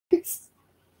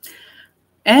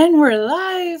And we're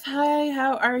live. Hi,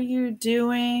 how are you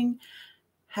doing?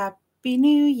 Happy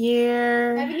New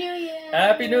Year. Happy New Year.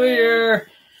 Happy New Year.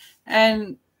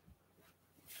 And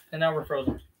now we're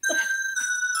frozen.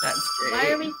 That's great. Why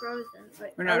are we frozen?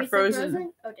 Wait, We're are not we still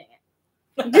frozen. Oh, dang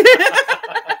it.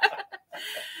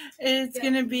 It's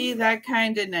going to be that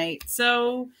kind of night.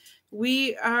 So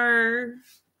we are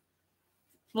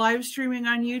live streaming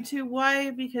on YouTube.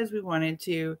 Why? Because we wanted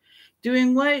to.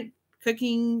 Doing what?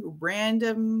 Cooking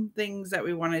random things that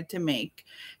we wanted to make.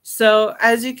 So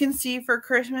as you can see, for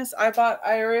Christmas, I bought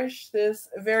Irish this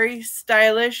very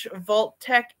stylish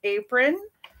Vault-Tec apron.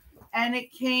 And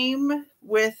it came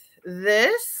with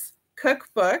this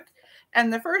cookbook.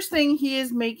 And the first thing he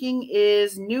is making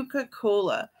is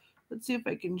Nuka-Cola. Let's see if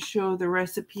I can show the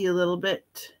recipe a little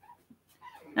bit.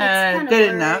 It's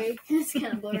Good enough. It's kind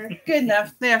of blurry. Good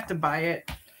enough. They have to buy it.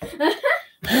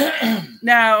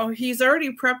 Now, he's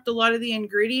already prepped a lot of the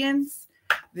ingredients.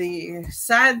 The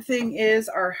sad thing is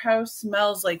our house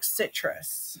smells like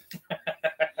citrus.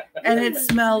 And it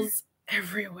smells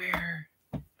everywhere.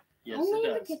 Yes, Only in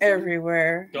the it does. kitchen.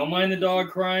 Everywhere. Don't mind the dog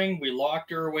crying. We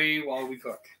locked her away while we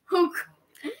cook. Oh,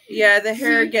 Yeah, the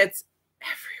hair gets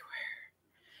everywhere.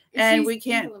 And she's we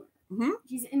can't.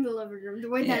 She's in the living room. The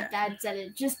way Yeah. that Dad said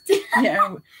it, just.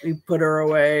 Yeah, we put her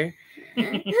away.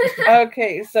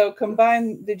 Okay, so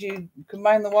did you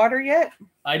combine the water yet?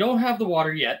 I don't have the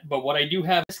water yet, but what I do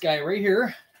have is this guy right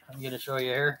here. I'm going to show you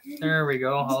here. There we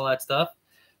go, all that stuff.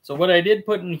 So what I did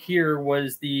put in here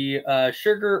was the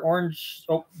sugar,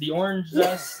 the orange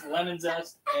zest, lemon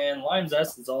zest, and lime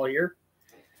zest. It's all here.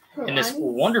 In this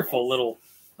wonderful little,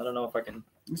 I don't know if I can.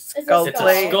 Skull It's a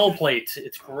plate. skull plate.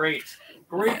 It's great.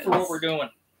 Great for what we're doing.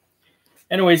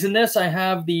 Anyways, in this I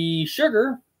have the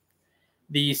sugar,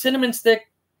 the cinnamon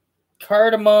stick,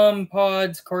 cardamom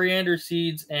pods, coriander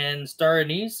seeds, and star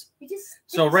anise.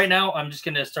 So right now I'm just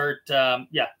going to start,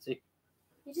 see.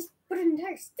 You just put an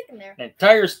entire stick in there. An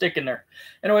entire stick in there.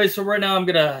 Anyway, so right now I'm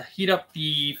going to heat up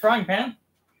the frying pan.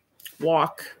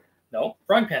 Wok. No,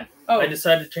 frying pan. Oh. I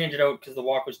decided to change it out because the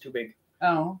wok was too big.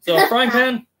 Oh. So frying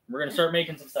pan, we're going to start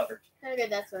making some stuff. Okay,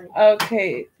 that's funny.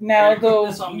 Okay, now Put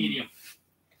this on medium.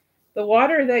 the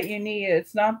water that you need,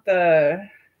 it's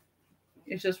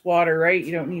just water, right?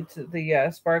 You don't need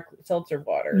the seltzer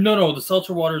water. No, the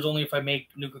seltzer water is only if I make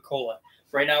Nuka-Cola.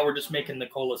 Right now we're just making the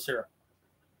cola syrup.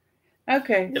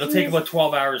 Okay. It'll take about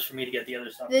 12 hours for me to get the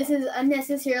other stuff. This is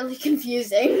unnecessarily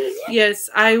confusing. Yes,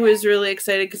 I was really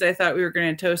excited because I thought we were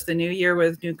going to toast the new year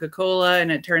with Nuka-Cola,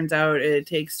 and it turns out it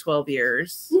takes 12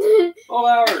 years. 12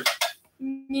 hours.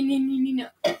 No.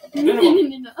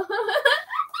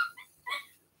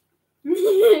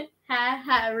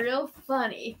 Ha, real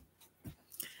funny.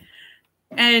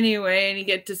 Anyway, and you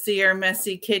get to see our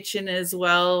messy kitchen as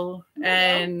well.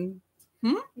 And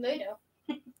Later.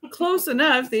 close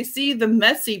enough. They see the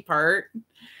messy part.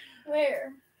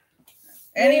 Where?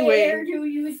 Anyway, Where do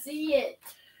you see it?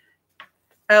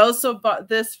 I also bought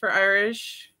this for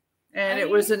Irish, and it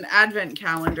was an advent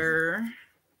calendar.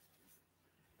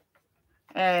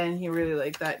 And he really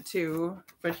liked that too.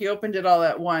 But he opened it all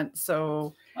at once,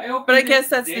 so I guess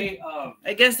that's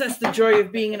the joy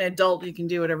of being an adult. You can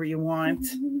do whatever you want.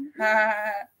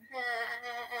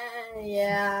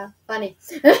 Yeah, funny.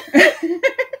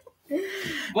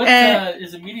 What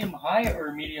is it, medium high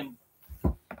or medium?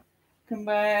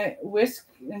 Combine whisk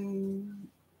and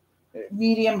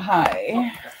medium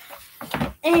high.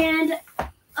 And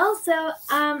also,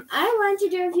 I want to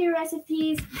do a few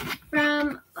recipes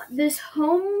from this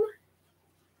home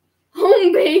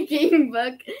baking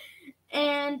book.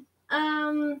 And,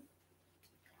 1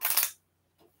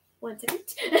 second.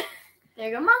 There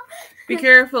you go, Mom. Be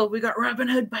careful. We got Robin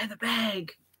Hood by the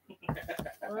bag.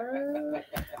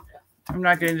 I'm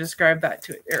not going to describe that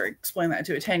to or explain that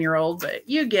to a 10-year-old, but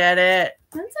you get it.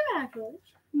 When's the backwards?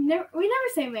 We never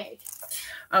say made.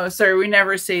 Oh, sorry. We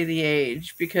never say the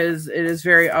age because it is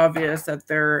very obvious that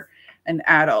they're an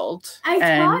adult. I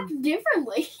talk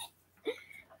differently.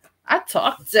 I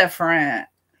talk different.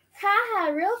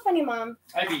 Haha, real funny, Mom.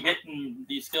 I'd be hitting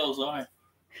these skills on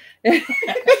Don't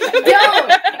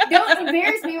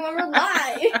embarrass me when we're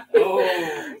live.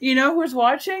 Oh. You know who's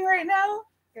watching right now?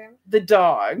 Grandma. The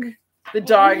dog. The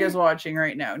dog is watching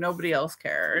right now. Nobody else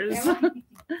cares.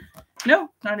 No,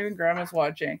 not even Grandma's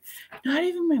watching. Not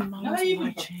even my mom's Not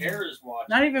even watching. Papa's watching.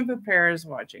 Not even Papa's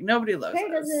watching. Nobody loves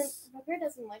us. Papa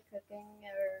doesn't like cooking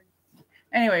or.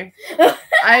 Anyway,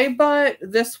 I bought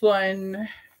this one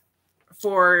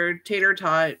for tater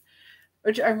tot,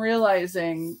 which I'm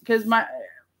realizing because my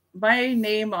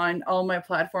name on all my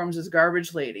platforms is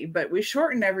Garbage Lady, but we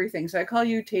shorten everything. So I call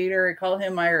you Tater, I call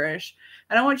him Irish.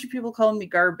 I don't want you people calling me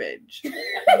Garbage.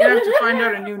 gonna have to find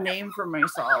out a new name for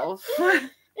myself.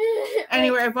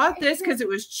 Anyway, I bought this because it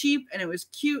was cheap and it was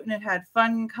cute and it had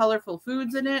fun, colorful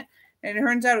foods in it. And it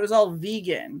turns out it was all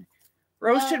vegan.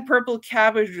 Roasted purple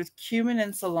cabbage with cumin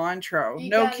and cilantro.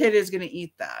 No kid is going to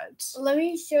eat that. Let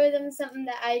me show them something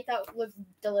that I thought looked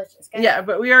delicious. Okay? Yeah,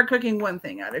 but we are cooking one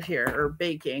thing out of here, or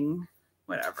baking,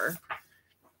 whatever.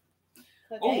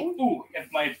 Oh,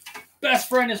 if my best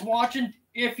friend is watching,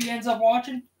 if he ends up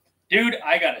watching, dude,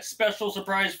 I got a special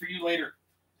surprise for you later.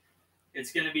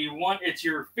 It's going to be it's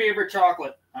your favorite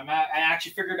chocolate. I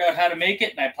actually figured out how to make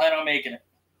it, and I plan on making it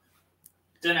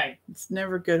tonight. It's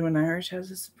never good when Irish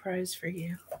has a surprise for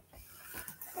you.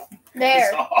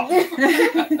 There.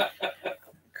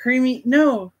 Creamy.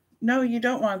 No, you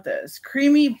don't want this.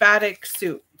 Creamy Baddock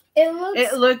soup.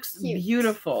 It looks cute.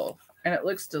 Beautiful, and it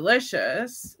looks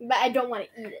delicious. But I don't want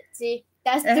to eat it. See?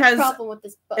 That's the problem with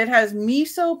this book. It has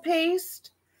miso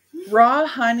paste, raw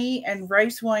honey, and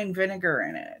rice wine vinegar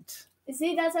in it.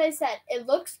 See, that's what I said. It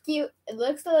looks cute. It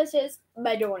looks delicious, but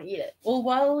I don't want to eat it. Well,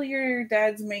 while your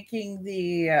dad's making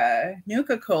the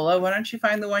Nuka-Cola, why don't you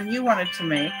find the one you wanted to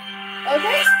make?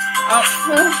 Okay.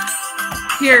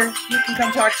 Oh, here, you can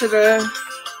come talk to the...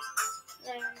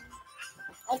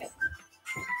 Okay.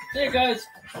 Hey, guys.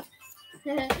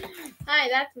 Hi,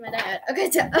 that's my dad.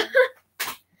 Okay, so...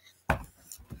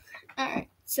 Alright,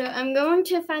 so I'm going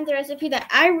to find the recipe that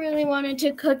I really wanted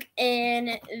to cook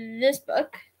in this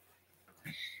book.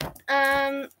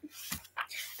 I've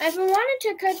been wanting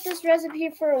to cook this recipe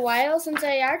for a while. Since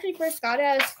I actually first got it,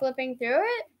 I was flipping through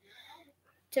it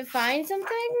to find some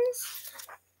things.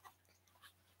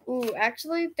 Ooh,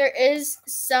 actually, there is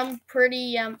some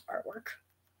pretty artwork.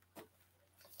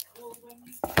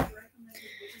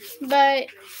 But,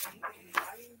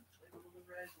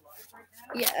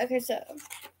 yeah, okay, so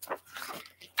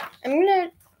I'm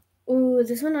gonna... Ooh,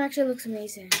 this one actually looks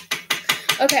amazing.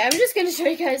 Okay, I'm just going to show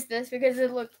you guys this because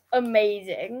it looks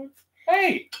amazing.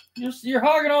 Hey, you're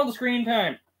hogging all the screen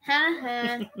time.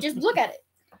 Haha. Just look at it.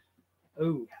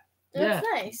 Oh, It looks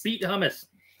nice. Beet hummus.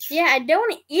 Yeah, I don't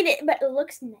want to eat it, but it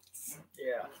looks nice.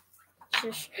 Yeah.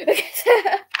 Shush.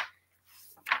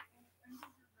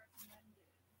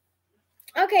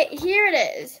 Okay, here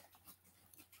it is.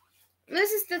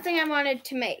 This is the thing I wanted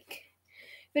to make.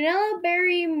 Vanilla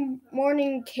berry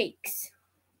morning cakes.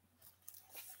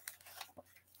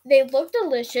 They look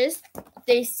delicious.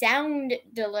 They sound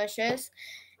delicious.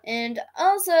 And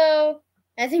also,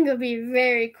 I think it would be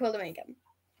very cool to make them.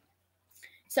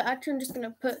 So actually, I'm just going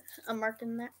to put a mark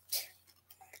in that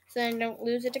so I don't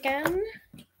lose it again.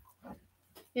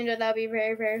 You know, that would be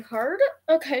very, very hard.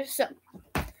 Okay, so.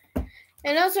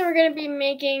 And also, we're going to be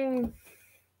making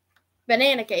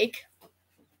banana cake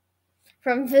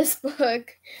from this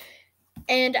book.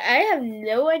 And I have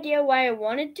no idea why I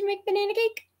wanted to make banana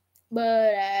cake.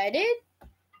 But I did.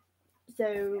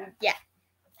 So, yeah.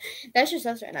 That's just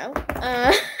us right now.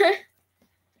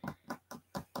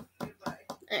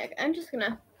 Okay, I'm just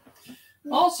gonna...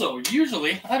 Also,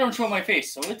 usually, I don't show my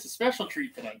face, so it's a special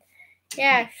treat tonight.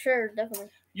 Yeah, sure, definitely.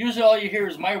 Usually all you hear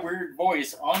is my weird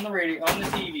voice on the radio, on the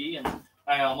TV, and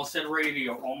I almost said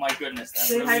radio. Oh my goodness.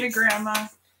 Say hi to Grandma.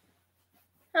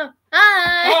 Oh,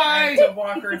 hi! Hi! You have to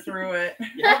walk her through it.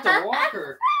 You have to walk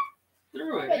her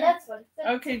through it. Okay, that's fun.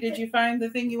 Okay, did you find the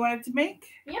thing you wanted to make?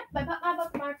 Yep, I put my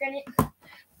bookmark in it.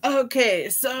 Okay,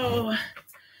 so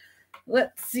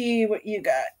let's see what you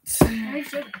got. I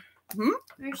showed him.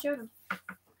 I showed him.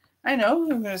 I know.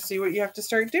 I'm going to see what you have to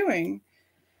start doing.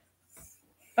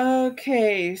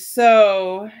 Okay,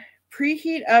 so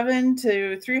preheat oven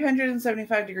to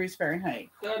 375 degrees Fahrenheit.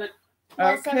 Got it.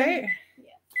 Okay.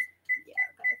 Yeah,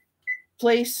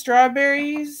 Place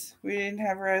strawberries. We didn't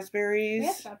have raspberries. we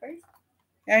have strawberries.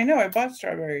 I know, I bought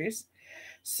strawberries.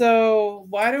 So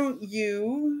why don't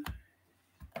you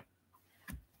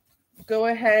go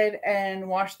ahead and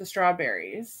wash the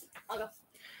strawberries? I'll go.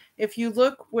 If you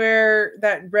look where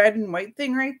that red and white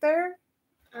thing right there,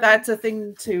 that's a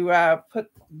thing to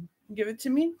give it to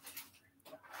me.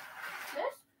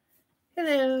 This?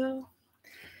 Hello.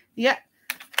 Yeah,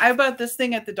 I bought this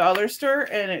thing at the dollar store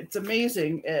and it's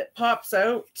amazing. It pops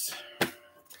out.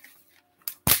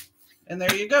 And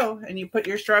there you go. And you put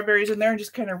your strawberries in there and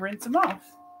just kind of rinse them off.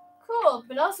 Cool,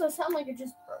 but also it sounds like it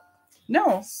just broke.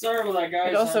 No. Sorry about that, guys.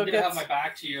 It also I didn't have gets- my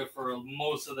back to you for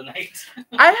most of the night.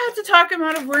 I had to talk him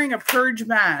out of wearing a purge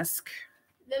mask.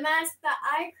 The mask that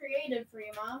I created for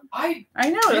you, Mom. I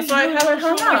know, that's why I have it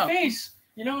hung show my up. face.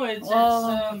 You know, it's Well,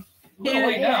 a little yeah,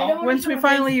 late I now. don't- Once we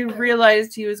finally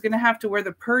realized he was going to have to wear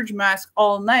the purge mask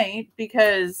all night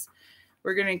because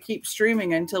we're going to keep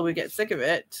streaming until we get sick of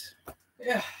it.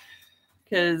 Yeah.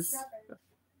 Because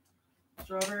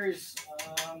strawberries.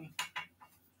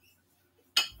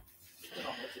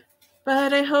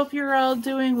 But I hope you're all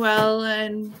doing well,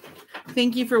 and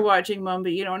thank you for watching, Mom,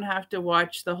 but you don't have to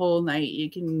watch the whole night. You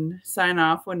can sign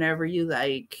off whenever you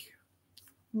like.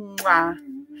 Mwah.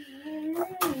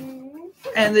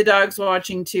 And the dog's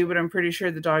watching too, but I'm pretty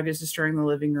sure the dog is destroying the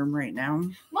living room right now.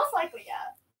 Most likely,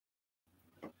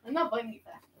 yeah. I'm not blaming you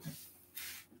for that.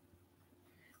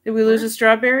 Did we lose the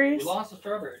strawberries? We lost the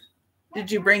strawberries.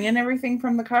 Did you bring in everything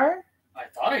from the car? I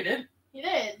thought I did. You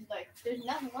did. Like, there's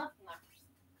nothing left in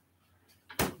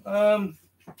that. Yeah,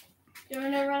 You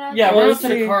want to run out? we'll Well, look to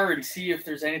the see. car and see if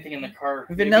there's anything in the car.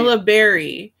 Vanilla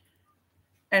berry.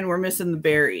 And we're missing the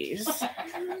berries.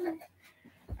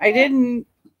 I don't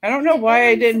know why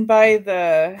I didn't buy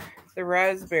the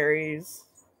raspberries.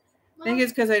 I think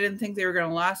it's because I didn't think they were going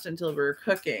to last until we were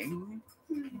cooking.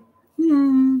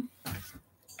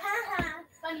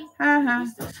 Funny. Haha.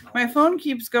 My phone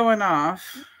keeps going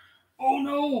off. Oh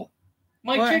no!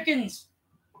 My What? chickens!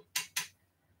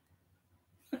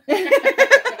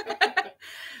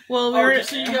 Well, we were just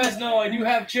so you guys know, I do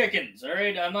have chickens,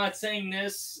 alright? I'm not saying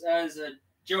this as a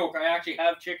joke. I actually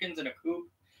have chickens in a coop.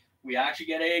 We actually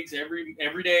get eggs every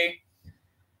day.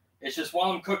 It's just while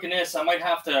I'm cooking this, I might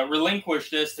have to relinquish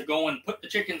this to go and put the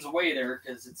chickens away there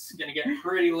because it's going to get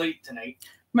pretty late tonight.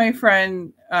 my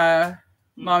friend,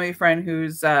 mommy friend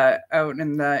who's out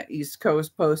in the East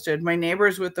Coast posted, my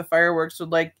neighbors with the fireworks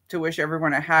would like to wish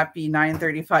everyone a happy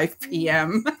 9:35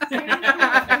 p.m.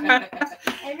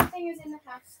 Everything is in the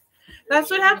house. That's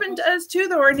what happened to us too,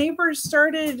 though. Our neighbors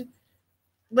started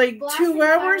like Blasting 2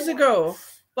 hours ago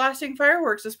fireworks. blasting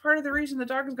fireworks. Is part of the reason the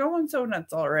dog is going so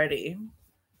nuts already.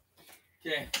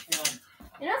 Okay, You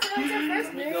know, so that's our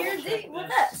first New Year's Eve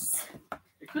with us.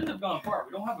 it couldn't have gone far.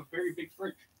 We don't have a very big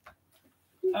fridge.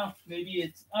 Oh, maybe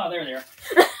it's... Oh, there they are.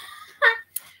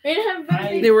 We didn't have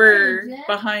very big They were fridge, eh?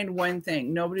 behind one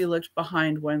thing. Nobody looked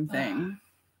behind one thing.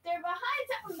 They're behind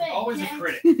something big. Always a eh?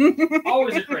 critic.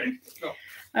 Always a critic. Go.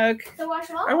 Okay. So watch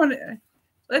them all. I want to.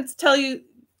 Let's tell you.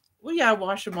 Well, yeah,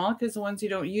 wash them all because the ones you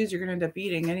don't use, you're gonna end up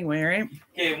eating anyway, right?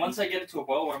 Okay, once I get it to a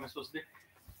boil, what am I supposed to do?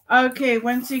 Okay,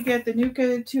 once you get the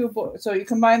Nuka to a boil, so you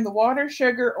combine the water,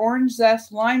 sugar, orange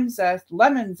zest, lime zest,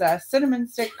 lemon zest, cinnamon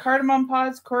stick, cardamom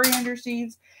pods, coriander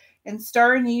seeds, and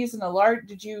star anise in a large.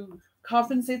 Did you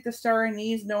compensate the star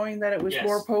anise knowing that it was Yes.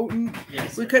 more potent?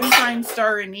 Yes. We couldn't find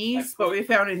star anise, but we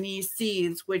found anise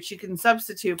seeds, which you can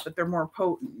substitute, but they're more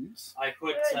potent. I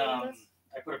put a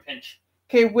pinch.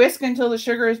 Okay, whisk until the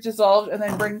sugar is dissolved and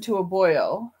then bring to a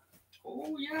boil.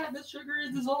 Oh yeah, this sugar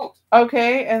is dissolved.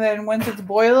 Okay, and then once it's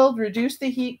boiled, reduce the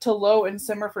heat to low and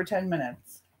simmer for 10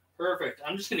 minutes. Perfect.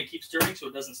 I'm just gonna keep stirring so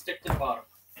it doesn't stick to the bottom.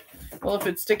 Well, if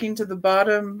it's sticking to the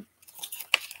bottom,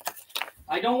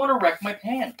 I don't want to wreck my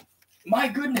pan. My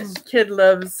goodness. kid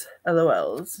loves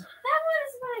LOLs. That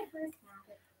was my first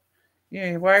habit.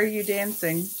 Yeah, why are you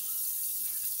dancing?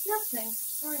 Nothing.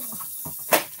 Sorry.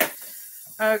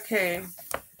 Okay.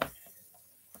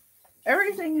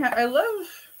 Everything, I love...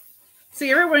 See,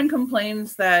 everyone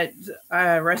complains that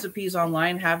recipes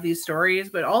online have these stories,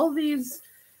 but all of these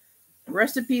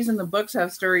recipes in the books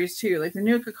have stories too, like the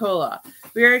Nuka-Cola.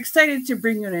 We are excited to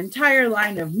bring you an entire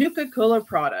line of Nuka-Cola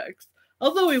products.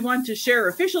 Although we want to share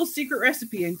official secret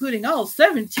recipe, including all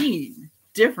 17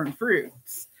 different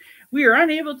fruits, we are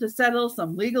unable to settle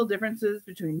some legal differences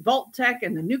between Vault Tech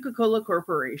and the Nuka-Cola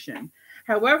Corporation.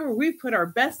 However, we put our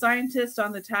best scientists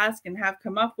on the task and have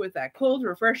come up with that cold,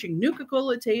 refreshing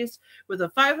Nuka-Cola taste with a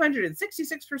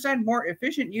 566% more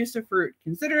efficient use of fruit.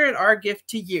 Consider it our gift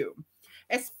to you.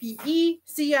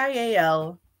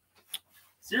 SPECIAL.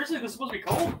 Seriously, this is supposed to be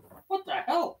cold? What the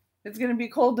hell? It's going to be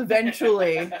cold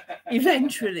eventually.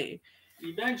 Eventually.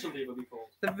 Eventually it'll be cold.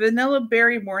 The vanilla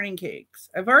berry morning cakes.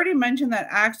 I've already mentioned that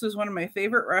Axe was one of my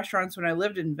favorite restaurants when I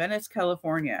lived in Venice,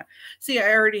 California. See,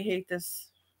 I already hate this.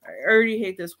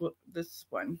 This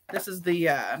one. This is the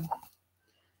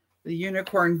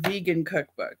Unicorn Vegan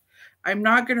Cookbook. I'm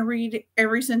not going to read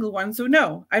every single one, so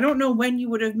no. I don't know when you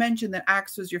would have mentioned that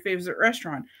Axe was your favorite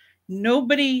restaurant.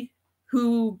 Nobody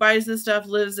who buys this stuff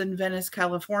lives in Venice,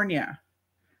 California.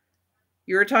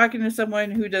 You're talking to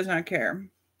someone who does not care.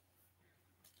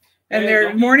 And Hey, their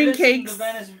don't morning keep dissing cakes.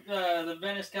 The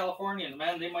Venice Californians,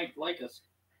 man, they might like us.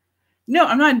 No,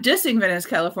 I'm not dissing Venice,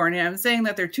 California. I'm saying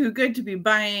that they're too good to be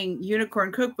buying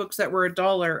unicorn cookbooks that were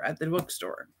 $1 at the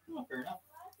bookstore. Oh, fair enough.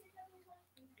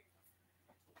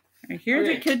 I hear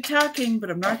the Okay. kid talking, but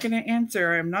I'm not going to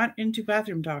answer. I'm not into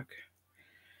bathroom talk.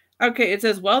 Okay, it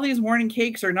says, while these morning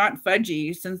cakes are not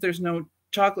fudgy, since there's no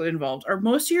chocolate involved, are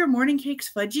most of your morning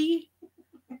cakes fudgy?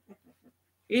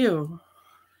 Ew.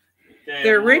 Okay,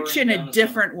 They're I'm rich in lowering a down the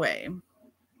different way.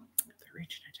 They're rich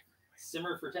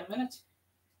simmer for 10 minutes.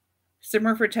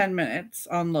 Simmer for 10 minutes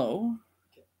on low.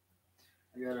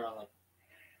 I got it on like.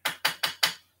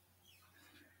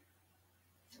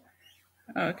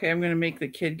 Okay, I'm gonna make the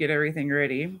kid get everything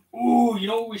ready. Ooh, you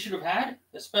know what we should have had?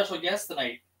 A special guest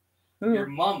tonight. Ooh. Your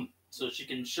mom, so she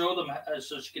can show them,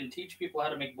 so she can teach people how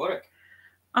to make budok.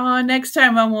 Next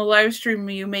time I will live stream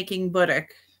you making budok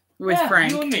with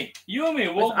Frank. You and me.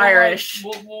 We'll Irish.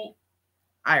 We'll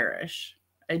Irish.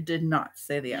 I did not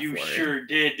say the F word. You sure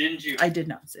did, didn't you? I did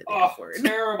not say the F word.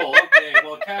 Terrible. Okay,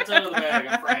 well, cat's out of the bag.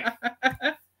 I'm Frank.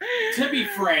 To be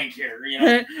frank here, you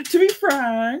know. To be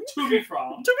frank. To be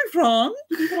frank. To be frank.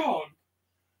 To be frank.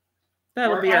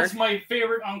 That'll or be as my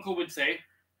favorite uncle would say,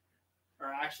 or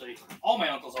actually, all my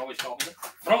uncles always call me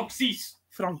Franksis.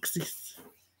 Franksis.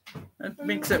 That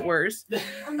makes it worse.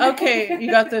 Okay,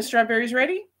 you got the strawberries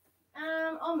ready?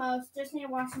 Almost. Just need to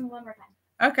wash them one more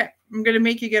time. Okay, I'm gonna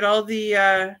make you get all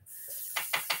the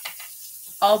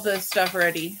stuff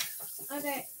ready.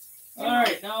 Okay. All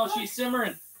right, now she's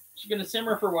simmering. She's gonna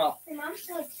simmer for a while. Hey, Mom,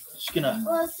 look. She's gonna.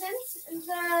 Well, since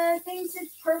the thing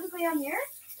sits perfectly on here,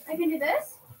 I can do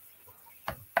this.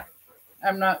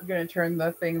 I'm not gonna turn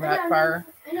the thing that far.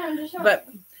 I know, I'm just showing. But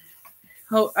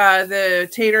the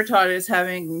tater tot is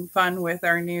having fun with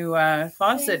our new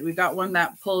faucet. We got one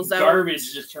that pulls out.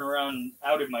 Garbage just turned around and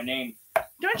outed my name.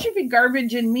 Don't you be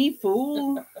garbage in me,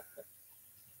 fool.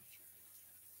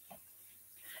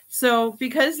 So,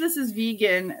 because this is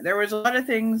vegan, there was a lot of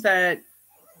things that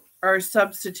are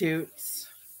substitutes.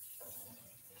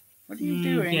 What are you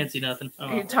doing? Can't see nothing.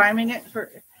 Are you timing it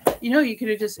for? You could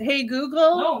have just, hey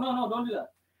Google. No, don't do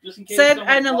that. Just in case. Set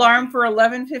an alarm for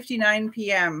 11:59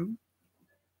 p.m.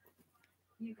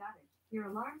 You got it. Your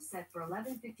alarm's set for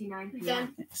 11:59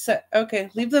 p.m.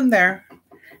 Okay, leave them there.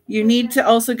 You need to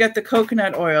also get the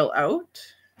coconut oil out.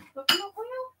 Coconut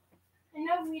oil? I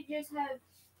know we just have.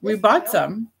 We bought oil.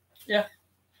 some. Yeah,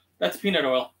 that's peanut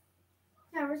oil.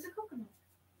 Yeah, where's the coconut?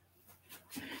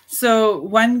 So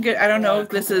I don't know if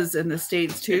this is in the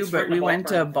States too, but we went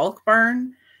to Bulk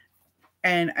Barn,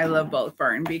 and I love Bulk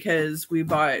Barn because we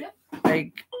bought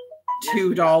like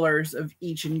 $2 of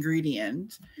each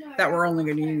ingredient that we're only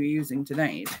going to be using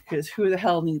tonight. Because who the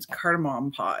hell needs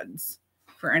cardamom pods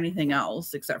for anything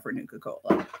else except for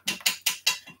Nuka-Cola?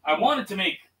 I wanted to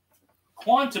make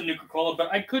quantum Nuka-Cola, but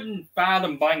I couldn't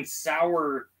fathom buying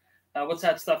sour. What's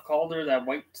that stuff called there? That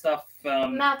white stuff?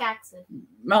 Malic acid.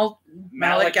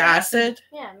 Malic acid?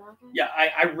 Yeah, malic acid. Yeah,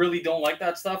 I really don't like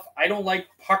that stuff. I don't like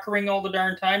puckering all the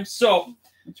darn time. So,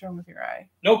 what's wrong with your eye?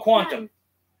 No quantum.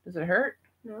 Does it hurt?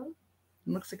 No.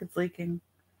 It looks like it's leaking.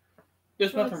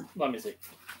 There's nothing. Let me see.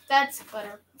 That's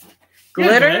glitter.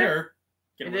 Glitter?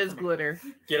 It is glitter.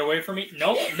 Get away from me.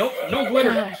 No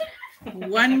glitter. God.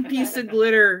 One piece of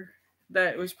glitter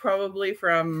that was probably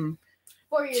from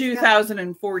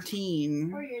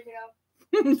 2014. 4 years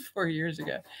ago. 4 years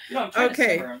ago.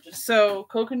 Okay, so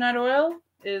coconut oil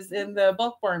is in the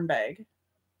Bulk Barn bag.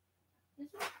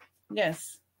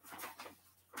 Yes.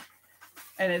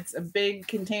 And it's a big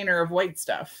container of white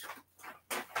stuff.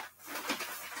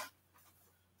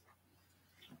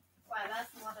 Wow,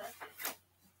 that's a lot of...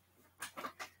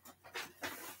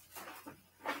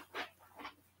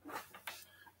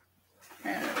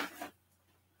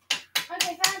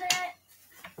 Okay, found it.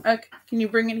 Okay, can you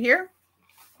bring it here?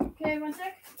 Okay, one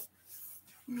sec.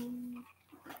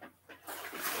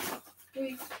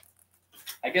 Wait.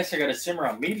 I guess I got to simmer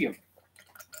on medium.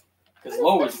 Because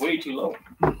low is way too low.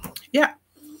 Yeah.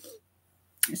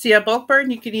 See, at Bulk Barn,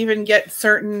 you can even get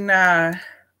certain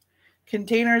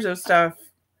containers of stuff.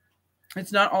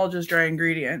 It's not all just dry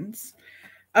ingredients.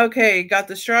 Okay, got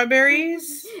the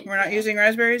strawberries. We're not using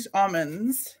raspberries.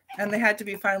 Almonds. And they had to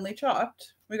be finely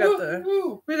chopped. We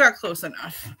got close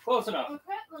enough. Close enough.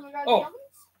 Okay, let me grab the almonds.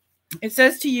 It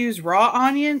says to use raw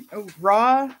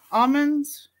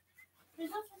almonds.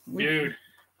 Dude,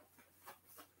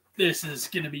 this is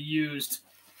gonna be used.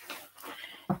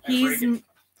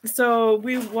 So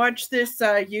we watched this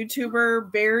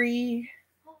YouTuber Barry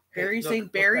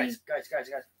St. Barry. Guys.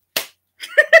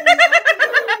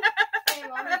 Hey,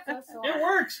 Mom, it's so It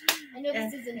works. I know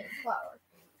this isn't flour,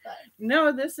 but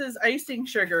No, this is icing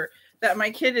sugar that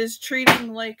my kid is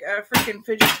treating like a freaking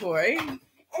fidget toy.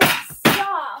 it's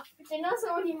soft. And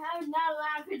also, when you have not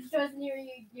allowed fidget toys near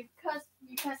you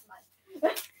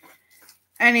customize.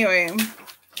 Anyway,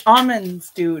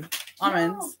 almonds, dude.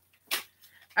 Almonds.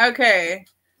 No. Okay.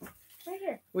 Right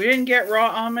here. We didn't get raw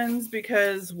almonds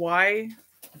because why?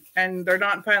 And they're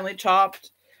not finely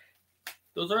chopped.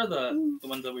 Those are the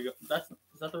ones that we got.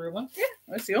 Is that the right one? Yeah,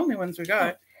 that's the only ones we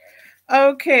got.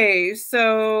 Okay,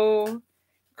 so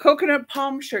coconut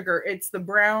palm sugar. It's the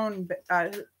brown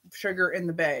sugar in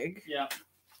the bag. Yeah.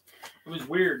 It was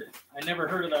weird. I never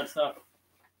heard of that stuff.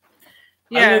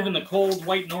 Yeah. I live in the cold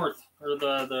white north. Or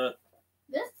the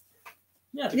This?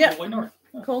 Yeah, the cold white north.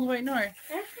 Yeah. Cold white north.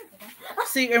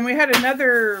 See, and we had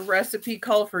another recipe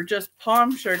call for just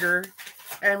palm sugar,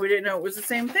 and we didn't know it was the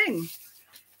same thing.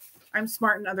 I'm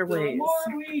smart in other ways.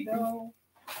 The more we know.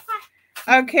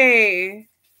 Okay.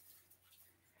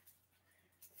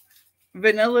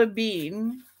 Vanilla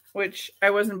bean, which I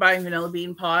wasn't buying vanilla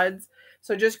bean pods,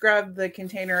 so just grab the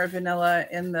container of vanilla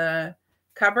in the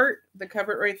cupboard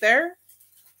right there.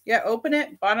 Yeah, open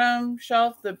it, bottom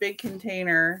shelf, the big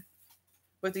container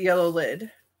with the yellow lid.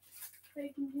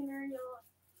 Big container, yellow.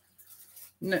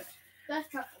 No, That's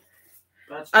chocolate.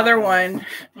 That's other chocolate. one.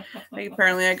 Like,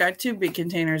 apparently I got 2 big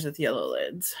containers with yellow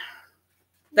lids.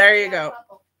 There you go.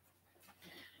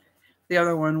 The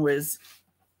other one was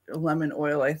lemon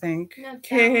oil, I think. No,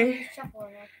 Okay. chocolate.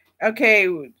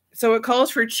 Okay, so it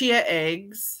calls for chia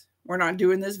eggs. We're not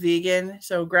doing this vegan,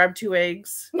 so grab 2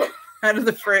 eggs out of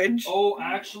the fridge. Oh,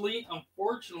 actually,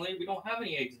 unfortunately, we don't have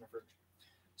any eggs in the fridge.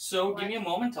 So give me a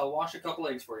moment. I'll wash a couple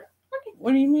eggs for you.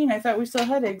 What do you mean? I thought we still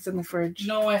had eggs in the fridge.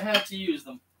 No, I had to use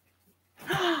them.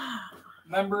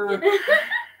 Remember?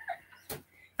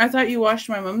 I thought you washed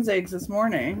my mom's eggs this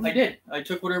morning. I did. I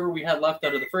took whatever we had left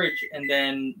out of the fridge, and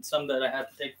then some that I had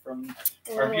to take from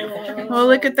our beautiful chickens. Oh,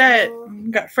 look at that.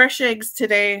 Got fresh eggs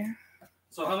today.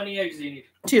 So how many eggs do you need?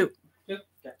 2. 2?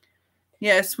 Okay.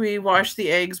 Yes, we wash the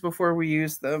eggs before we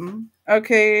use them.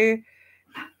 Okay.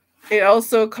 It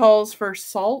also calls for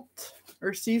salt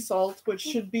or sea salt, which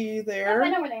should be I there.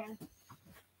 know where they are.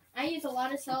 I use a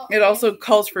lot of salt. It also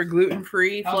calls for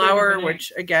gluten-free How flour, big of an egg?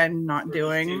 which again, not Or just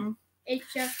doing. 2?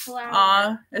 It's just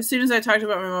flour. As soon as I talked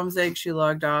about my mom's eggs, she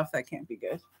logged off. That can't be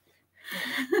good.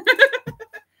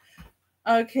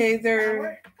 Okay,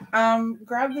 there.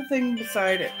 Grab the thing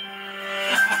beside it.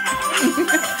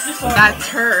 That's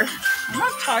her. I'm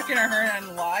not talking to her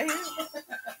and live.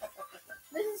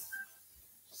 This is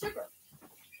sugar.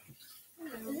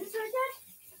 Is this right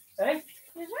Hey,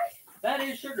 there? Is right? that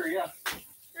is sugar, yeah.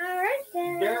 All right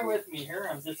then. Bear with me here.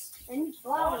 I'm just And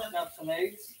flour. washing up some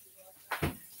eggs.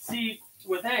 See,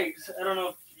 with eggs, I don't know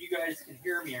if you guys can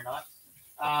hear me or not.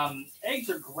 Eggs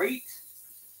are great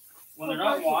when they're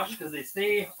not washed because they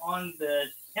stay on the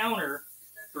counter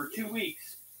for 2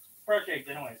 weeks. Fresh eggs,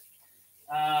 anyways.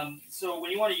 So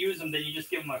when you want to use them, then you just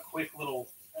give them a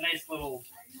nice little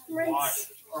wash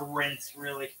or rinse,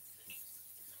 really.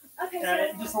 Okay,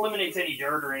 It just eliminates any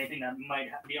dirt or anything that might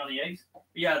be on the eggs. But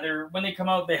yeah, when they come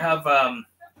out, they have a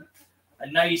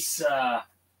nice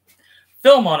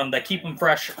film on them that keep them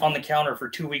fresh on the counter for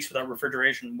 2 weeks without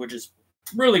refrigeration, which is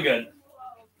really good.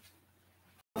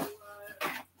 But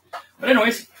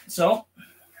anyways, so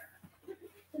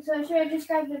should I just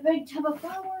grab the big tub of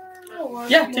flour? Or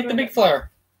yeah, take the big flour.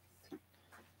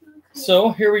 So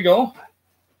here we go.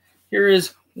 Here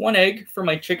is 1 egg for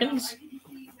my chickens.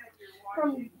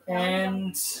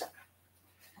 And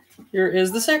here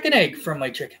is the 2nd egg from my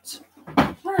chickens.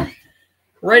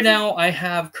 Right now, I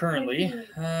have currently,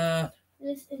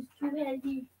 This is too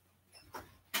heavy.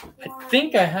 I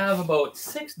think I have about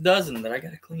 6 dozen that I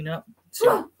gotta clean up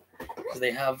soon. Because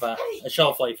they have a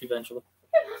shelf life eventually.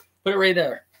 Put it right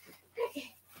there.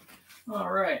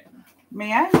 All right.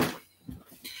 May I?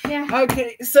 Yeah.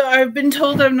 Okay, so I've been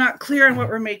told I'm not clear on what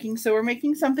we're making. So we're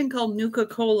making something called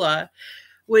Nuka-Cola,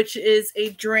 which is a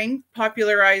drink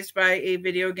popularized by a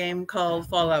video game called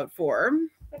Fallout 4,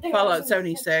 Fallout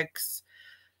 76,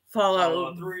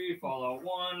 Fallout 3, Fallout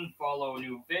 1, Fallout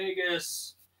New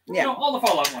Vegas. Yeah. You know, all the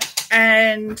Fallout ones.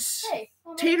 And Hey,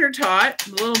 Tater Tot,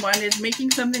 the little one, is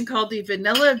making something called the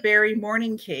Vanilla Berry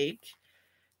Morning Cake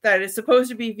that is supposed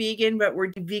to be vegan, but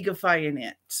we're vegifying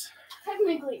it.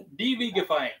 technically.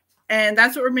 De-vegifying. And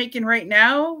that's what we're making right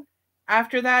now.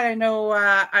 After that, I know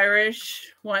Irish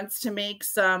wants to make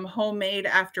some homemade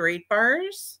After 8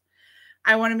 bars.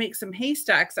 I want to make some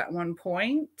haystacks at one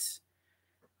point.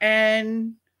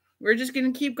 And we're just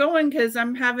going to keep going because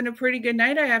I'm having a pretty good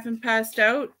night. I haven't passed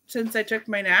out since I took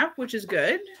my nap, which is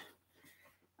good.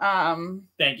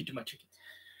 Thank you to my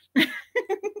chickens.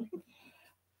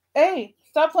 Hey,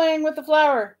 stop playing with the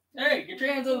flour. Hey, get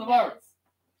your hands on the flour.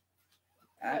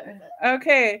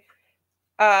 Okay.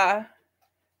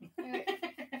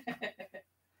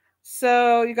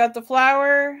 So you got the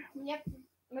flour. Yep.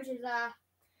 Which is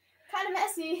kind of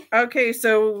messy. Okay,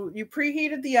 so you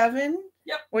preheated the oven.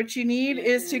 Yep. What you need It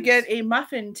is to is- get a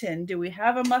muffin tin. Do we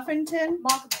have a muffin tin?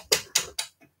 Muffin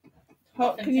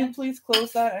Can you tin? please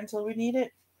close that until we need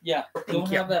it? Yeah, don't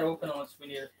you. have that open unless we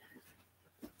need it.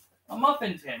 A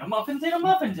muffin tin. A muffin tin. A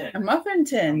muffin tin. A muffin A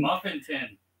tin. muffin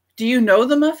tin. Do you know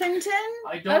the muffin tin?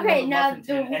 I don't Okay, know the now muffin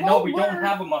tin. the And no, we whole don't word-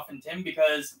 have a muffin tin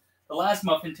because the last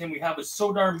muffin tin we had was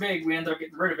so darn big we ended up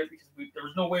getting rid of it because there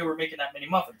was no way we were making that many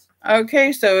muffins.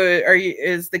 Okay, so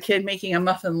is the kid making a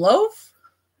muffin loaf?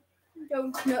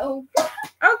 Don't know.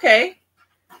 Okay,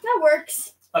 That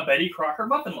works. A Betty Crocker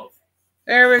muffin loaf.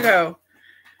 there we go.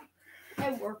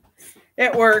 It works.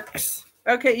 It works.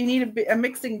 Okay, you need a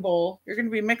mixing bowl. You're going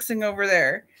to be mixing over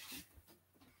there.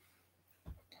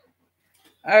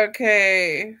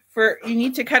 Okay, you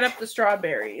need to cut up the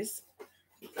strawberries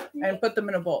and put them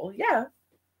in a bowl. Yeah,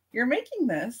 you're making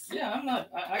this. Yeah, I'm not.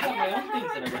 I got my own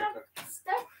things that I gotta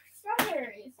cook.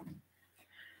 Strawberries.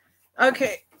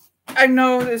 Okay, I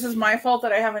know this is my fault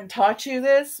that I haven't taught you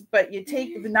this, but you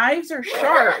take the knives are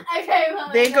sharp. Okay,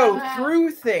 Mom. They I go know.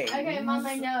 through things. Okay, Mom,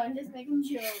 I know. I'm just making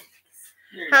jokes.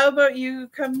 Here you How about you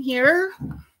come here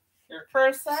Here. for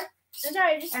a sec, I'm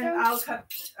sorry, just and don't. I'll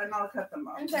cut them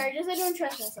up. I'm sorry, just I don't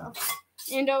trust myself.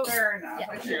 And don't. Fair enough.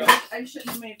 Yeah. I shouldn't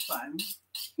have made fun.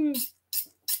 go.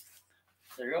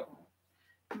 There you go.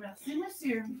 Merci,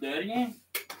 monsieur. Do it again.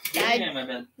 Do it Dad. again, my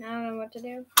bad. I don't know what to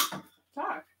do.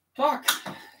 Talk. Talk.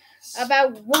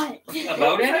 About what?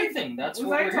 About anything. That's What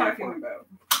what was we're I here talking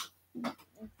for. about?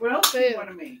 What else do you Food. want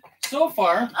to make? So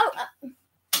far, Oh,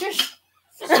 just.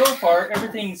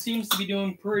 everything seems to be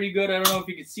doing pretty good. I don't know if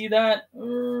you can see that.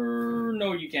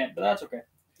 No, you can't, but that's okay.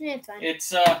 Yeah, it's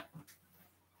fine.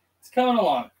 It's coming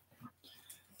along.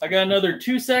 I got another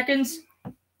 2 seconds.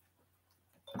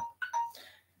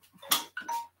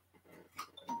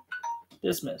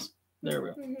 Dismiss. There we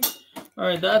go. Mhm. All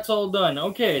right, that's all done.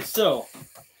 Okay, so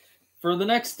for the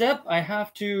next step, I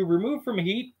have to remove from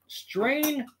heat,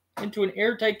 strain into an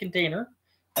airtight container,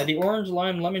 add the orange,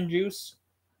 lime, lemon juice,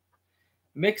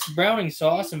 mix browning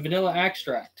sauce, and vanilla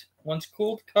extract. Once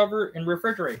cooled, cover and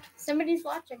refrigerate. Somebody's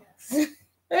watching us.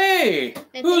 Hey,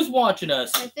 I who's think- watching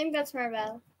us? I think that's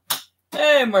Marvel.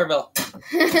 Hey, Marvel.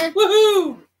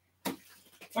 Woohoo!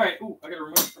 All right. Ooh, I gotta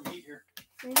remove it from heat here.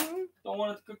 Mhm. Don't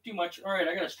want it to cook too much. All right,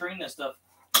 I gotta strain this stuff.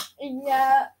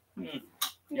 Yeah. You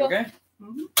Go. okay?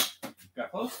 Mhm.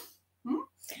 Got close? Hmm?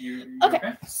 You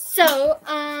Okay. So,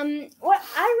 what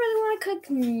I really want to cook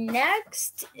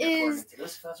next You're recording is to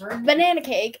this, if that's all right? banana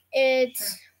cake.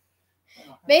 It's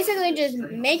basically just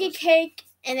make a cake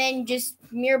and then just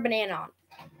smear banana on.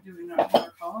 Do we not have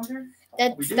a colander?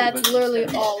 We do, That's but it's literally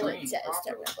gotta be all it strained says,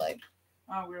 properly. technically.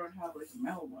 Oh, we don't have like a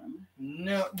metal one.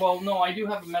 No, well, no, I do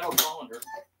have a metal colander.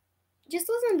 Just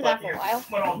listen to But that for a here, while.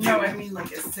 what I'll do- No, I mean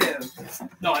like a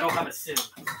sieve. No, I don't have a sieve.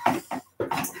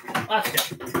 That's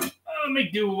okay.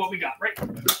 Make do with what we got, right?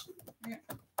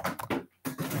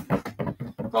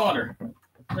 Colander.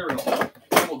 There we go.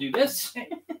 And we'll do this.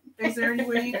 Is there any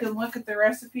way you can look at the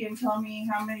recipe and tell me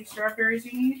how many strawberries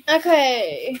you need?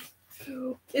 Okay.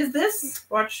 Is this,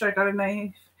 watch, I got a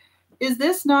knife. Is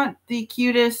this not the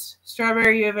cutest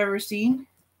strawberry you've ever seen?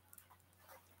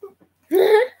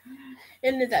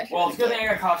 It is actually. Well, it's good thing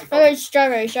I got coffee Okay, filters.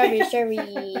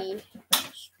 strawberry.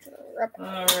 All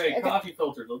right, Okay. coffee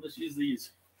filters. I'll just use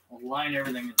these. I'll line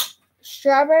everything in.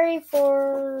 Strawberry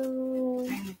for.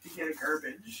 I need to get a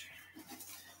garbage.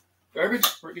 Garbage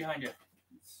right behind you.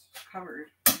 It's covered.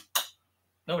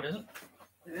 No, it isn't.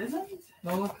 It isn't?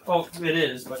 No, look. Oh, it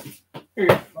is, but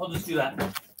here, I'll just do that.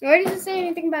 Where does it say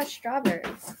anything about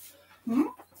strawberries? Hmm?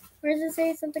 Where does it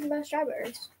say something about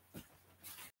strawberries?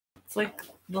 It's like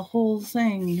the whole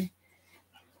thing.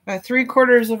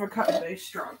 3/4 of a cup of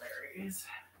strawberries.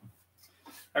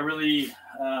 I really,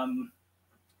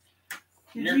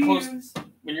 Did You're you close- use,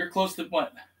 when you're close to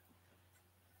what?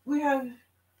 we have,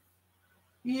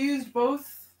 you used both.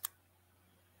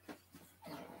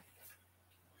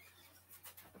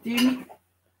 Do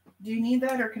you need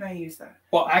that or can I use that?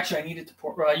 Well, actually, I needed to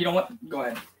pour. You know what? Go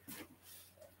ahead.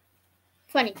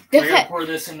 Funny. We're gonna Okay. pour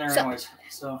this in there So- anyways.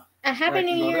 So A Happy I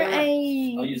can New go Year. there.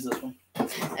 I'll use this one.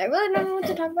 I really don't know what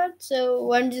to talk about,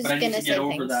 so I'm just But I need gonna to say get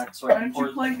over things. that so Why I can don't pour.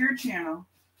 you plug your channel?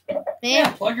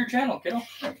 Yeah, plug your channel, kiddo.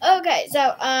 Okay,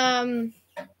 so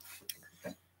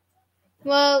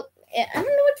well, I don't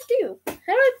know what to do.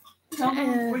 How do Tell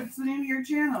them what's the name of your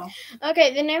channel.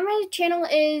 Okay, the name of the channel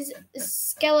is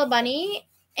Skella Bunny,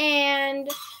 and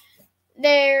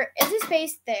there is a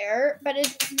space there, but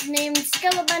it's named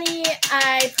Skella Bunny.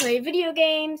 I play video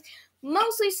games,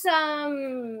 mostly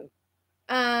some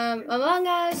Among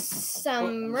Us, some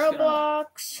I'm just gonna-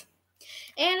 Roblox,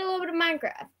 and a little bit of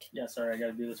Minecraft. Yeah, sorry, I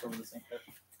gotta do this over the sink.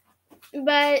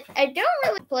 But I don't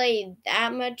really play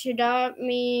that much Adopt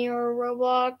Me or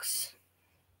Roblox.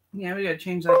 Yeah, we gotta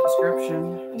change that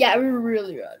description. Yeah, we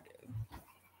really gotta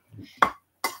do.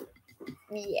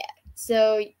 Yeah.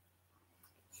 So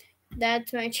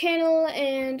That's my channel,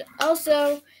 and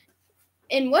also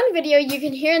in one video you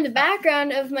can hear in the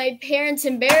background of my parents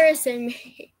embarrassing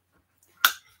me.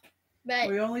 But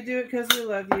We only do it because we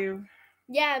love you.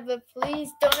 yeah, but please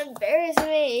don't embarrass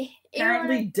me.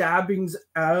 Apparently, dabbing's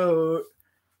out.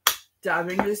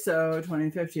 Dabbing is so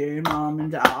 2015, Mom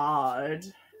and Dad.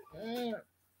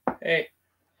 Hey,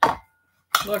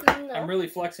 look, No. I'm really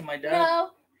flexing my dad. No.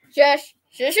 Shush.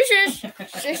 Shush, shush,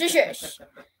 shush. Shush, shush, shush.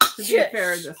 To be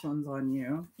fair, this one's on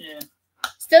you. Yeah.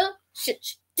 Still?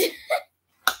 Shush.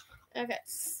 Okay.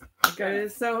 Okay,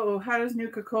 so how does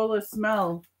Nuka-Cola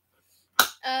smell?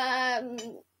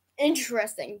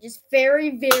 Interesting. Just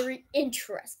very, very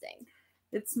interesting.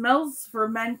 It smells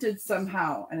fermented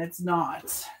somehow, and it's not.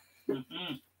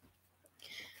 Mm-hmm.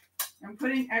 I'm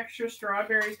putting extra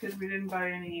strawberries because we didn't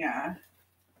buy any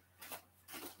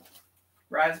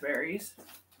raspberries.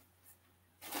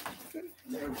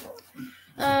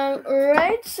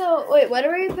 Right, so, wait, what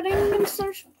are we putting in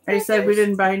search? I said we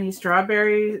didn't buy any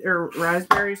strawberries or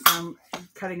raspberries, so I'm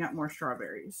cutting up more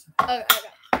strawberries. Okay.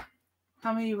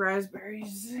 How many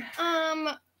raspberries?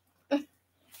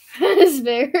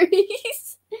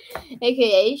 Raspberries,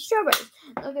 aka strawberries.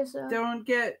 Okay, so Don't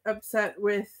get upset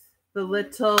with the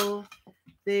little.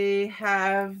 They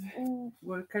have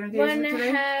what kind of day is it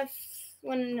today?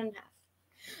 1.5.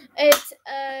 It's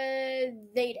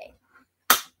they.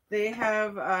 They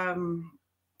have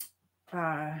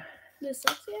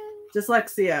Dyslexia.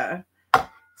 dyslexia.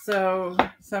 So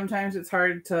sometimes it's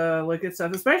hard to look at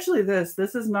stuff, especially this.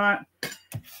 This is not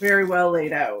very well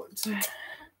laid out.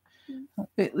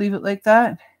 Okay, leave it like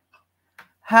that.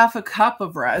 Half a cup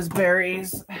of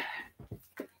raspberries.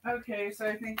 Okay, so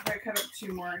I think if I cut up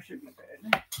 2 more, it should be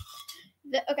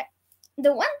good.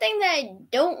 The one thing that I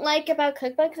don't like about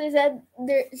cookbooks is that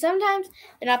sometimes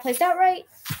they're not placed out right,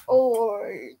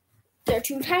 or they're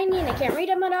too tiny and I can't read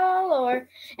them at all, or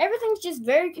everything's just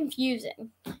very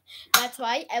confusing. That's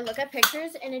why I look at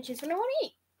pictures and it's just what I want to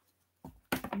eat.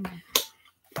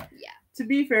 Yeah. To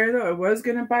be fair, though, I was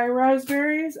going to buy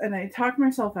raspberries, and I talked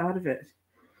myself out of it.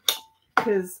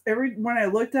 Because every one I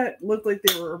looked at looked like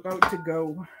they were about to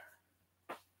go.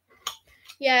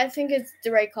 Yeah, I think it's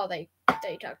the right call that you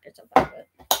talked yourself out of it.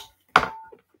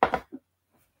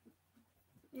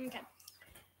 Okay.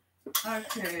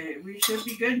 Okay, we should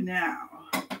be good now.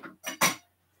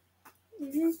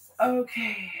 Mm-hmm.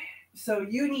 Okay, so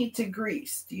you need to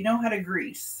grease. Do you know how to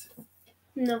grease?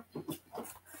 No.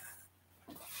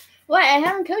 What? I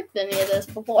haven't cooked any of this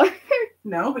before.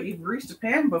 No, but you've greased a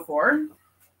pan before.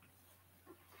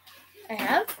 I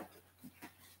have?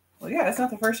 Well, yeah, it's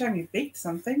not the first time you've baked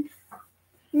something.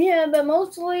 Yeah, but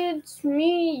mostly it's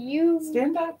me, you...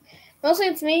 Stand up. Mostly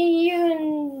it's me, you,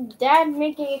 and Dad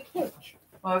making a cake.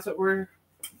 Well, that's what we're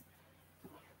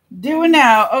doing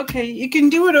now. Okay, you can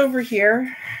do it over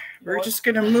here. We're just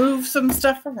going to move some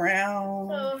stuff around.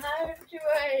 So how do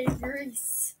I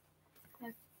grease?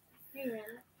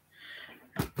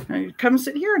 Now, come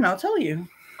sit here and I'll tell you.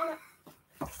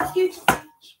 Okay.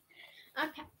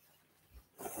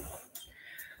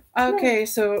 Okay,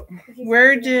 so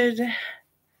where did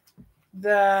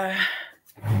the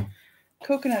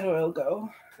coconut oil go?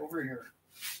 Over here.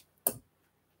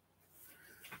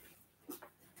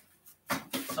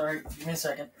 Sorry, give me a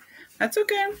second. That's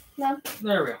okay. No.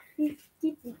 There we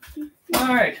go.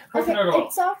 All right, coconut oil.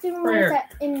 It's soft even when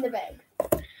it's in the bag.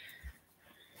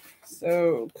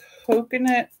 So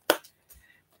coconut.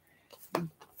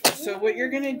 So what you're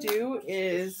going to do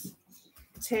is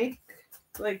take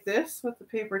like this with the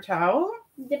paper towel.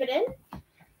 Dip it in?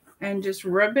 And just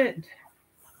rub it.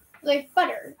 Like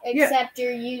butter, except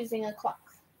you're using a cloth.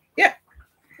 Yeah.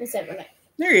 Instead of a knife.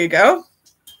 There you go.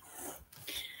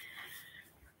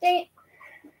 Dang it.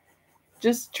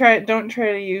 Just don't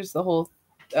try to use the whole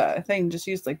thing. Just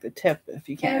use like the tip if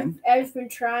you can. I've been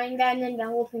trying that and then the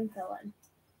whole thing fell in.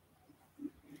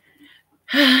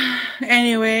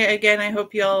 Anyway, again, I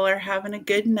hope y'all are having a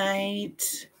good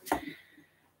night.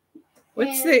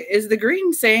 Is the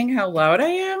green saying how loud I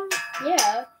am?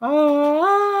 Yeah.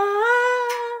 Oh,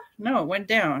 no, it went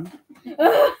down.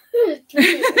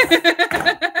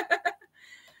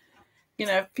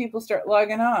 If people start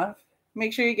logging off,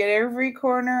 make sure you get every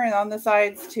corner and on the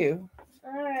sides too.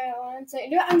 Alright, 1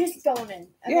 second. I'm just going in.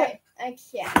 Okay. Yeah. I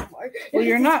can't anymore. Well,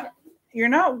 you're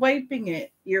not wiping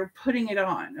it, you're putting it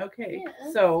on. Okay.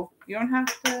 Yeah. So you don't have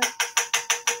to,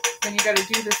 then you got to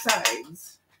do the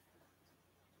sides.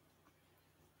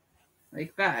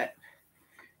 Like that.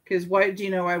 Because do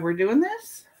you know why we're doing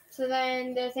this? So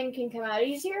then the thing can come out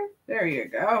easier? There you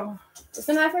go. This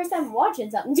is my first time watching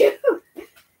something too.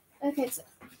 Okay, so.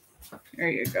 There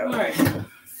you go. All right.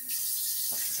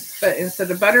 But instead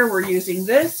of butter, we're using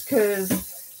this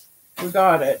because we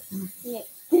got it. Yeah.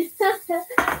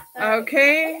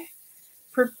 Okay.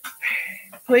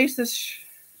 Place this.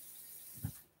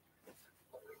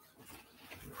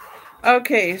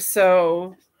 Okay,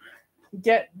 so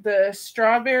get the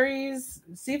strawberries.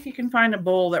 See if you can find a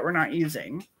bowl that we're not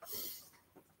using.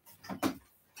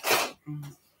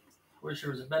 Wish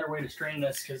there was a better way to strain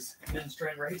this because it didn't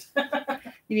strain right.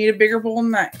 You need a bigger bowl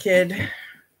than that, kid.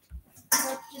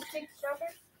 Just take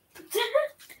strawberries.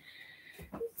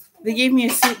 They gave me a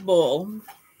soup bowl.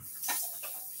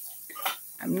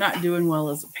 I'm not doing well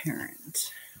as a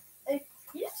parent.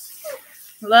 Yes.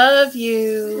 Love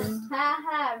you.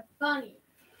 Haha, funny.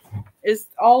 Is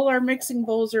all our mixing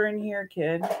bowls are in here,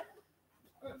 kid.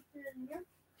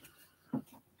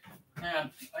 Yeah,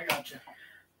 I got you.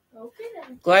 Okay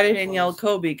then. Glad I didn't yell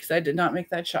Kobe because I did not make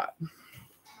that shot.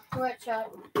 What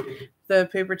shot? The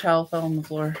paper towel fell on the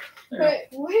floor. Wait,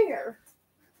 where?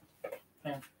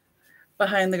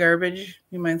 Behind the garbage.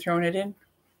 You mind throwing it in?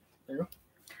 There you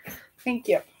go. Thank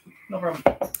you. No problem.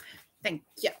 Thank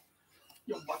you.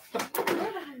 You're welcome.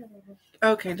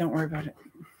 Okay, don't worry about it.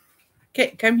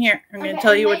 Okay, come here. I'm going to Okay,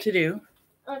 tell you what to do.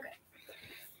 Okay.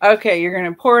 Okay, you're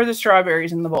going to pour the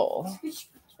strawberries in the bowl.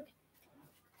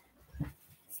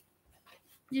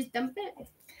 Just dump it.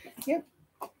 Yep.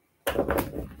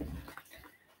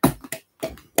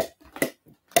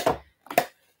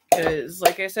 Because,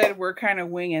 like I said, we're kind of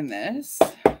winging this.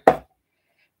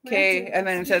 Okay, and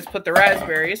then it says put the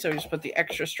raspberries, so just put the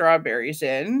extra strawberries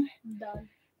in. Done.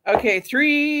 Okay,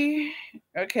 3.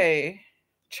 Okay,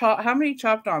 how many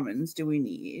chopped almonds do we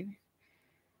need?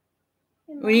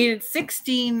 We needed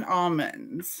 16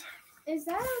 almonds. Is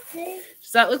that okay?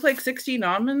 Does that look like 16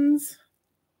 almonds?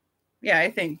 Yeah,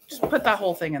 I think. Just put that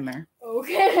whole thing in there.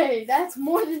 Okay, that's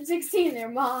more than 16 there,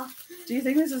 Ma. Do you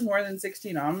think this is more than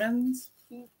 16 almonds?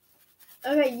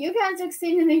 Okay, you count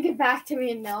 16 and then get back to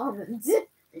me in the almonds.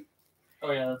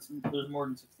 Oh yeah, there's more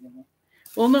than 16 in there.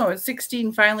 Well, no, it's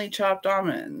 16 finely chopped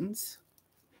almonds.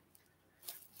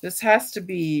 This has to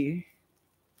be...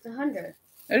 It's 100.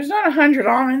 There's not 100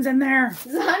 almonds in there. It's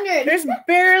 100. There's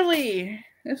barely.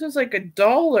 This was like $1.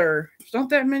 There's not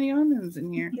that many almonds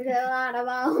in here. There's a lot of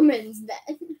almonds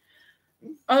then.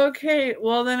 Okay,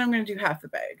 well then I'm going to do half the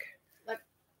bag. Look,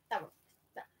 that one.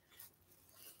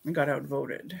 I got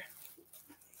outvoted.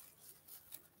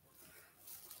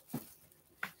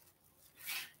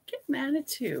 Get an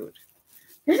attitude.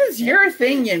 This is your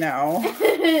thing, you know.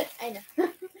 I know.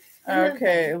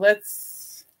 Okay,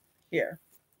 let's... Here.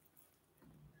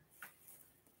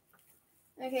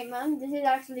 Okay, Mom, this is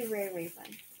actually very, very fun.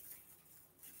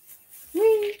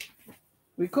 Whee!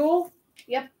 We cool?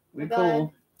 Yep. We Go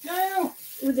cool. No.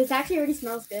 Ooh, this actually already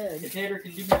smells good. Hey, Tater,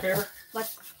 can you do me a favor?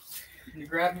 What? Can you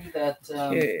grab me that?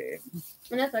 Okay.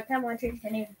 Vanessa, come on, treat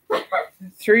me.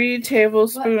 3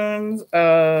 tablespoons of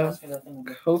pass me that thing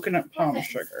over. coconut palm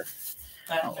sugar.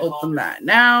 I'll That- open that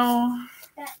now.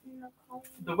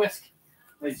 The whisk,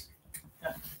 please.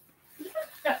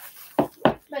 But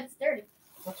it's dirty.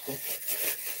 That's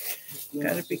cool.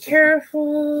 Gotta be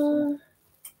careful.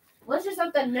 Let's just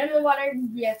hope that none of the water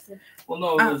reacts. Well,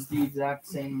 no, it was the exact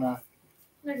same.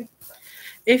 Okay.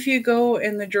 If you go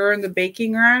in the drawer in the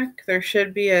baking rack, there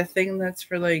should be a thing that's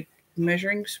for like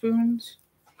measuring spoons.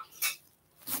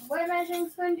 What measuring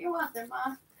spoon do you want there,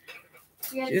 Ma?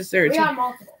 Is there? We got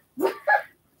multiple.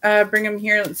 Bring them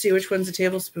here. Let's see which one's a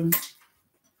tablespoon.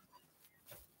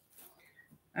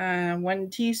 1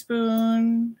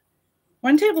 teaspoon.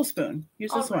 1 tablespoon.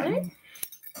 Use this one.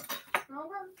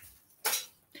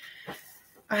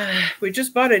 We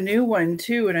just bought a new one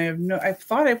too, and I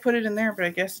thought I put it in there, but I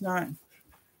guess not.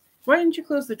 Why didn't you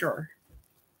close the drawer?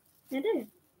 I did.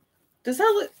 Does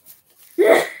that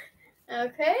look?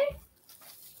 Okay.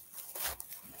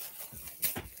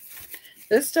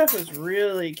 This stuff is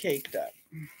really caked up,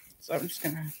 so I'm just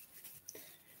gonna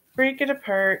break it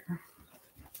apart.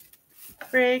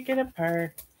 Break it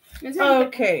apart.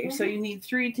 Okay, so you need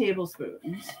 3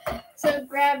 tablespoons. So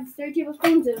grab 3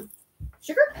 tablespoons of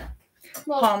sugar.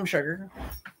 Well, Palm sugar.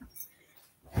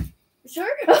 sugar.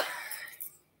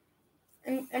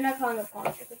 and not calling it palm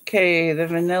sugar. Okay, the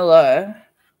vanilla.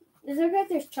 Is it okay if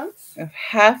there's chunks? Of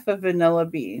half a vanilla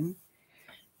bean.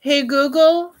 Hey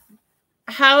Google,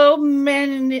 how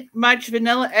much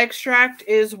vanilla extract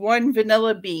is 1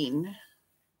 vanilla bean?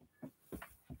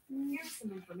 Here's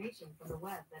some information from the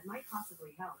web that might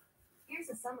possibly help. Here's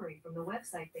a summary from the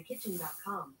website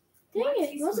thekitchen.com. Dang 1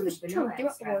 it, most of teaspoon it's of vanilla chunk. Give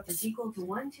up the extract works. is equal to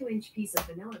 1 2-inch piece of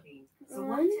vanilla bean. So Mhm.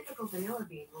 1 typical vanilla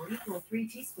bean will equal 3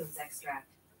 teaspoons extract.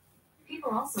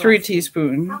 People also 3 ask me,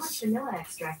 how much teaspoons. vanilla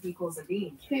extract equals a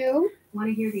bean? 2, Want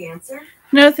to hear the answer?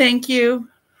 No, thank you.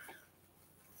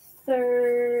 3.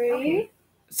 Okay.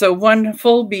 So 1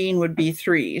 full bean would be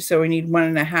 3. So we need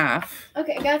 1.5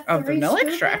 Okay, I got of 3 vanilla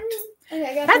scooping. extract. Okay,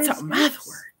 I got That's 3 how math scoops.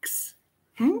 works.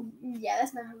 Yeah,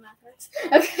 that's not how math works.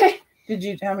 Okay.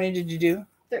 How many did you do?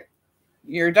 3.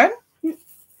 You're done?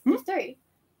 There's 3.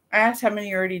 I asked how many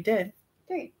you already did.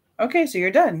 3. Okay, so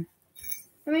you're done.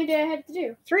 How many did I have to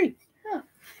do? 3.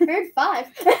 I heard 5.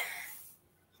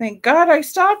 Thank God I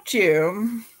stopped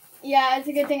you. Yeah, it's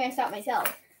a good thing I stopped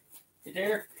myself. You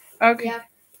there? Okay. Yeah.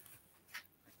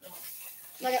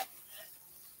 Like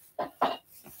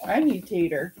I need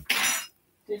tater.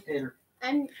 Dictator.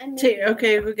 I'm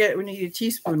Okay, we need a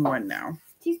teaspoon one now.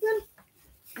 teaspoon.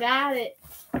 Got it.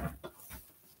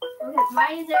 Okay, why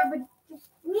is everybody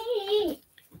me?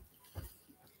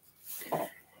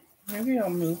 Maybe I'll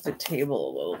move the table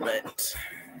a little bit.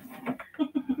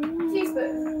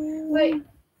 Teaspoon. Wait,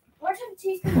 what's a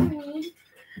teaspoon we need?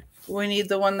 We need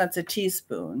the one that's a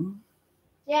teaspoon.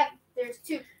 Yeah, there's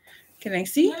 2. Can I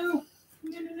see? No.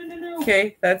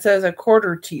 Okay, that says a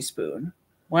 1/4 teaspoon.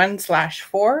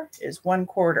 1/4 is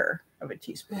 1/4 of a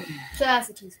teaspoon. So that's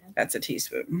a teaspoon. That's a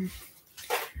teaspoon.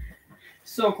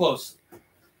 So close.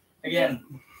 Again.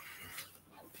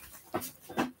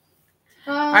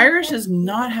 Irish is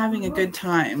not having a good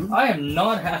time. I am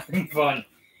not having fun.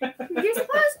 You're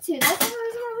supposed to. That's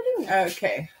why we're doing it.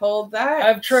 Okay, hold that.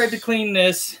 I've tried to clean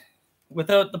this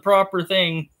without the proper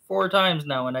thing 4 times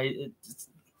now, and I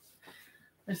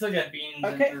still got beans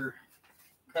Okay. or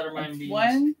Cuttermine beans.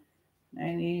 1.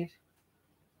 I need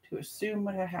to assume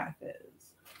what a half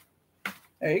is.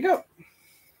 There you go.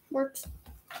 Works.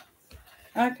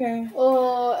 Okay.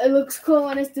 Oh, it looks cool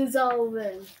when it's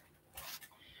dissolving.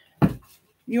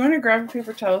 You want to grab a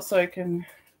paper towel so I can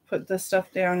put this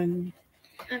stuff down and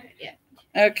Okay, yeah.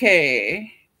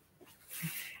 okay.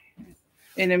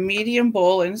 In a medium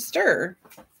bowl and stir.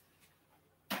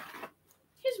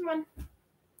 Here's one.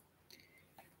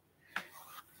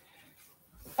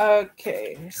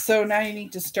 Okay, so now you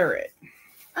need to stir it.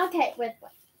 Okay, with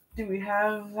what? Do we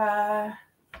have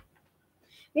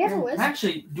We have a whisk.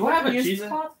 Actually, do I have a Use the-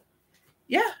 cheesecloth?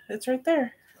 yeah, it's right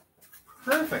there.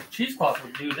 Perfect. Cheesecloth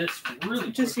would do this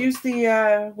really Just quickly. use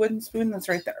the wooden spoon that's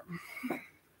right there.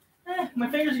 My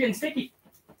fingers are getting sticky.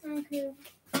 Okay.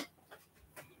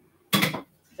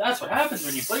 That's what happens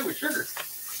when you play with sugar.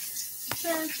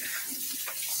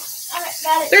 Alright,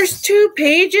 got it. There's 2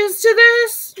 pages to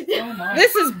this? Oh my.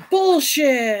 This is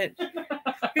bullshit.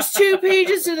 There's 2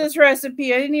 pages to this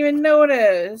recipe. I didn't even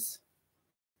notice.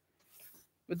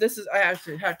 But this is, I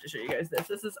actually have to show you guys this.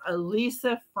 This is a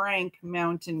Lisa Frank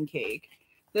mountain cake.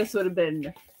 This would have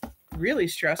been really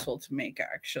stressful to make,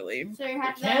 actually. So you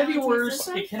have It can't be that worse.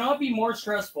 It cannot be more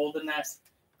stressful than that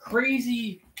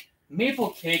crazy maple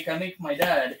cake I make for my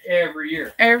dad every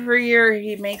year. Every year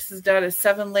he makes his dad a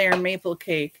 7-layer maple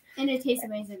cake. And it tastes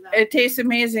amazing though. It tastes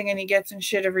amazing, and he gets in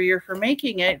shit every year for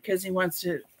making it because he wants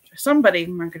to, somebody,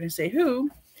 I'm not going to say who,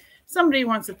 somebody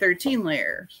wants a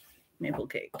 13-layer maple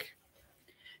cake.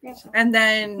 Yeah. And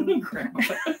then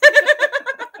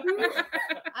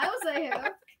I was like,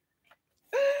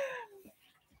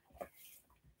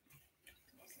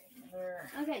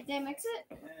 who? Okay, did I mix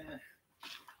it?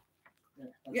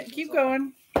 yeah, keep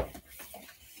going.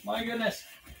 My goodness.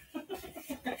 This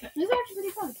is actually pretty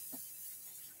fun.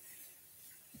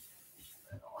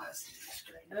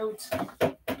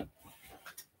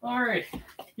 All right,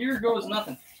 here goes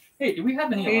nothing. Hey, do we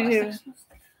have any You do. elastics?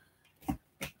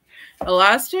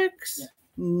 Elastics? Yeah.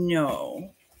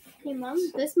 No. Hey, Mom,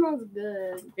 this smells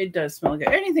good. It does smell good.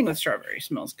 Anything with strawberry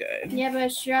smells good. Yeah,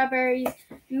 but strawberries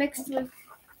mixed with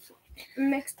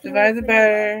Divide the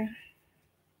batter.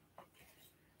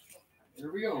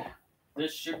 Here we go.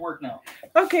 This should work now.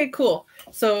 Okay, cool.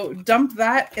 So dump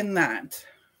that in that.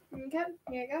 Okay,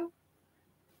 here you go.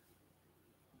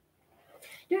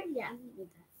 Yeah. Yeah.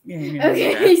 you know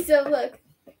Okay, that. so look.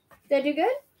 Did I do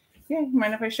good? Yeah. You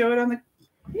mind if I show it on the?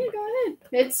 Yeah, go ahead.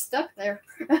 It's stuck there.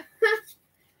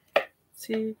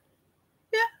 See.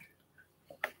 Yeah.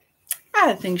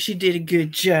 I think she did a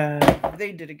good job.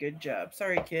 They did a good job.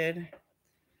 Sorry, kid.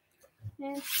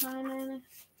 It's fine.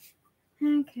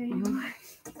 Okay.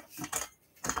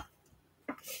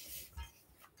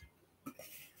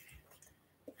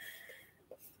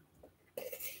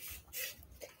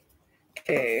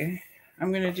 Okay.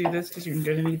 I'm gonna do this because you're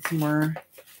gonna need some more.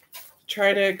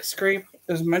 Try to scrape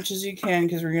as much as you can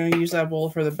because we're gonna use that bowl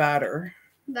for the batter.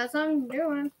 That's what I'm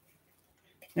doing.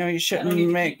 No, you I shouldn't don't need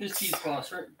to make. keep this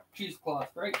cheesecloth, right? Cheesecloth,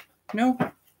 right? No.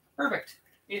 Perfect.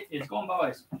 It is going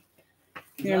by.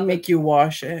 Gonna make you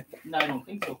wash it. No, I don't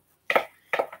think so.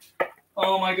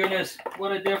 Oh my goodness,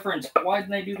 what a difference. Why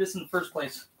didn't I do this in the first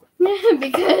place?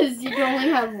 Because you can only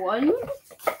have one.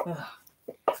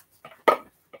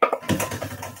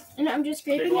 And I'm just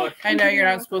scraping Take a look. it. I know you're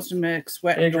not supposed to mix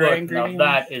wet and Take a dry look. ingredients. Now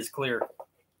that is clear.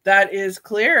 That is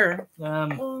clear.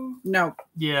 Oh. No,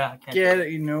 Yeah, I can't get do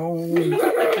it. You know.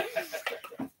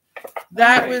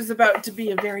 That was about to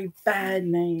be a very bad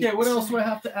night. Okay, what else do I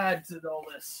have to add to all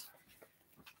this?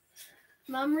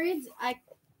 Mom reads.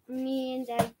 Me and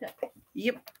Dad cook.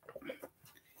 Yep.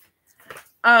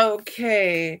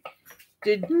 Okay.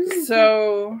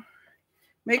 So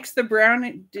mix the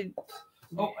brown.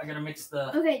 Oh, I gotta mix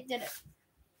the. Okay, did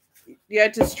it. You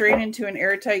had to strain into an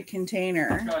airtight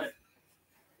container. Got it.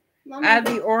 Mom, Add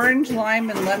the orange, lime,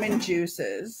 and lemon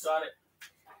juices. Got it.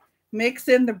 Mix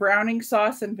in the browning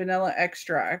sauce and vanilla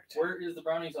extract. Where is the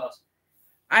browning sauce?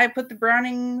 I put the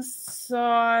browning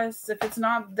sauce. If it's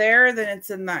not there, then it's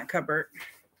in that cupboard.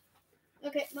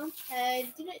 Okay, Mom,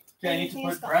 I did it. Okay, I need to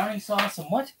put browning sauce and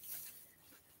what?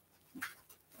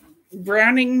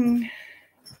 Browning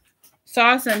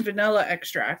sauce and vanilla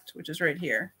extract, which is right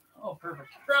here. Oh, perfect.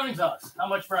 Browning sauce. How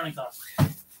much browning sauce?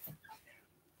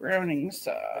 Browning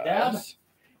sauce. Dab?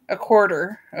 A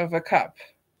quarter of a cup.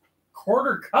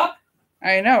 Quarter cup?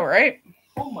 I know, right?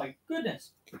 Oh my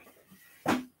goodness.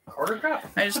 Quarter cup.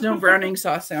 I just know browning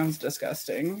sauce sounds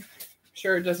disgusting.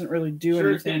 Sure, it doesn't really do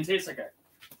Sure, it's anything. gonna taste like a.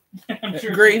 I'm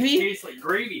sure Gravy? It's gonna taste like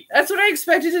gravy. That's what I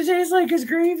expected to taste like is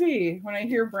gravy when I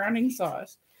hear browning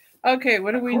sauce. Okay,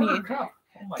 what do we Quarter need? cup.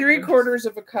 Oh my 3 goodness. quarters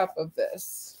of a cup of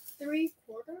this. 3/4.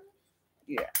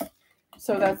 Yeah.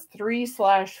 So that's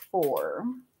 3/4.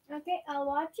 Okay, I'll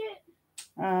watch it.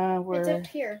 It's Where? up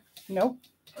here. Nope.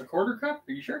 A quarter cup?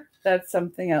 Are you sure? That's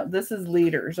something else. This is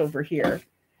liters over here.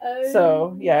 Oh.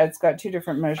 So yeah, it's got 2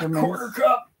 different measurements. Quarter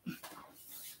cup.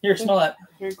 Here, smell that.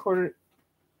 3/4.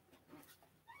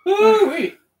 Ooh,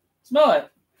 wait. Smell it.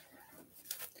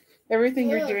 Everything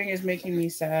you're doing is making me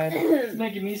sad. It's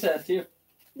making me sad too.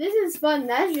 This is fun.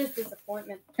 That's just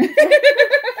disappointment.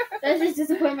 That's just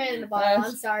disappointment in the bottle.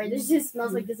 I'm sorry. This just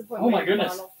smells like disappointment. Oh my in the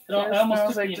goodness. bottle. It It almost smells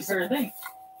took like the entire thing.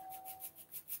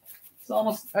 It's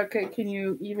almost. Okay, can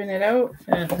you even it out?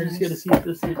 Yeah, I just gotta see if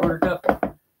this is a quarter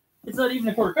cup. It's not even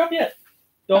a quarter cup yet.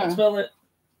 Don't smell it.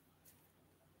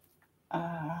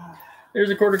 There's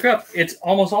a quarter cup. It's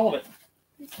almost all of it.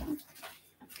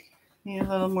 Need a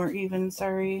little more even,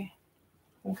 sorry.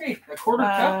 Okay, a quarter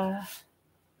cup.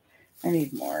 I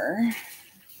need more.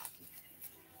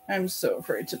 I'm so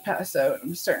afraid to pass out.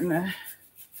 I'm starting to.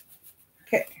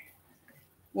 Okay.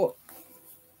 Well,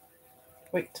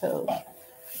 wait till.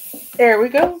 There we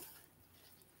go.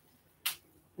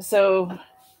 So,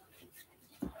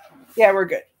 yeah, we're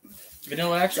good.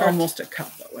 Vanilla It's extract. almost a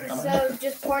cup, but whatever. So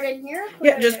just pour it in here? Put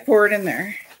Yeah, it just there? pour it in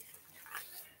there.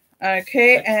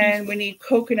 Okay, That's and we need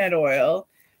coconut oil.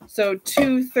 So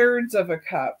 2/3 of a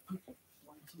cup.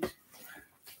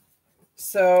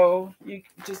 So you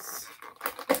just,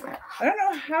 I don't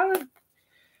know how to,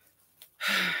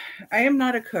 I am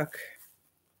not a cook.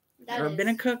 That Ever been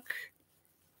a is- cook?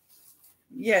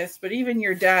 Yes, but even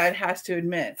your dad has to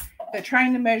admit that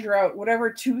trying to measure out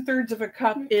whatever 2/3 of a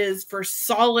cup is for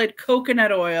solid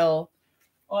coconut oil.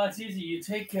 Well, that's easy. You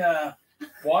take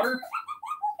water,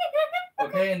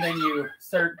 okay, and then you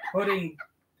start putting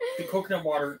the coconut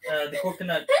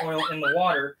oil in the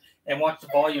water, and watch the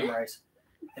volume rise,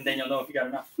 and then you'll know if you got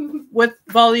enough. What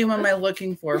volume am I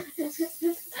looking for?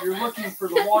 You're looking for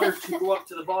the water to go up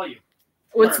to the volume.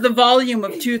 What's the volume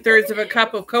of 2/3 of a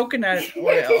cup of coconut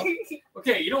oil?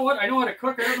 Okay, you know what? I know how to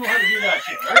cook. I don't know how to do that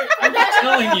shit. All right? I'm just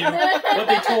telling you what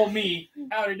they told me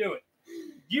how to do it.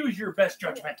 Use your best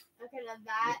judgment. Okay, now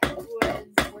that was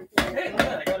working. Hey, look at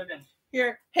that. I got it in.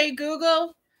 Here, hey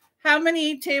Google, how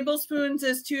many tablespoons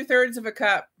is 2/3 of a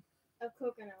cup? Of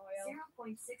coconut oil.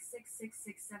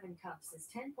 0.66667 cups is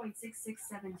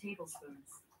 10.667 tablespoons.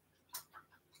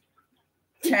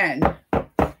 10.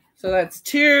 So that's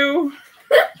 2.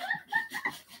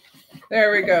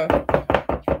 There we go.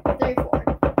 3, 4.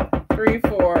 3,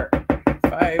 4,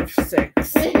 5,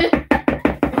 6.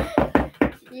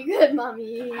 You good,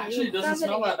 mommy? Actually, it doesn't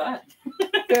smell that bad.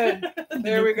 Good.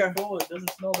 There we go. It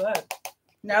doesn't smell bad.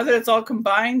 Now that it's all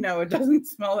combined, no, it doesn't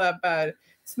smell that bad. It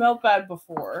smelled bad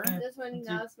before. This one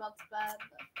now smells bad.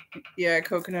 Yeah,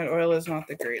 coconut oil is not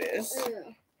the greatest.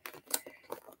 Ew.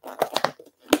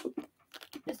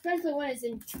 Especially when it's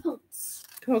in chunks.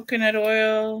 Coconut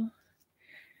oil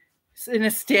in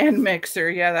a stand mixer.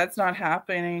 Yeah, that's not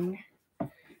happening.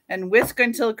 And whisk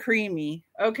until creamy.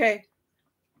 Okay.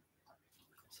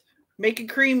 Make it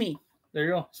creamy. There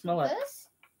you go. Smell that. This?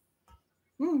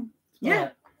 Mm, Smell yeah.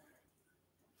 that.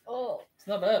 It's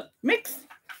not bad. Mix.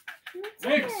 What's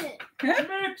Mix. it? Huh?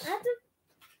 I Mix. have to,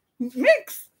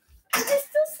 Mix. I can still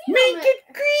see Make on it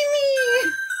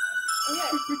creamy.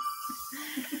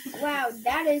 Okay. Wow,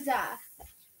 that is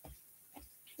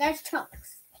that's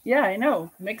chunks. Yeah, I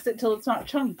know. Mix it till it's not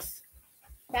chunks.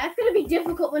 That's gonna be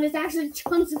difficult when it's actually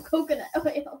chunks of coconut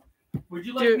oil. Would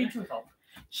you like Dude. me to help?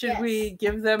 Should Yes. we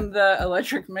give them the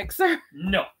electric mixer?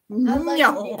 No. I'd like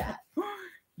to do that.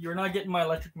 You're not getting my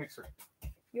electric mixer.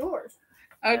 Yours.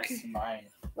 Okay. That's mine.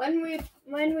 When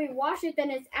we wash it, then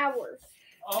it's ours.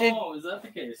 Oh, is that the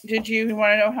case? Did you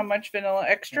want to know how much vanilla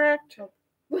extract?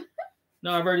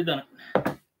 No, I've already done it.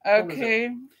 What was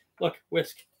Okay. Look,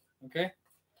 whisk. Okay.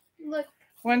 Look,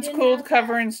 Once Didn't cooled, have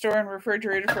cover that. and store in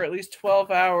refrigerator for at least 12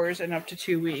 hours and up to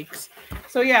 2 weeks.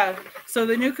 So yeah, so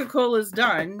the Nuka-Cola is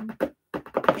done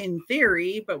in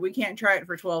theory, but we can't try it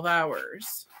for 12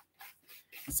 hours.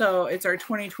 So it's our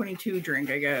 2022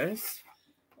 drink, I guess.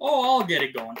 Oh, I'll get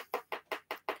it going.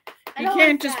 I You don't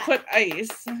can't like just that. put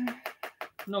ice.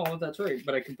 No, that's right,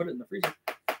 but I can put it in the freezer.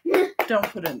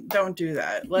 Don't do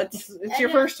that. It's I your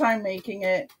know. first time making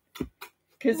it.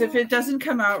 Because if it doesn't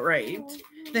come out right,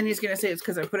 then he's going to say it's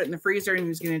because I put it in the freezer and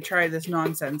he's going to try this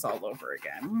nonsense all over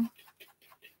again.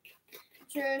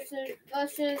 Sure, so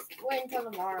let's just wait until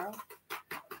tomorrow.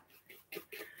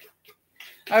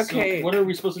 Okay. So what are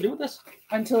we supposed to do with this?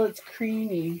 Until it's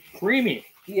creamy. Creamy.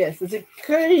 Yes, is it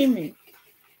creamy?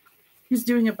 He's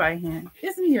doing it by hand.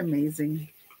 Isn't he amazing?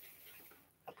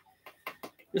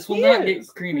 This will He not is.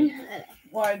 get creamy.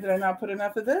 Why did I not put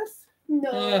enough of this?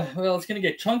 No. Well, it's gonna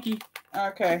get chunky.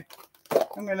 Okay.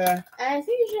 I'm gonna. I think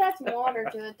you should add some water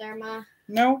to it there, Ma.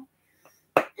 No,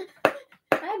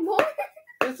 Add more?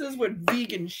 this is what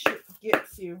vegan shit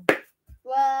gets you.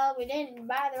 Well, we didn't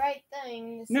buy the right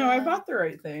thing. No, I so- bought the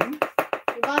right thing.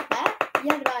 You bought that? You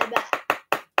had to buy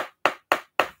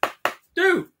that.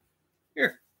 Dude!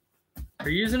 Here. Are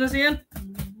you using this again?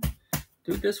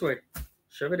 Do it this way.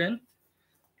 Shove it in.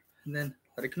 And then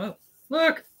let it come out.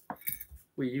 Look!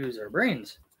 We use our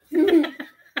brains.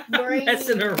 Brains.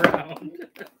 Messing around.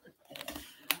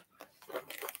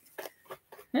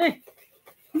 Hey.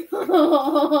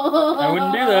 I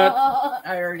wouldn't do that.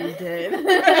 I already did.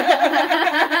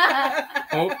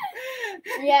 Oh,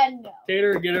 Yeah, no.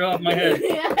 Tater, get it off my head.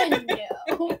 Yeah,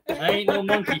 no. I ain't no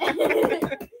monkey. I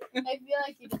feel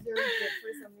like you deserve it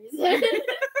for some reason.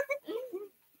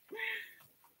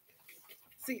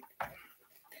 See,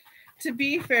 to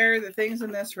be fair, the things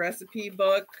in this recipe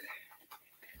book: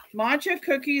 matcha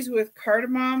cookies with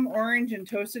cardamom, orange, and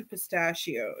toasted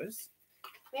pistachios.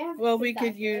 Well, we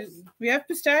could use. We have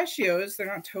pistachios. They're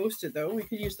not toasted though. We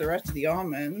could use the rest of the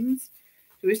almonds.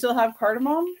 Do we still have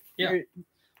cardamom? Yeah. Or-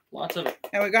 Lots of it.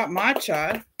 And we got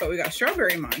matcha, but we got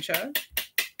strawberry matcha.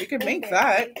 We could make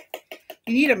that.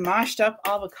 You need a mashed up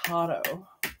avocado.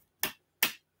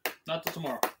 Not till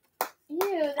tomorrow.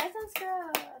 Ew, that sounds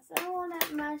gross. I don't want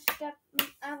that mashed up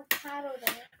avocado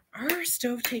there. Our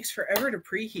stove takes forever to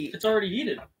preheat. It's already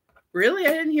heated. Really?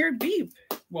 I didn't hear it beep.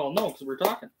 Well, no, because we're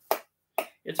talking.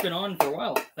 It's been on for a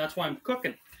while. That's why I'm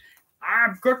cooking.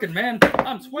 I'm cooking, man.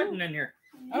 I'm sweating in here.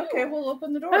 Okay, we'll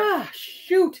open the door. Ah,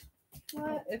 shoot.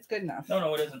 What? It's good enough.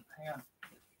 No, it isn't. Hang on.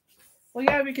 Well,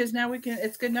 yeah, because now we can.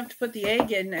 It's good enough to put the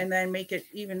egg in and then make it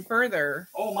even further.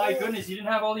 Oh my goodness, you didn't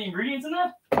have all the ingredients in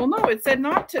that? Well, no, it said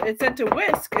not to. It said to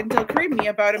whisk until creamy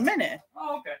about a minute.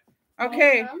 Oh, okay.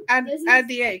 Okay, add This is-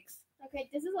 the eggs. Okay,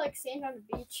 this is like sand on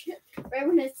the beach. Right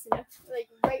when it's like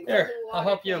right There, when the water I'll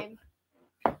help you. came.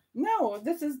 No,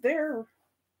 this is their.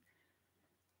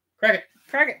 Crack it.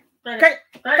 Crack it. Crack Crack it.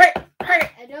 it. Crack it. Crack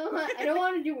it. I don't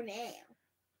want to do it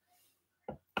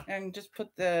now. And just put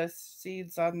the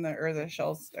seeds on the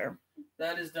shells there.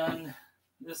 That is done.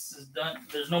 This is done.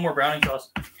 There's no more browning sauce.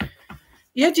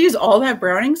 You have to use all that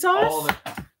browning sauce? All of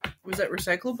it. Was that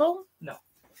recyclable? No.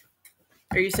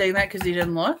 Are you saying that because you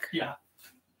didn't look? Yeah.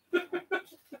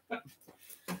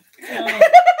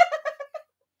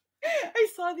 I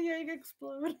saw the egg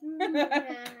explode.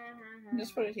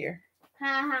 Just put it here. Ha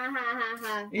ha ha ha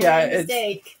ha. Yeah, it's-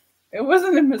 Mistake. It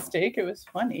wasn't a mistake. It was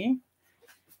funny.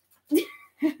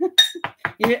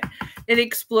 Yeah, it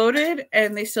exploded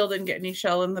and they still didn't get any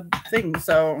shell in the thing.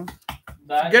 So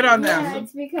That Good is- on them. Yeah,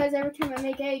 it's because every time I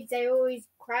make eggs, I always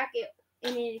crack it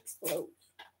and it explodes.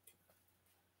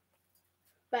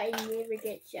 But I never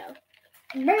get shell.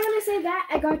 And right when I say that,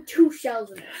 I got 2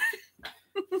 shells in it.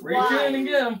 Reach in and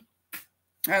get them.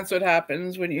 that's what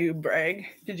happens when you brag.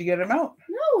 Did you get them out?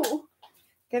 No.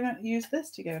 Use this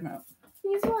to get them out.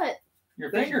 Use what?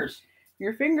 Your fingers.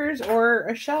 Your fingers or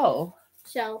a shell.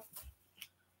 Shell.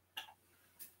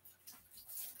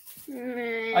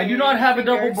 I do not have a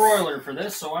double broiler for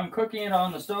this, so I'm cooking it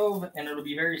on the stove, and it'll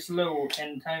be very slow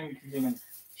and time-consuming.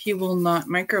 He will not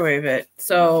microwave it.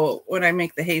 So when I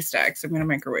make the haystacks, I'm going to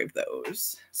microwave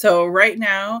those. So right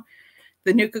now,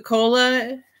 the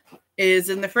Nuka-Cola is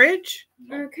in the fridge.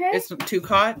 Okay. It's too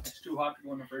hot. It's too hot to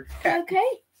go in the fridge. Okay.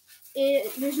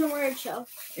 There's no more eggshell.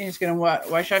 You're just going to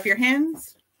wash off your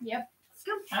hands. Yep.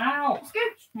 Ow!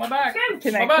 Scooch. My back.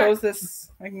 Can My I back. close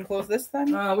this? I can close this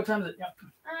then? What time is it? Yeah.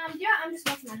 Yeah, I'm just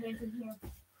washing my hands in here.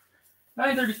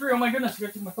 9:33. Oh my goodness! I got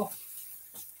to take my pill.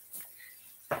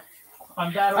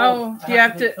 I'm that old. Oh, I you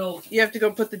have take to. pills. You have to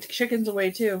go put the chickens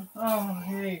away too. Oh,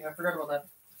 hey, I forgot about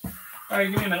that. All right,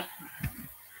 give me a minute.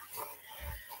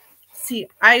 See,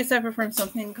 I suffer from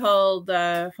something called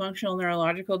functional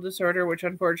neurological disorder, which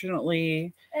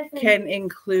unfortunately can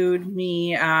include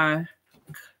me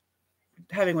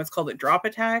having what's called a drop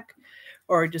attack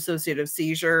or dissociative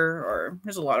seizure, or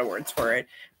there's a lot of words for it.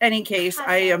 Any case,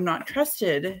 I am not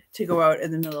trusted to go out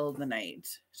in the middle of the night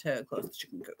to close the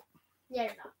chicken coop. Yeah,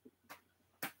 you're not.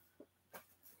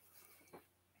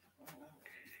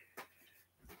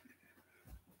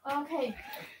 Okay.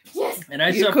 Yes. And I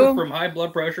You suffer cool? from high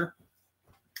blood pressure,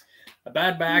 a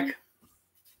bad back.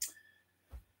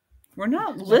 We're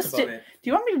not That's listed. about it. Do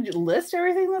you want me to list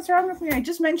everything that's wrong with me? I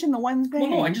just mentioned the one thing. Well,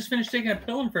 no, I just finished taking a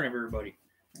pill in front of everybody.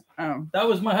 Oh, That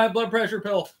was my high blood pressure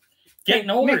pill. Getting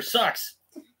older Mix. sucks.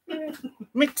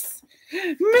 mix.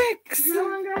 How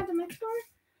long do I have to mix for?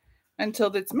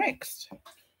 Until it's mixed.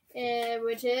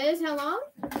 Which is how long?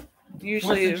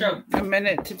 Usually What's the show? a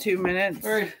minute to 2 minutes.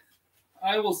 All right.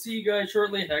 I will see you guys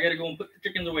shortly. I gotta go and put the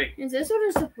chickens away. Is this what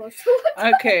it's supposed to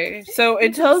look? Okay, so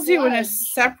it tells you in a Sludge.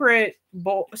 separate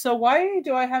bowl. So why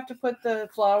do I have to put the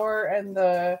flour and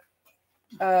the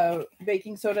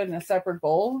baking soda in a separate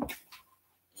bowl?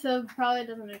 So probably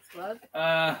doesn't explode.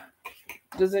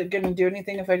 Is it going to do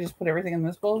anything if I just put everything in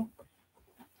this bowl?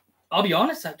 I'll be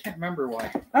honest, I can't remember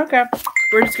why. Okay,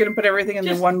 we're just going to put everything in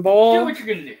the Just one Do bowl. what you're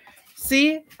gonna do.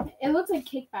 See, It looks like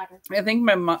cake batter. I think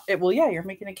my mom. Well, yeah, you're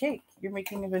making a cake. You're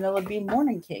making a vanilla bean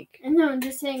morning cake. I know, I'm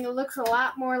just saying it looks a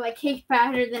lot more like cake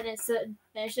batter than it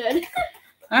should.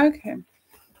 Okay.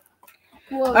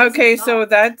 Whoa, this Okay, is so not-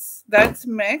 that's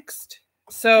mixed.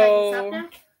 Should I stop So now?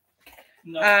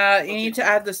 No. you need to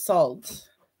add the salt.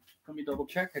 Let me double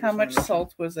check. How much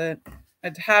salt was it?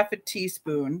 A half a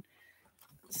teaspoon.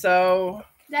 So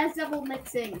That's double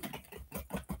mixing.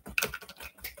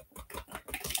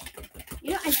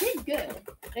 You know, I did good.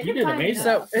 You did amazing.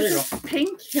 so There you this is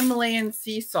pink Himalayan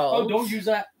sea salt. Oh, don't use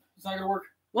that. It's not gonna work.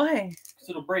 Why? 'Cause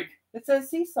it'll break. It says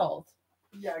sea salt.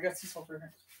 Yeah, I got sea salt right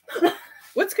here.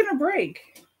 What's gonna break?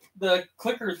 The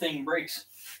clicker thing breaks.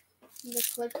 The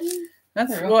clicking? That's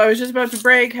There you go. well, I was just about to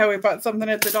break how we bought something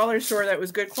at the dollar store that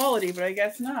was good quality, but I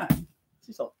guess not.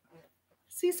 Sea salt.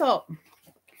 Sea salt.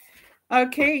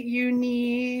 Okay, you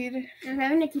need I'm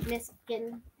having to keep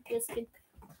mixing.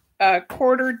 a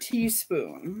quarter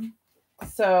teaspoon.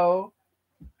 So,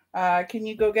 can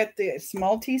you go get the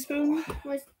small teaspoon?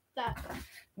 Where's that?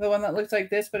 The one that looks like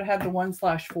this, but it had the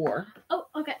 1/4. Oh,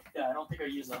 okay. Yeah, I don't think I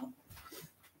use that one.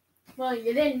 Well,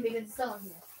 you didn't because it's still in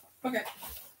here. Okay.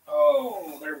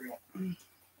 Oh, there we go.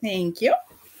 Thank you.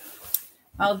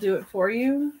 I'll do it for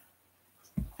you.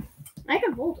 I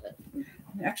can hold it.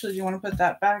 Actually, do you want to put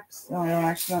that back so I don't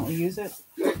accidentally use it?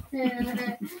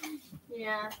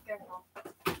 Yeah, careful.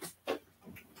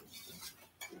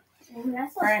 Ooh,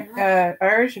 that's All right,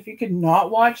 Irish, if you could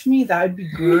not watch me, that would be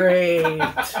great. All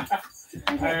right,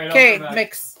 I'll Okay, come back.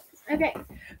 mix. Okay.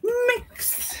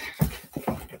 Mix.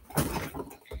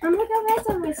 I'm gonna go get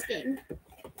some whisking.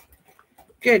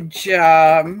 Good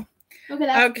job. Okay,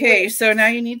 that's Okay, good. so now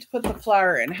you need to put the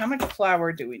flour in. How much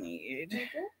flour do we need?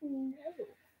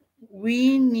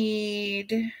 We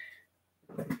need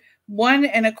 1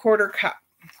 1/4 cup.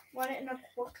 1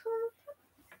 1/4.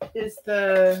 Is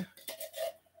the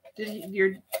did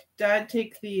your dad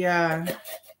take the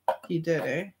he did,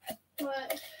 eh?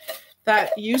 What?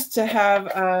 That used to have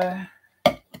a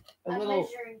little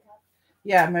measuring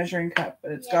cup. measuring cup,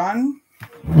 but it's Yeah. gone.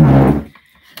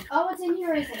 Oh, what's in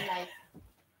here is a knife.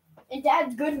 And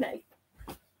Dad's good knife.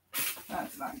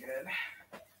 That's not good.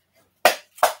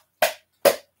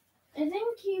 I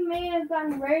think he may have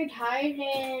gotten very tired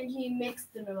and he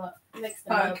mixed them up.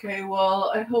 Okay,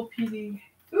 well, I hope he.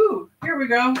 Ooh, here we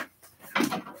go.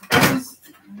 I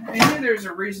knew there's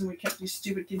a reason we kept these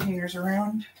stupid containers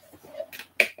around.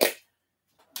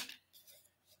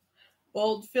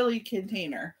 Old Philly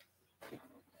container.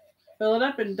 Fill it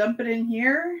up and dump it in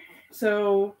here.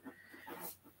 So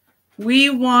we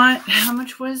want, how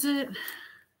much was it?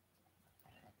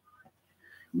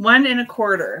 1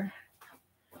 1/4.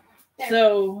 There.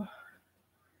 So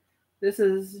This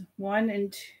is 1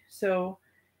 and 2. So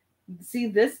see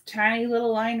this tiny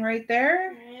little line right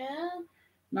there? Yeah.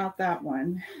 Not that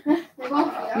one. They're You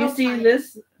all see tiny.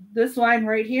 this line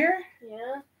right here?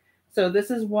 Yeah. So this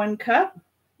is 1 cup.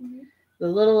 Mhm. The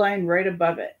little line right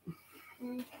above it.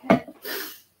 Okay.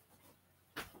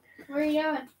 Where are you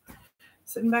going?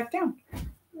 Sitting back down.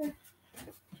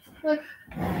 Look.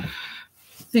 I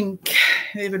think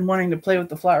they've been wanting to play with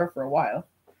the flour for a while.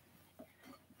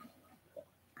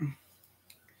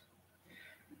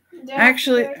 Do I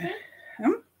Actually, have the right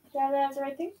thing? hmm? Do I have the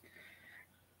right thing?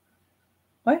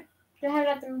 What? Do I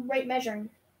have the right measuring?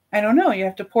 I don't know. You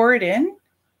have to pour it in.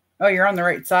 Oh, you're on the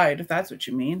right side, if that's what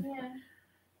you mean. Yeah.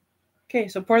 Okay,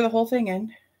 so pour the whole thing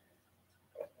in.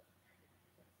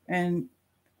 And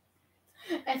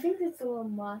I think that's a little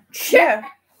much. yeah,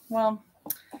 well,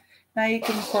 now you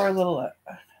can pour a little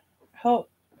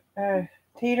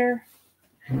tater.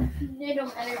 They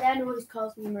don't matter. Dad always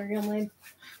calls me my real name.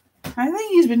 I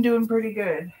think he's been doing pretty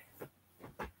good.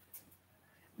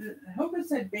 I hope it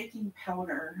said baking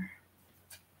powder.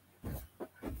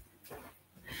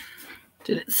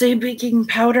 Did it say baking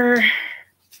powder?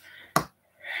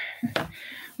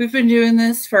 We've been doing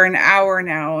this for an hour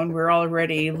now, and we're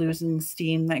already losing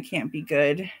steam. That can't be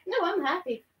good. No, I'm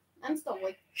happy. I'm still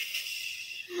awake.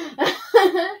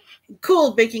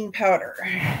 Cool baking powder.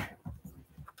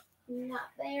 Not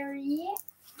there yet.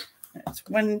 That's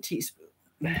 1 teaspoon.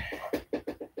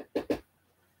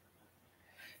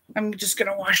 I'm just going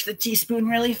to wash the teaspoon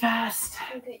really fast.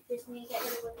 Okay, just need to get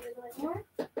rid of a little bit more.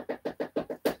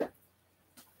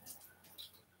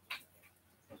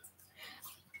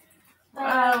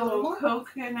 Oh,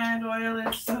 coconut oil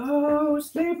is so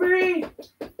slippery.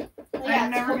 Oh, I'm yeah,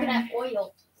 it's never coconut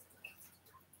oil.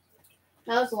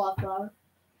 That was a lot of flour.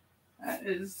 That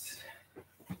is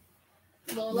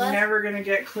A little less. never going to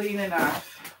get clean enough.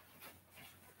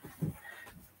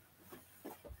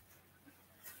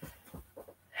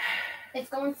 It's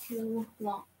going too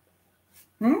long.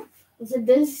 Hmm? I said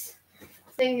this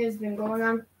thing has been going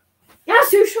on. That's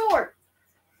too short.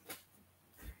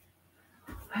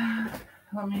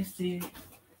 Let me see.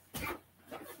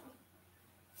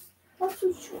 That's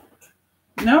too short.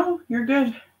 No, you're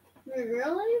good.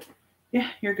 Really? Yeah,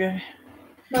 you're good.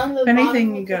 None of If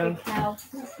anything, you go.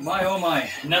 My oh my,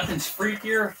 nothing's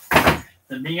freakier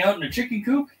than being out in a chicken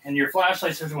coop and your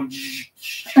flashlight starts going.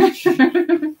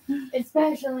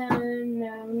 Especially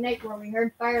on night where we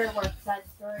heard fireworks at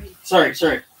 3.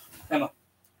 Sorry, Emma.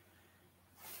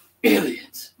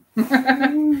 Aliens.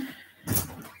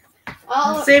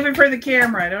 Oh, Save it for the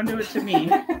camera. Don't do it to me.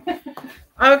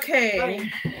 Okay.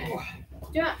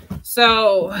 yeah.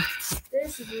 So,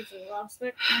 This is usually lost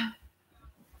it.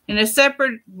 in a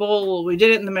separate bowl, we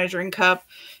did it in the measuring cup.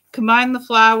 Combine the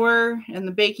flour and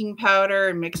the baking powder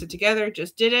and mix it together.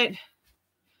 Just did it.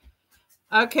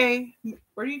 Okay.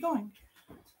 Where are you going?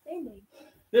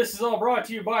 This is all brought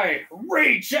to you by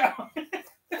Rachel.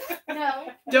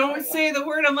 No. Don't say the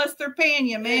word unless they're paying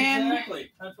you, man. Exactly.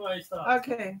 That's why I stopped.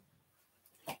 Okay.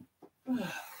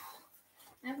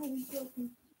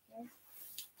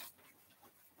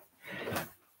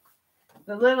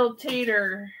 The little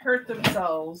tater hurt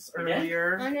themselves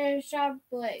earlier. On a sharp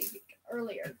blade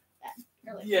earlier.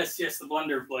 Yes, the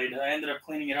blender blade. I ended up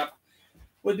cleaning it up.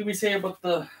 What did we say about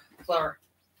the flour?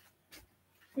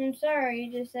 I'm sorry,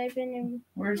 just I've been in.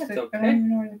 Where's That's the? okay. I don't even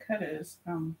know where the cut is.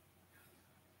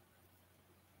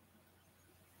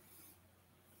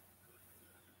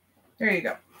 There you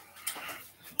go.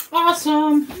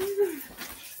 Awesome.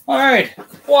 All right,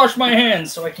 wash my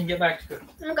hands so I can get back to cooking.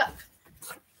 Okay.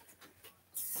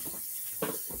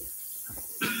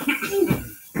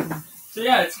 So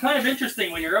yeah, it's kind of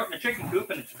interesting when you're out in a chicken coop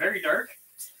and it's very dark,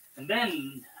 and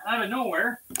then out of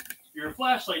nowhere, your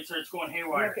flashlight starts going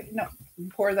haywire. Okay, no,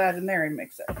 pour that in there and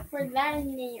mix it. For that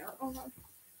in there.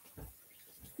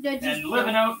 And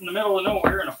living out in the middle of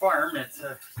nowhere in a farm, it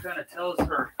kind of tells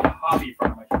her hobby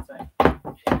farm, I should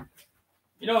say.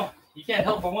 You know, you can't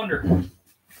help but wonder.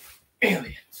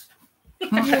 Aliens.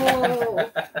 Whoa.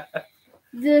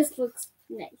 This looks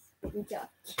nice. Good job.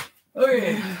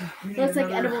 Okay. Looks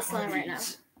like edible slime right now.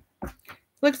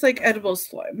 Looks like edible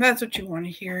slime. That's what you want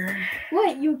to hear.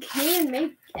 What? You can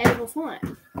make edible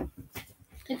slime.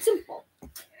 It's simple.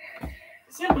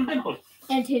 Simple dimple.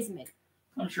 And tastes amazing.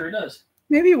 I'm sure it does.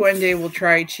 Maybe one day we'll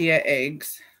try chia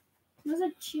eggs. What's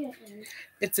a chia egg?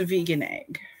 It's a vegan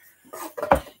egg.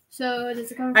 So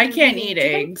does it come from I a can't vegan eat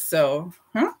chicken? eggs, so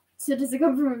huh? So does it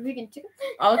come from a vegan chicken?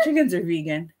 All chickens are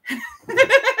vegan.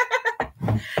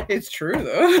 It's true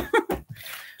though.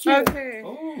 True. Okay.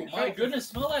 Oh my goodness,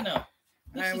 smell that now.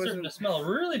 This I is starting wasn't- to smell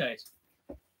really nice.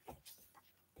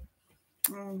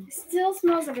 Mm. Still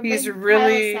smells like a He's big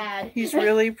really, pile of sad. he's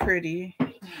really pretty.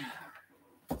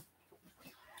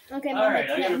 Okay, All Mama, right,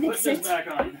 I can I gotta put mix this it? back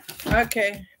on.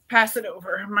 Okay, pass it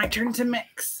over. My turn to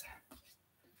mix.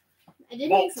 I did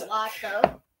mix a lot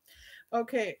though.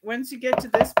 Okay, once you get to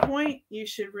this point, you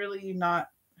should really not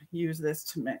use this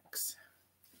to mix.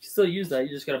 You still use that. You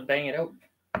just gotta bang it out.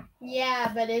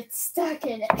 Yeah, but it's stuck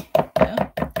in it. Yeah.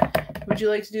 Would you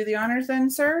like to do the honors then,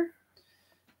 sir?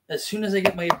 As soon as I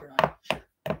get my apron on.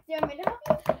 Do you want me to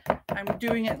help you? I'm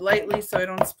doing it lightly so I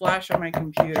don't splash on my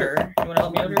computer. You wanna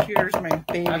help me My out here? computer's my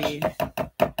baby.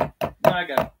 No, I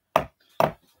got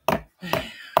it.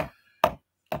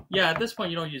 Yeah, at this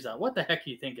point you don't use that. What the heck are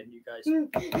you thinking, you guys?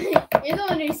 You're the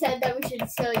one who said that we should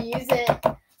still use it.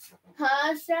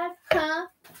 Huh, Chef? Huh?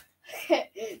 Okay,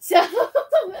 so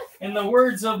In the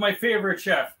words of my favorite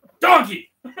chef,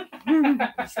 donkey!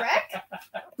 Shrek?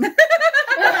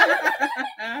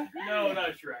 No,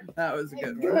 not Shrek. That was a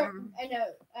good one. I know.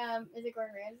 Is it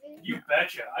Gordon Ramsay? You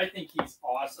betcha. I think he's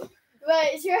awesome. But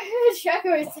Shrek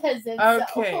always says it.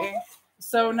 Okay,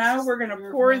 so now we're going to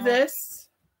pour this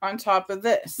on top of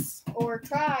this. Or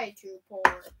try to pour.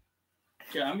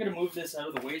 Yeah, I'm gonna move this out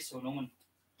of the way so no one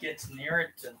gets near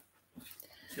it.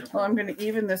 Well, I'm going to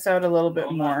even this out a little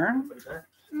bit more.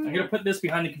 I'm gonna put this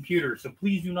behind the computer, so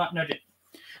please do not nudge it.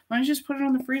 Why don't you just put it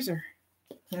on the freezer?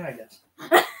 Yeah, I guess.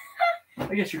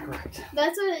 I guess you're correct.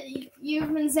 That's what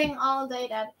you've been saying all day,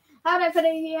 Dad. How would I put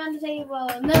it here on the table?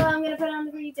 No, I'm gonna put it on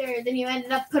the freezer. Then you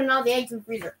ended up putting all the eggs in the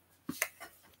freezer.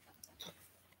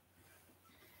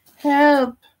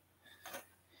 Help.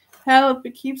 Help,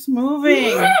 it keeps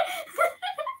moving.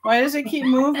 Why does it keep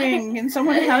moving? Can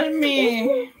someone help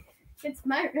me? It's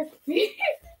my recipe.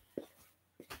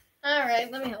 All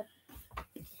right, let me help.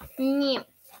 Yeah.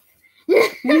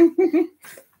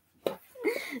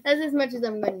 That's as much as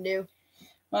I'm going to do.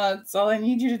 Well, that's all I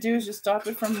need you to do is just stop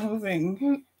it from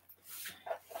moving.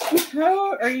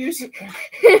 How are you?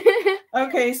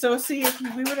 Okay, so see, if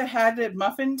we would have had it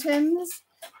muffin tins,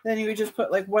 then you would just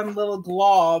put like one little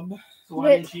glob. So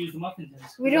why didn't you use the muffin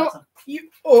tins? We don't. You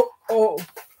oh.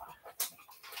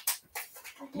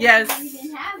 Yes. We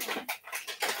didn't have it.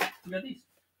 You got these.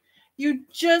 You're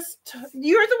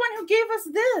the one who gave us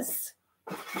this.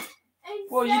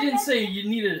 Well, you didn't say you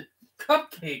needed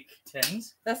cupcake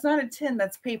tins. That's not a tin,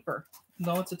 that's paper.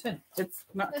 No, it's a tin. It's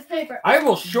not. It's paper. I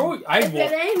will show you. I If will.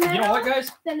 it ain't metal, You know what, guys?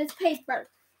 then it's paper.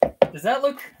 Does that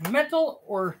look metal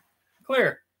or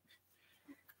clear?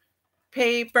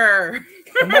 Paper.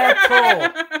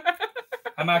 Metal.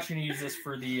 I'm actually gonna use this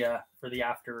for the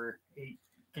after 8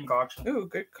 concoction. Ooh,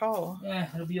 good call. Yeah,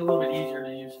 it'll be a little bit easier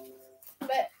to use.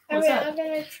 But What's that? I'm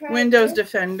gonna try. Windows this.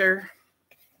 Defender.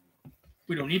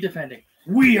 We don't need defending.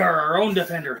 We are our own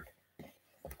defender.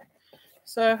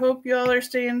 So I hope y'all are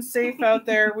staying safe out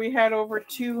there. We had over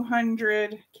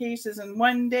 200 cases in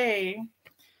one day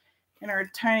in our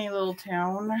tiny little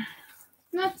town.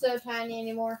 Not so tiny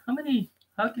anymore. How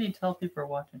can you tell people are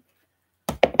watching?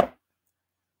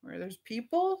 Where there's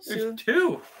people? There's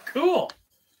 2. Cool.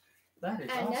 That is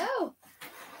I awesome. know.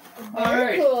 All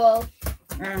Very right. cool.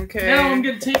 Okay. Now I'm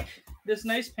going to take this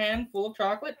nice pan full of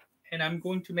chocolate and I'm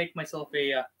going to make myself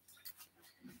a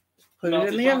Put it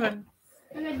in the oven.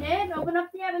 And I did open up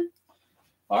the oven.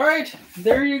 All right,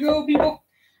 there you go, people.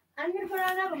 I'm gonna put it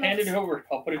on oven mitts. Hand it over.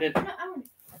 I'll put it in. No, I want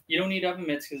it. You don't need oven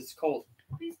mitts because it's cold.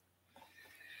 Please.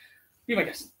 Be my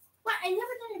guest. What? I never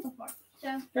done it before.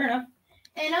 So, Fair enough.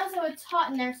 and also it's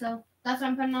hot in there, so that's why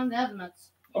I'm putting on the oven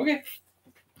mitts. Okay.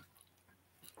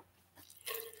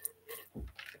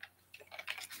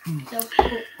 So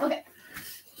cool. Okay.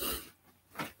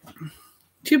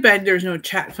 Too bad there's no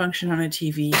chat function on a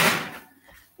TV.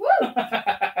 Woo!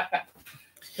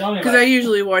 Tell me Because about I it.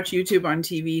 usually watch YouTube on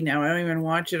TV now. I don't even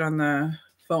watch it on the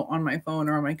phone, on my phone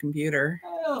or on my computer.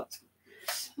 Oh,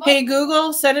 Hey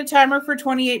Google, set a timer for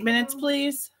 28 minutes,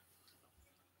 please.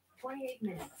 28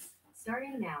 minutes.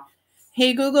 Starting now.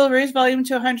 Hey Google, raise volume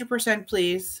to 100%,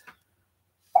 please.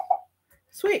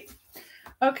 Sweet.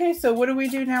 Okay, so what do we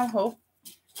do now, Hope?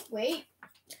 Wait.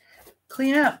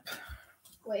 Clean up.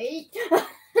 Wait.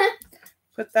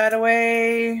 Put that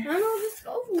away. I don't know this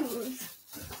goes.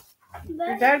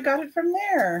 Your dad got it from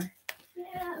there.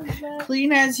 Yeah, but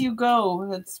Clean as you go.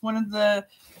 That's one of the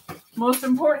most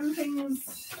important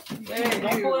things. Hey,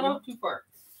 don't pull it out too far.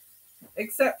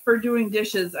 Except for doing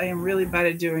dishes. I am really bad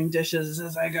at doing dishes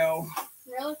as I go.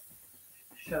 really?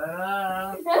 Shut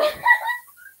up.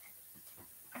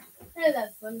 Yeah,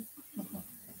 that's fun.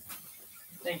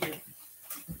 Thank you.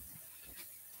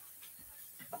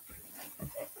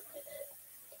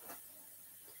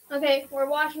 Okay, we're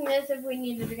washing this if we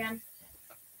need it again.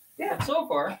 Yeah, so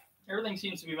far everything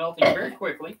seems to be melting very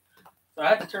quickly. So I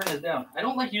had to turn this down. I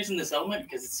don't like using this element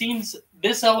because it seems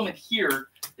this element here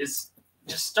is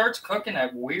just starts cooking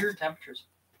at weird temperatures.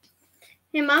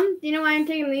 Hey, Mom, do you know why I'm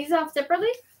taking these off separately?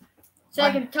 So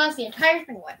I can toss the entire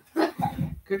thing away.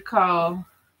 Good call.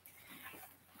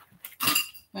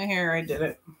 Here, I did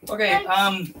it. Okay,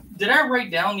 did I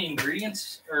write down the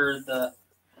ingredients or the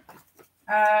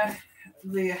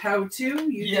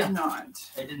how-to? You Yeah. did not.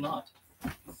 I did not.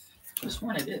 This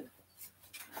one I did.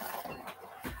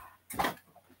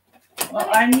 Well,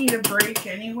 I need a break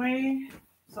anyway,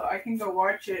 so I can go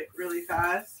watch it really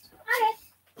fast.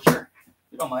 Okay. Sure.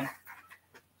 You don't mind.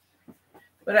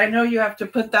 But I know you have to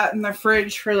put that in the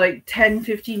fridge for like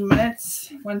 10-15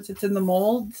 minutes once it's in the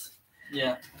molds.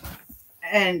 Yeah.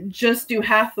 And just do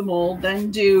half the mold,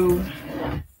 then do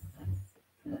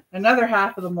another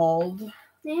half of the mold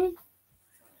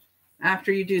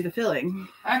after you do the filling.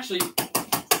 Actually,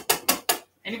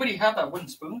 anybody have that wooden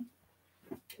spoon?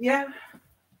 Yeah.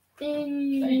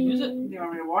 Can I use it? You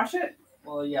want me to wash it?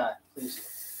 Well, yeah, please.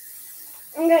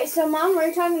 Okay, so Mom, were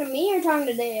you talking to me or talking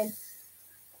to Dad?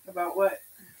 About what?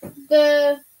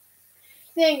 The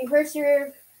thing. First,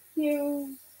 you put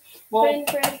in Well,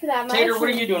 the fridge for that. Tater, what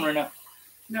are you doing right now?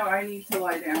 No, I need to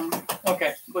lie down.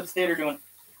 Okay, what's Tater doing?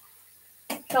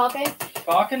 Talking.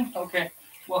 Talking? Okay.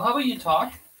 Well, how about you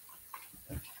talk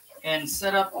and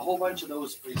set up a whole bunch of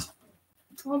those, please.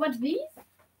 A whole bunch of these?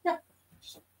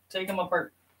 Take them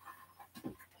apart,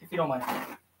 if you don't mind.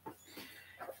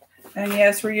 And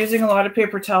yes, we're using a lot of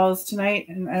paper towels tonight,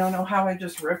 and I don't know how I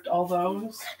just ripped all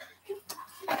those.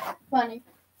 Funny.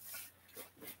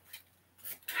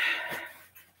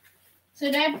 So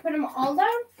Dad put them all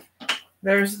down?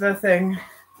 There's the thing.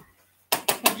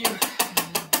 Thank you.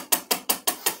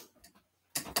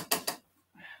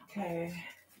 Okay.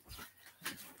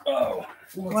 Oh.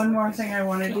 One more thing I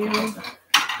want to do.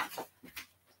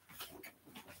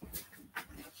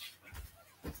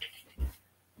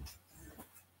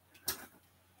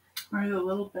 Or the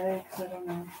little bags, I don't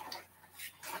know.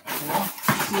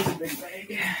 Need a big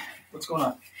bag. What's going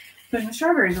on? Putting the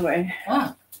strawberries away.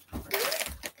 Ah,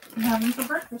 I'm having for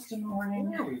breakfast in the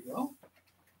morning. there we go.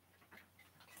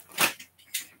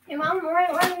 Hey Mom,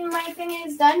 right when my thing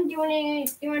is done, do you want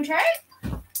to try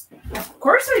it? Of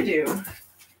course I do.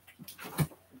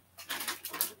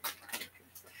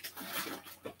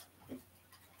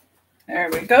 There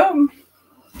we go.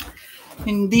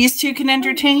 And these two can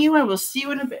entertain you. I will see you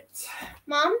in a bit.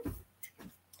 Mom,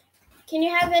 can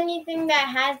you have anything that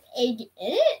has egg in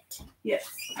it? Yes.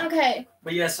 Okay.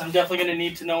 But yes, I'm definitely going to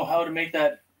need to know how to make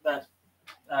that.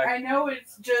 I know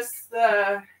it's just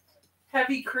the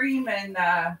heavy cream and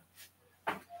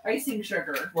icing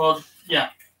sugar. Well, yeah,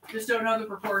 Just don't know the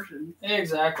proportions.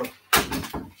 exactly.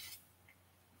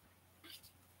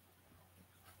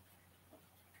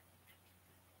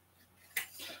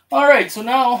 All right, so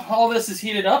now all this is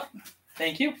heated up.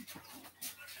 Thank you.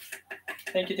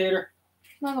 Thank you, Tater.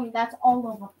 Welcome. That's all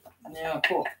over. Yeah,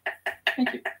 cool.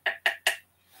 Thank you.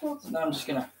 Cool. So now I'm just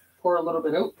going to pour a little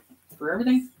bit out for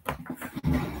everything.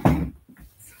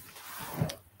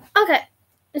 Okay.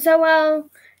 So while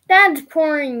Dad's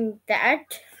pouring that,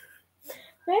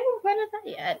 I haven't put that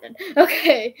yet.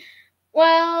 Okay.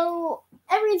 Well,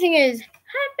 everything is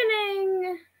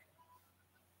happening.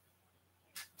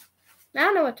 I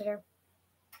don't know what to do.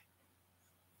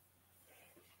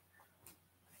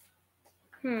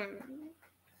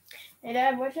 Hey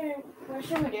Dad, what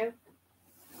should we do?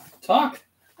 Talk.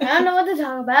 I don't know what to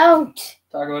talk about.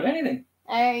 Talk about anything.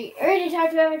 I already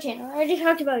talked about our channel. I already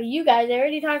talked about you guys. I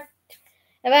already talked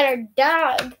about our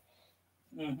dog.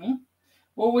 Mm-hmm.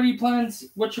 Well,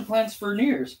 what's your plans for New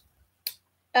Year's?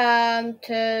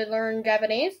 To learn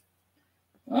Japanese.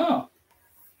 Oh,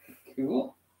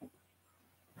 cool.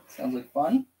 Sounds like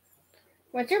fun.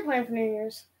 What's your plan for New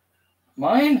Year's?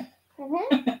 Mine?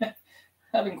 Mm-hmm.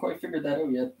 Haven't quite figured that out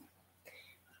yet.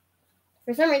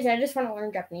 For some reason, I just want to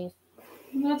learn Japanese.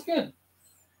 That's good.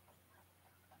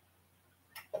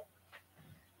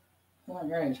 All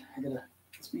right, I gotta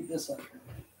speed this up.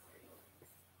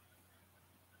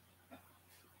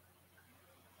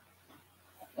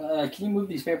 Can you move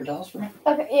these paper towels for me?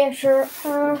 Okay, yeah, sure.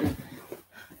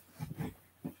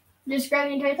 Just grab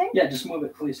the entire thing? Yeah, just move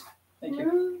it, please. Thank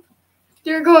you.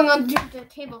 They're going on the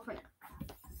table for now.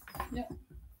 Yeah.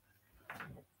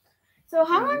 So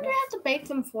how long do you have to bake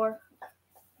them for?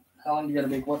 How long do you gotta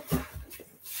bake what?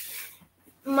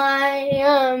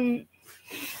 My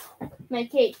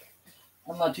cake.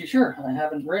 I'm not too sure. I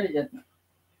haven't read it yet. Do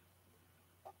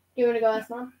you want to go ask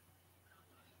Mom?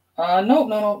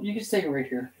 No. You can stay right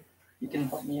here. You can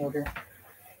help me out here.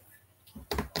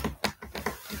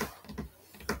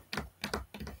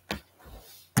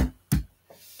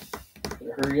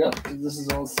 Hurry up, because this is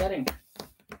all setting.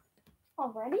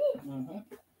 Already?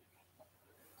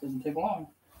 Doesn't take long.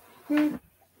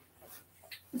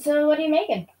 So what are you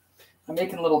making? I'm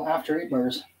making little after 8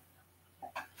 bars.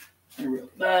 Here we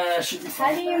go. Should be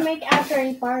fine. How do you make after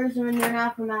 8 bars when you're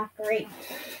not from after 8?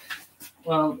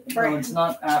 Well, no, it's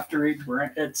not after 8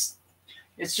 brand. It's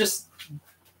just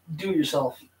do it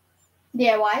yourself.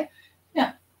 DIY?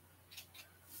 Yeah.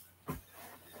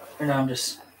 And now I'm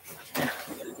just gonna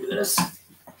do this.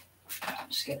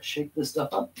 Just gotta shake this stuff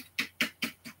up.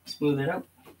 Smooth it out.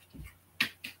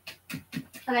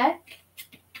 Okay.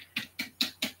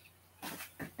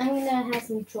 I'm gonna have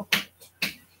some chocolate.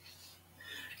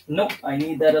 Nope, I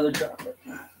need that other chocolate.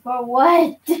 For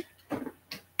what?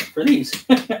 For these.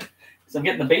 Because I'm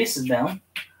getting the bases down.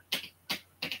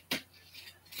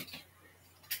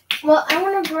 Well, I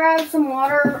want to grab some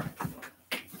water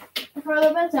for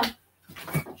the bedtime.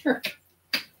 Sure.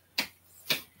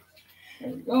 There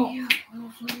we go.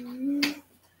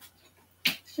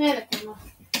 Yeah, the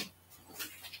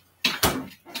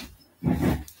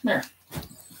camera. There.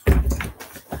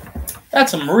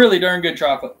 That's some really darn good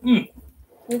chocolate. You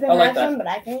can I like have that. some, but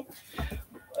I can't.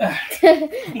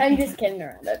 I'm just kidding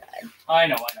around. I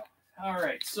know. All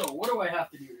right, so what do I have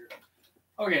to do here?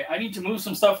 Okay, I need to move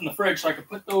some stuff in the fridge so I can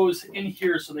put those in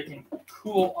here so they can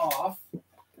cool off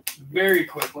very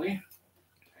quickly.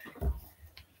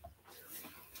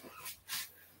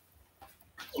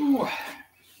 Ooh.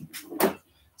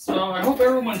 So I hope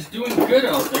everyone's doing good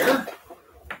out there.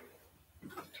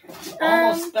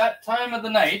 Almost that time of the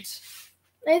night.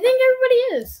 I think everybody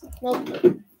is. Well,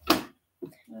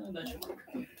 That should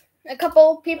work. a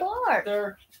couple people are.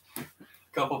 There. A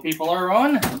couple people are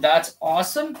on. That's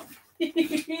awesome.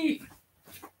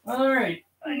 All right.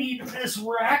 I need this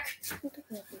rack.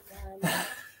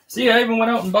 See, I even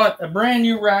went out and bought a brand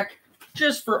new rack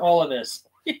just for all of this.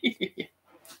 All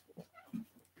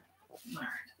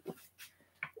right.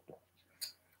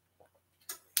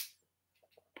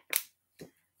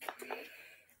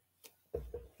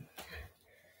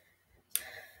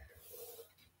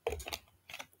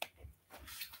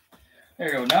 There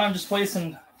you go. Now I'm just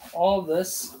placing all of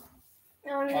this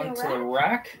onto the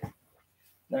rack.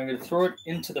 Then I'm going to throw it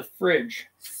into the fridge.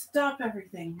 Stop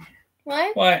everything.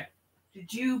 What? Why?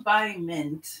 Did you buy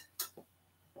mint?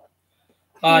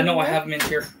 No, I have mint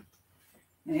here.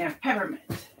 And you have peppermint.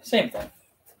 Same thing.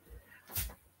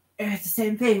 It's the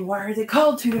same thing. Why are they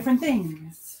called two different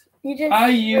things? You just I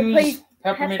use replace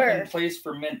peppermint pepper. in place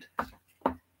for mint.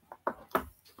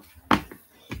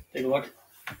 Take a look.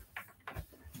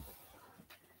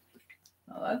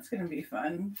 Oh, that's going to be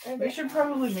fun. Okay. We should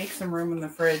probably make some room in the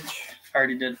fridge. I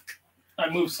already did. I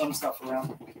moved some stuff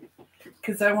around.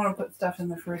 Because I want to put stuff in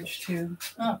the fridge, too.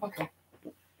 Oh, okay.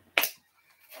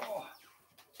 Oh,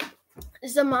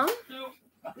 Is the mom? no.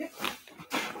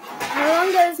 How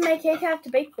long does my cake have to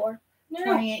bake for?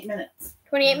 28 minutes.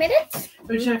 28 minutes?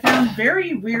 Which I found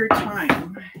very weird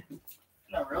time.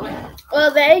 Not really.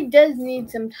 Well, the egg does need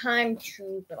some time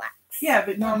to relax. Yeah,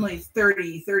 but normally it's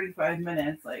 30, 35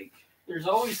 minutes. Like, There's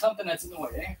always something that's in the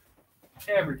way.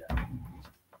 Every time.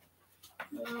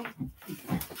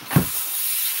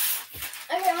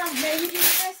 Okay, Mom, now you do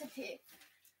the recipe.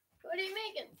 What are you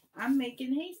making? I'm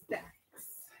making haystacks.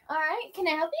 All right, can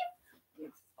I help you?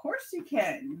 Of course you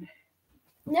can.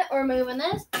 No, we're moving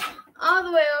this all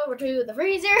the way over to the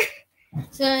freezer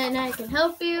so then I can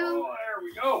help you Oh, there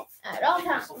we go. at all I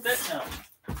think times. this'll fit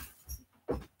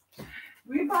now.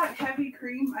 We bought heavy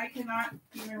cream. I cannot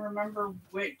even remember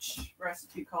which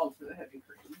recipe called for the heavy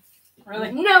cream.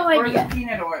 Really? No Or idea. the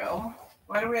peanut oil.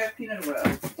 Why do we have peanut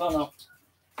oil? Don't know.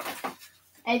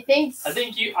 I think. I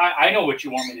think you. I know what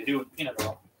you want me to do with peanut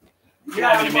oil. You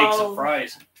want me to make some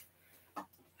fries.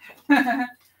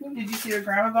 Did you see what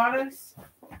Grandma bought us?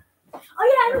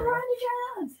 Oh yeah, I wanted to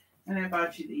try those. And I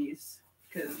bought you these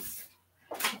because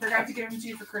I forgot to give them to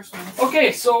you for Christmas.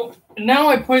 Okay, so now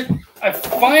I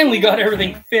finally got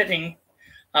everything fitting.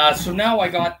 So now I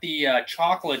got the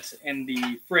chocolates in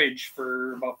the fridge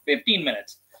for about 15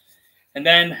 minutes. And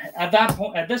then at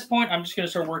this point, I'm just going to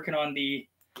start working on the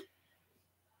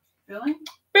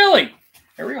filling.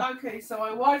 Here we go. Okay, so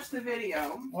I watched the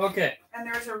video, Okay. and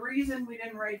there's a reason we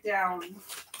didn't write down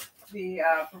the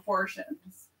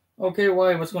proportions. Okay,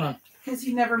 why? What's going on? Because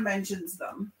he never mentions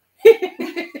them.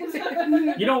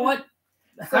 You know what?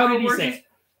 How did he say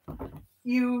it?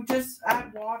 You just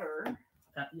add water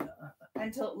Yeah.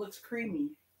 until it looks creamy.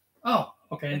 Oh,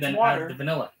 okay. And It's then water. add the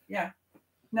vanilla.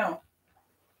 No.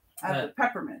 Add the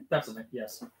peppermint. Peppermint,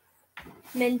 yes.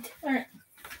 Mint.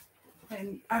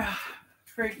 And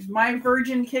great. My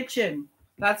Virgin Kitchen.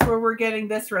 That's where we're getting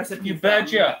this recipe You from.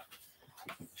 betcha.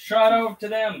 shout out to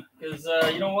them because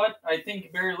you know what? I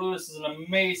think Barry Lewis is an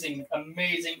amazing,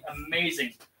 amazing,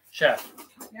 amazing chef.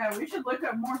 Yeah, we should look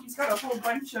up more. He's got a whole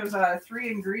bunch of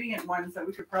 3-ingredient ones that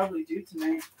we could probably do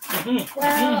tonight.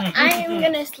 Well, I am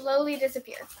gonna slowly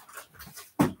disappear.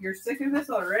 You're sick of this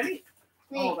already?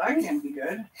 Oh, that can't be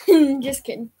good. Just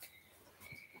kidding.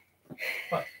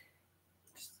 What?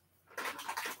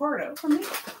 Pour it out for me.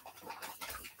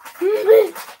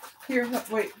 Here,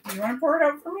 wait. Do you want to pour it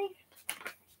out for me?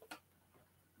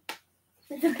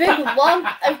 It's a big lump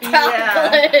of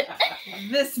chocolate.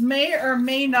 This may or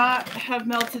may not have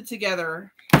melted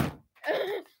together. Look,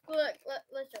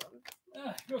 let's show them.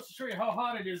 Goes to show you how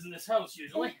hot it is in this house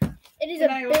usually. It is Can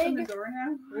a I open the big door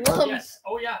now? lump Yes.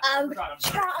 Oh yeah. of Forgot about it.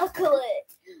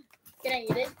 chocolate. Can I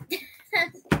eat it?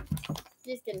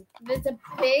 Just kidding. It's a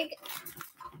big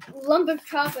lump of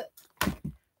chocolate.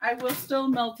 I will still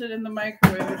melt it in the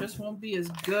microwave. It just won't be as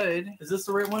good. Is this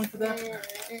the right one for that?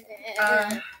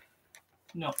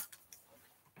 No.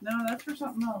 No, that's for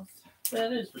something else.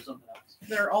 That is for something else.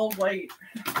 They're all white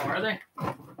Oh, are they?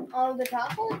 All the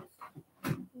chocolate?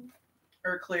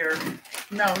 or clear.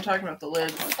 No, I'm talking about the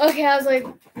lid. Okay, I was like,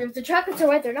 if the chocolates are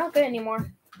white, they're not good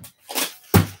anymore.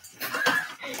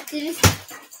 You just...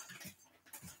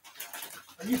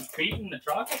 Are you beating the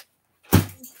chocolate?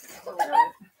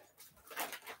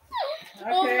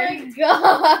 Oh Okay. my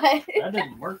god! That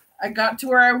didn't work. I got to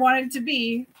where I wanted to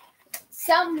be.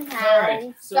 Somehow,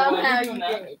 Alright, so, somehow you're doing you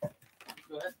that. did.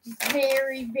 Go ahead.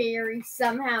 Very, very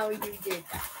somehow you did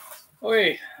that.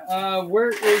 Okay, where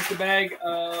is the bag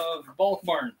of bulk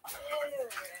barn?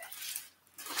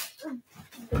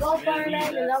 The gold bar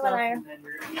bag is over there. And then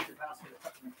we're gonna need the basket of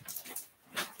peppermint.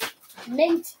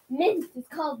 Mint. Mint. It's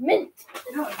called mint.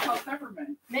 No, it's called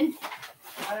peppermint. Mint.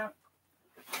 I don't.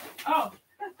 Oh.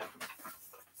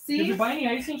 Did you See? buy any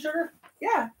icing sugar?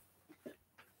 Yeah.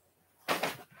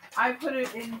 I put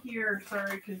it in here,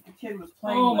 sorry, because the kid was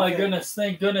playing. Oh with my it. goodness!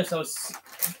 Thank goodness I was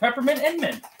peppermint and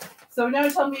mint. So now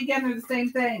tell me again, they're the same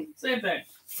thing. Same thing.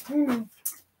 Mm.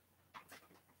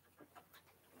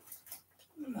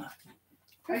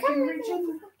 I can reach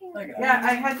in. Look at Yeah,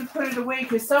 I had to put it away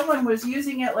because someone was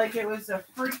using it like it was a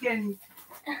freaking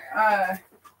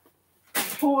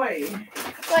toy.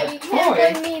 But you can't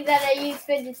blame me that I use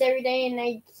fidgets every day and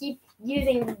I keep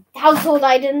using household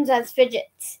items as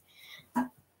fidgets.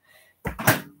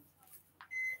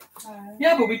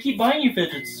 Yeah, but we keep buying you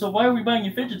fidgets. So why are we buying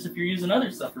you fidgets if you're using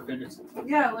other stuff for fidgets?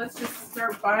 Yeah, let's just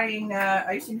start buying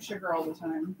icing sugar all the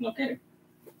time. No kidding.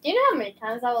 Do you know how many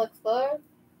times I will explode?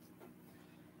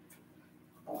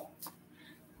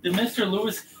 Did Mr.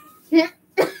 Lewis?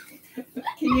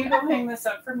 Can you go hang this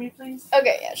up for me, please?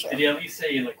 Okay, yeah, sure. Did he at least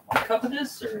say like 1 cup of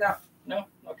this or No. no?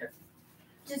 Okay,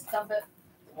 Just dump it.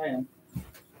 I am.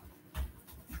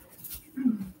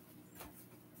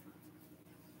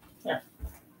 There,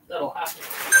 that'll happen.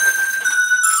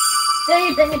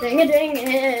 Ding, ding, ding, ding,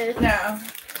 ding. No.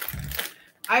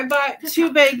 I bought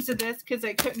 2 bags of this because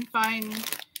I couldn't find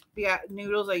the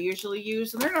noodles I usually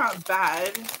use, and they're not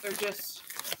bad. They're just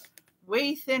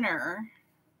way thinner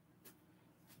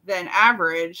than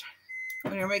average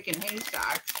when you're making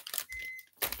haystacks.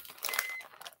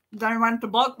 Then I went to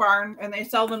Bulk Barn, and they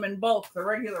sell them in bulk, the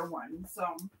regular ones. So,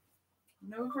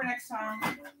 no for next time.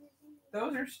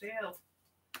 Those are stale.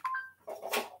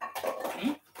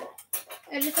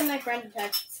 I just sent my friend a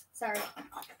text. Sorry.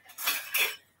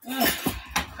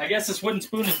 I guess this wooden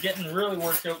spoon is getting really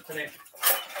worked out today.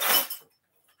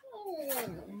 There's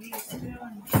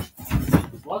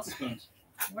lots of spoons.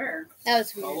 Where? That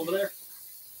was All weird. over there.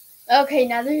 Okay,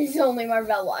 now there's only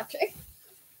Marvel watching.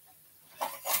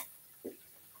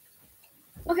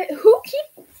 Okay, who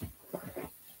keeps...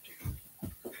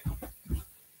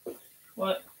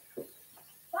 What?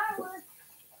 Fireworks.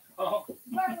 Oh,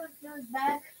 Fireworks goes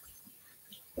back.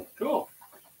 cool.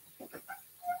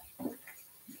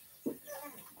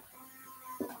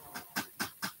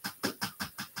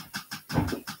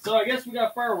 So I guess we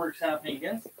got fireworks happening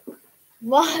again.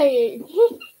 Why?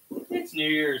 It's New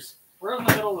Year's. We're in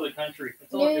the middle of the country.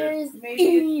 It's all New good. Year's Maybe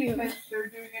Eve. it's because they're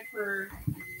doing it for,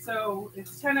 so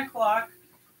it's 10 o'clock,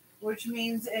 which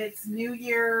means it's New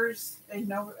Year's in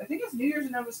Nova, I think it's New Year's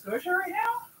in Nova Scotia right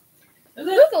now. Is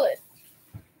it? Google it.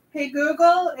 Hey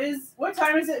Google, what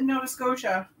time is it in Nova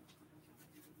Scotia?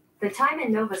 The time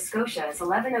in Nova Scotia is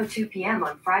 11:02 p.m.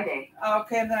 on Friday.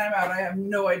 Okay, then I'm out. I have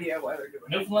no idea why they're doing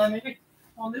it. Newfoundland, maybe?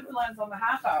 Well, Newfoundland's on the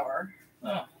half hour.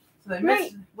 Oh. So they Right.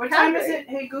 missed. What time is Calgary. it?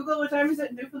 Hey Google, what time is it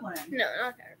in Newfoundland? No,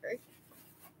 not Calgary.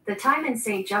 The time in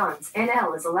St. John's,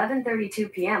 NL, is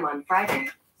 11:32 p.m. on Friday.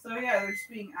 So yeah, they're just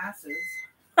being asses.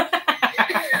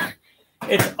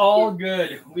 It's all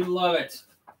good. We love it.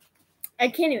 I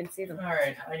can't even see them. All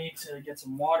right, I need to get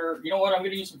some water. You know what? I'm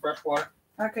gonna use some fresh water.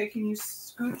 Okay, can you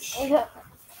scooch? Okay.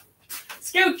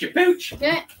 Scooch your pooch.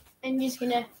 Yeah, I'm just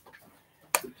gonna.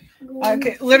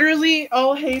 Okay, literally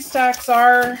all haystacks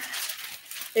are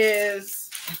is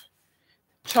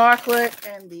chocolate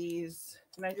and these.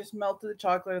 And I just melted the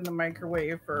chocolate in the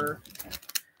microwave for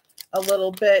a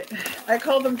little bit. I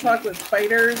call them chocolate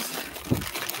spiders.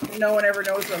 No one ever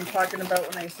knows what I'm talking about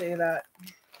when I say that.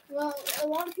 Well, a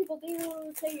lot of people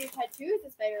do say your tattoo is a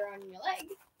spider on your leg.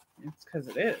 It's because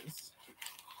it is.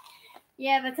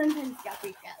 Yeah, but sometimes you got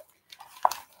freaked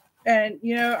out. And,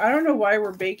 you know, I don't know why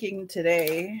we're baking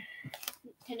today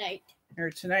Tonight.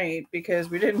 because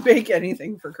we didn't bake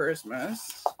anything for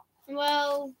Christmas.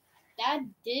 Well, Dad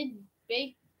did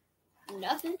bake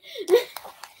nothing.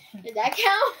 Does that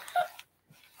count?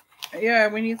 Yeah,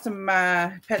 we need some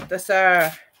pet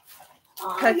dessert.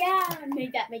 Oh, Pet- yeah.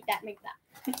 Make that.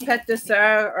 Pet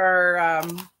dessert are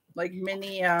like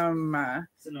mini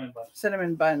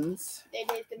cinnamon buns. They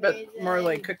taste But amazing. more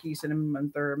like cookie cinnamon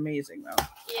buns. They're amazing though.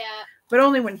 Yeah. But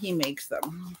only when he makes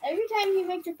them. Every time he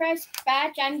makes a fresh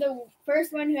batch, I'm the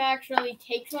first one who actually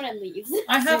takes one and leaves.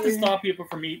 I have to stop people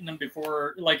from eating them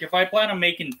before. Like, if I plan on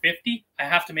making 50, I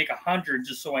have to make 100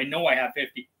 just so I know I have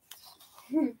 50.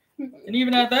 And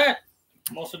even at that,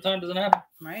 most of the time doesn't happen.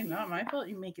 Not my fault.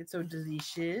 You make it so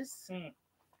delicious.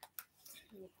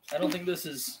 I don't think this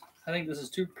is. I think this is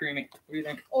too creamy. What do you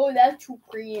think? Oh, that's too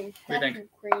cream. What do you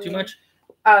think? Too much?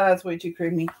 That's way too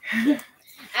creamy.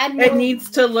 Add more. It needs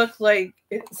to look like.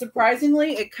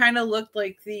 Surprisingly, it kind of looked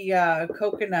like the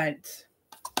coconut.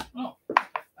 Oh.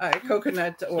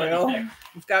 Coconut gotta be oil. thick.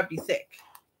 It's got to be thick.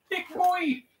 Thick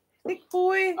boy. Thick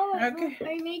boy. Oh, Okay.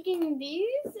 are you making these?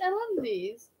 I love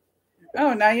these.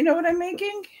 Oh, now you know what I'm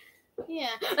making? Yeah.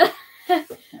 And-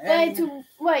 But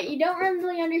what? You don't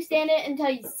really understand it until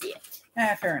you see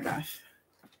it. fair enough.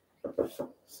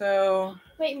 So,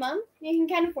 Wait, Mom, you can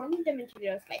kind of form them into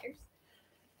those spiders.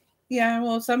 yeah,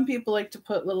 well, some people like to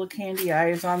put little candy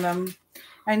eyes on them.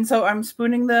 And so I'm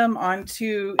spooning them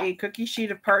onto a cookie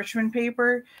sheet of parchment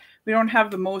paper. We don't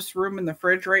have the most room in the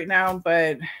fridge right now,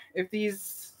 but if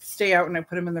these stay out and I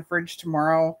put them in the fridge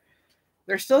tomorrow,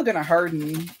 they're still going to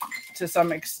harden to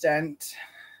some extent.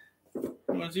 You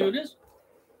want to see what it is?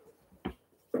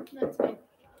 That's fine.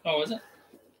 Oh, is it?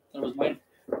 That was mine.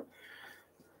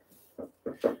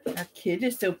 Our kid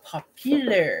is so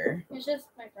popular. It's just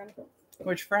my friend.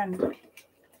 Which friend?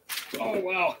 Oh,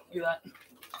 wow. Look at that.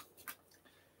 Oh.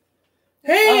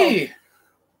 Hey!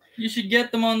 You should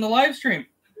get them on the live stream.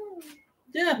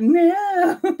 Yeah.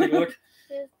 No. Take a look.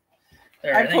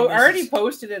 There, I think this already is-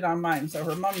 posted it on mine, so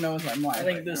her mom knows I'm live. I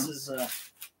think right this now. is.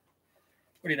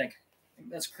 What do you think? Think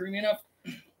that's creamy enough?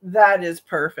 That is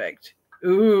perfect.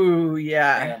 Ooh,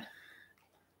 yeah.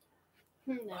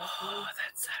 No. Oh,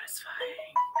 that's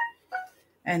satisfying.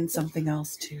 And something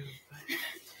else too.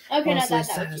 Okay, not Also that.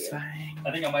 That was you. satisfying.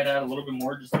 I think I might add a little bit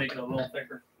more just to make it a little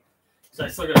thicker. So I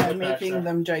still gotta I'm put that. making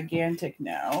them gigantic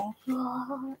now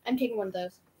I'm taking one of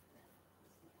those.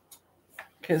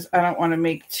 because I don't want to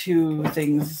make two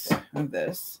things of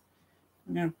this.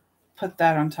 I'm gonna put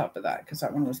that on top of that because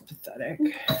that one was pathetic.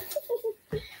 Look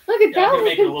at Yeah, I'm that gonna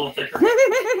make it a one. little thicker.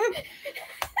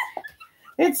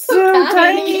 It's so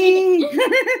Tiny.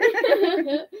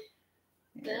 tiny.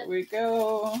 Here we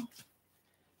go.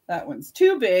 That one's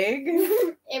too big.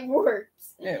 It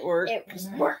works. It works.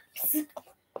 It works.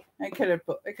 I could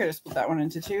have split that one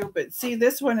into two, but see,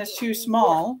 this one is too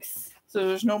small, so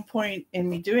there's no point in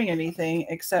me doing anything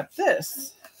except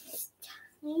this.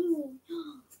 Nope,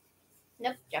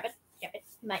 drop it.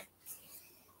 Mine.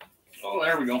 Oh,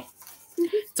 there we go.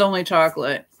 It's only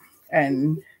chocolate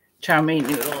and chow mein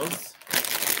noodles.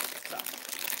 So.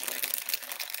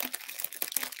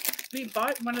 We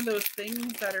bought one of those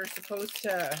things that are supposed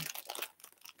to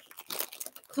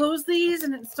close these,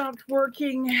 and it stopped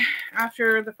working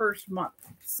after the first month.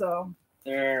 So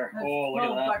There. that's Oh, look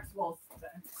at that. $12 well spent.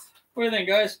 What do you think,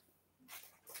 guys?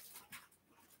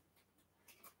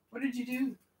 What did you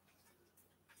do?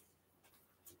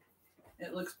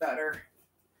 It looks better.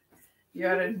 You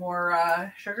added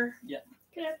more sugar?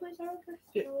 Can I please order?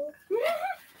 Yeah.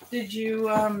 Did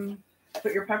you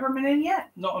put your peppermint in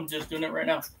yet? No, I'm just doing it right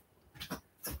now.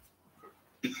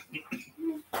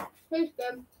 Tastes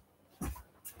good.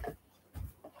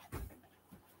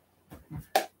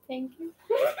 Thank you.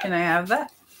 Can I have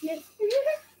that? Yes.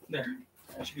 There.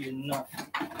 That should be enough.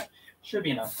 Should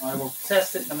be enough. I will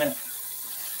test it in a minute.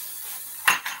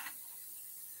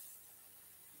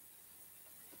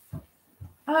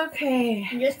 Okay.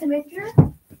 Just to make sure.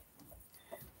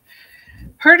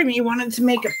 Part of me wanted to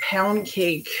make a pound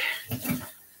cake,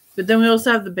 but But then we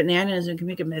also have the bananas and can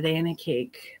make a banana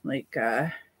cake like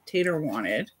Tater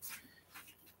wanted.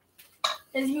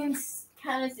 As you can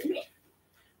kind of see.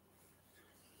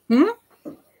 Hmm?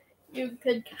 You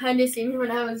could kind of see me when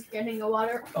I was getting the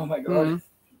water. Oh my god. Mm.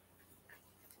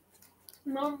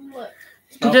 Mom, look.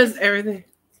 It does everything.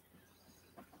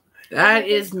 That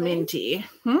is minty.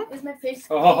 Is my face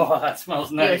Oh, that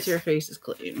smells nice. Yes, your face is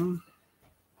clean.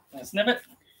 Can I sniff it?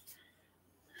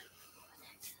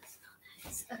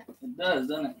 It does,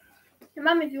 doesn't it? Hey,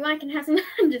 Mom, if you want, I can have some.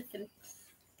 I'm just kidding.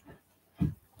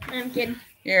 I'm kidding.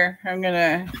 Here, I'm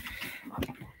gonna.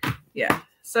 Yeah,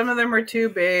 some of them are too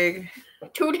big.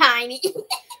 Too tiny.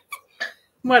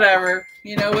 Whatever.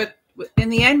 You know what? In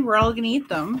the end, we're all gonna eat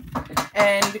them,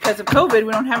 and because of COVID,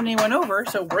 we don't have anyone over,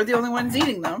 so we're the only ones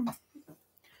eating them.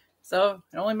 So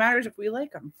it only matters if we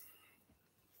like them.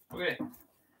 Okay.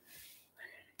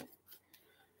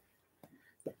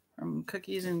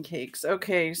 Cookies and cakes.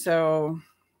 Okay, so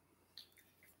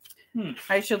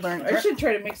I should learn. I should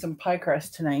try to make some pie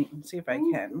crust tonight and see if I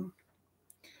can.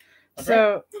 Okay.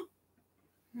 So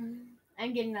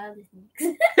I'm getting all this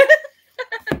mix.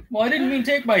 Well, I didn't mean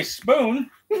take my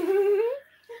spoon. I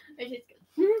just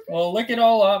go. Well, lick it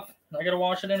all up. I gotta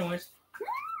wash it anyways.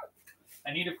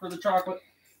 I need it for the chocolate.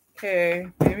 okay,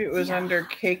 maybe it was under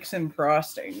cakes and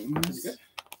frostings.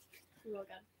 Oh,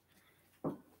 God.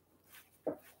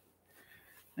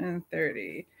 And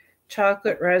 30.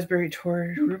 Chocolate raspberry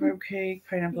torte, rhubarb cake,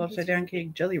 pineapple upside down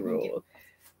cake, jelly roll.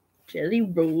 Jelly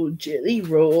roll, jelly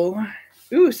roll.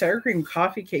 Ooh, sour cream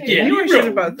coffee cake. Jelly I knew I should roll,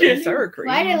 have bought jelly the sour cream.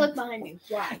 Why did I look behind me?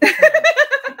 Why?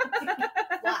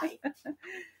 Why?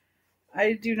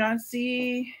 I do not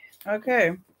see.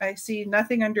 Okay, I see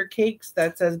nothing under cakes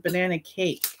that says banana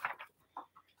cake.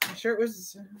 I'm sure it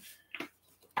was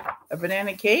a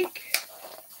banana cake.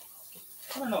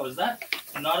 I don't know. Is that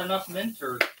not enough mint,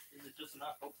 or is it just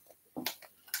enough? Oh.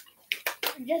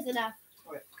 Just enough.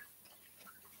 Okay.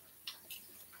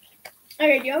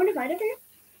 Okay, do you want me to bite it for you?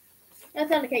 That's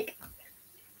not a cake.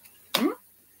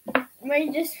 When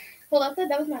you just pulled up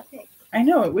that was not a cake. I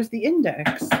know, it was the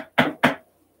index.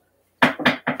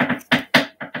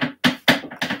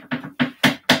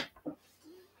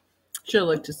 Should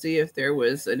look to see if there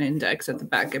was an index at the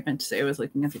back. I meant to say I was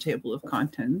looking at the table of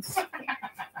contents.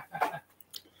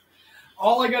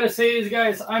 All I gotta say is,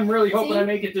 guys, I'm really hoping I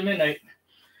make it to midnight.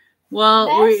 Well,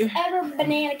 Best ever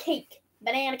banana cake.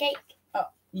 Banana cake.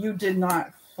 You did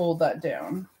not fold that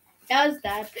down. That was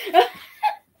bad.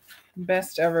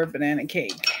 Best ever banana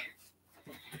cake.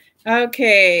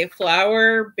 Okay,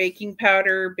 flour, baking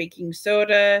powder, baking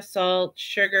soda, salt,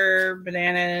 sugar,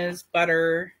 bananas,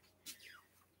 butter,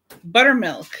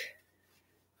 buttermilk.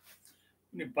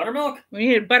 You need buttermilk? We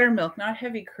needed buttermilk, not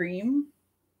heavy cream.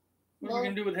 What are we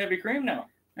gonna do with heavy cream now?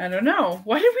 I don't know.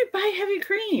 Why did we buy heavy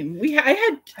cream? I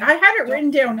had it written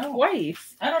down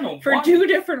twice I don't know. for why. 2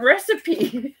 different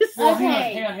recipes. Well,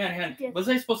 Okay. hang on. Was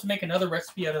I supposed to make another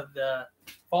recipe out of the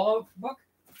Fallout book?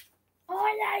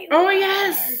 Oh, Oh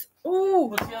yes. Ooh.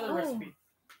 What's the other recipe?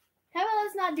 How about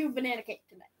let's not do banana cake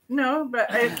today? No,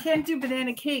 but I can't do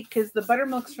banana cake because the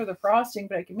buttermilk's for the frosting,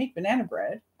 but I can make banana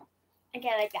bread. Okay,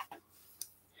 like that.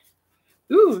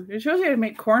 Ooh, it shows you how to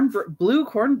make blue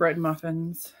cornbread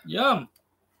muffins. Yum.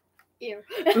 Ew.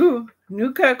 Ooh,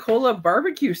 Nuka-Cola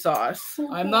barbecue sauce.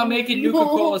 I'm not making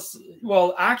Nuka-Cola.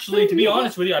 Well, actually, to be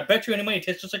honest with you, I bet you any money it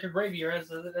tastes just like a gravy or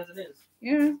as it is.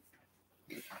 Yeah.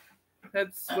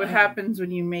 That's what happens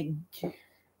when you make Can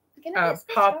I please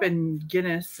pop close the door? and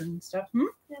Guinness and stuff. Can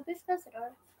I please close the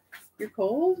door? You're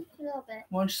cold? A little bit.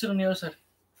 Why don't you sit on the other side?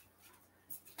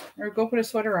 Or go put a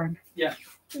sweater on. You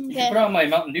can Okay. put on my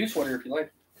Mountain Dew sweater if you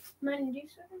like. Mine, do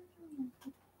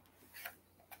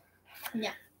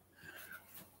something?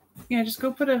 Yeah, just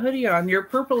go put a hoodie on. Your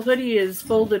purple hoodie is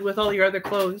folded with all your other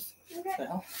clothes. What the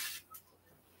hell?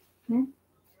 Hmm?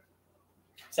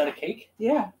 Is that a cake?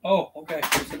 Yeah. Oh, okay.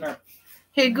 It's in there.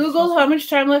 Hey, Google, how much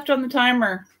time left on the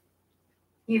timer?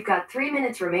 You've got 3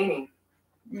 minutes remaining.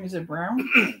 Is it brown?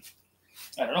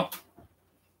 I don't know.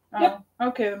 Oh,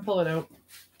 okay, then pull it out.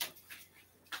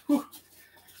 Whew.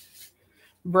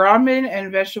 Ramen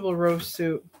and vegetable roast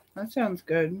soup. That sounds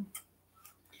good.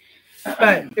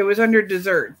 But it was under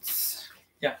desserts.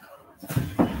 Yeah.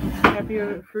 Happy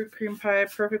fruit cream pie,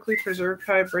 perfectly preserved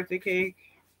pie, birthday cake.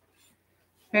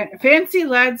 Fancy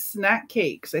lad snack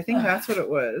cakes. I think that's what it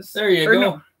was. There you Or go.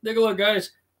 no, Take a look,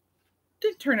 guys.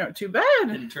 didn't turn out too bad.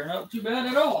 Didn't turn out too bad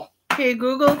at all. Okay,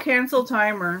 Google, cancel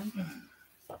timer.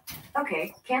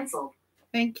 Okay, cancel.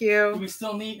 Thank Do you. we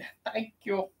still need? Thank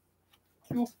you.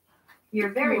 You're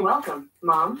very welcome,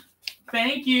 Mom.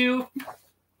 Thank you.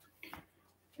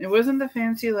 It wasn't the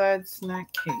fancy lad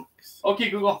snack cakes. works. Okay,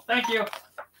 Google. Thank you.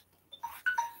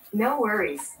 No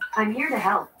worries. I'm here to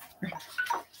help.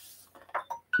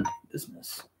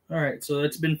 Business. All right, so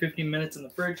it's been 15 minutes in the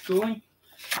fridge cooling.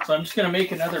 So I'm just gonna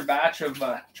make another batch of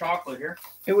chocolate here.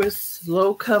 It was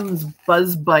Slocum's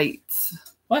Buzz Bites.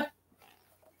 What?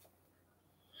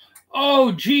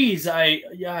 Oh, geez. I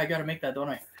gotta make that, don't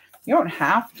I? You don't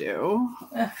have to.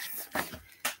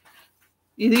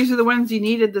 These are the ones you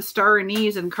needed the star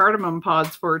anise and cardamom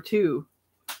pods for too.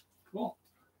 Cool.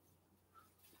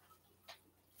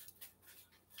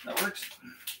 That works.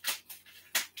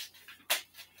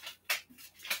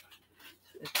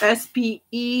 SPECIAL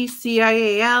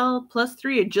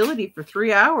 +3 agility for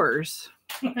 3 hours.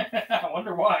 I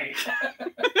wonder why.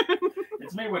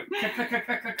 It's made with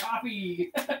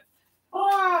coffee.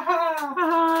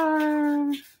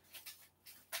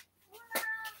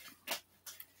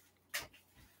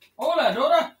 Hola,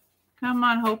 Dora. Come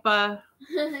on, Hopa.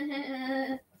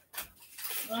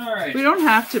 All right. We don't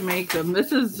have to make them.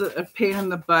 This is a pain in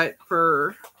the butt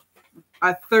for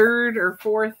a third or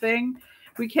fourth thing.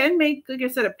 We can make, like I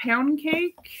said, a pound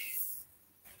cake.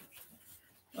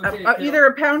 Okay, Either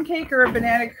a pound cake or a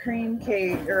banana cream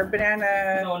cake or a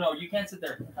banana. No, you can't sit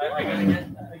there. I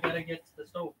gotta get to the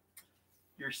stove.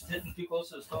 You're sitting too close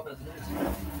to the stove as it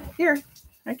is. Here,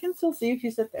 I can still see if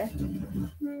you sit there.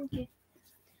 Okay.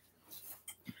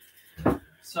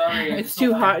 Sorry. It's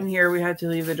too hot in here. We had to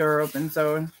leave the door open,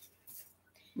 so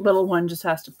little one just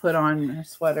has to put on a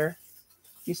sweater.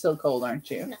 You're still cold,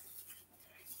 aren't you? No.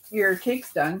 Your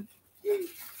cake's done.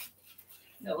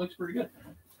 That looks pretty good.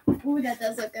 Ooh, that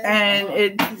does look good. And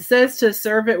it says to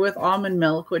serve it with almond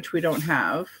milk, which we don't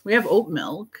have. We have oat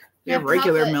milk. We have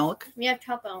regular chocolate. milk. We have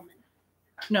chocolate almond.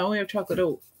 No, we have chocolate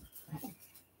oat.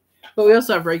 But we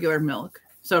also have regular milk.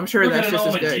 So I'm sure Look that's at an just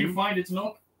as almond. good. Do you find its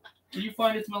milk? Do you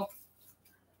find its milk?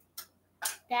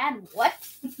 Dad, what?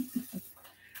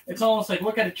 It's almost like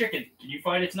look at a chicken. Can you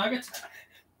find its nuggets?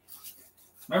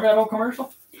 Remember that old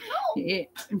commercial? Yeah.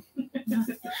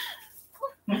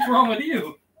 What's wrong with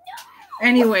you?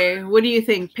 Anyway, what do you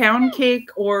think? Pound cake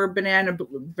or banana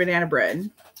bread?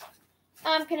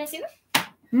 Can I see them?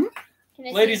 Hmm? Can I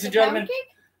see Ladies the and gentlemen, pound cake?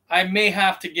 I may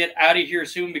have to get out of here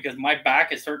soon because my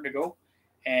back is starting to go.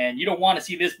 And you don't want to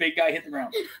see this big guy hit the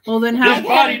ground. Well, then His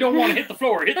body don't want to hit the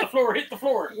floor. Hit the floor. Hit the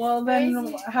floor. Well,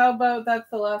 then how about that's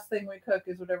the last thing we cook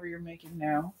is whatever you're making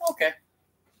now. Okay.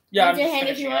 Yeah, I'm Raise your just hand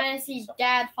if you finishing want to see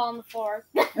Dad fall on the floor.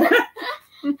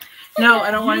 No, I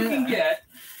don't up. want You can to. get.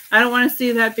 I don't want to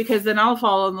see that because then I'll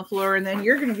fall on the floor and then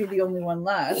you're going to be the only one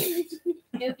left.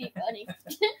 It'd be funny.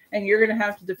 And you're going to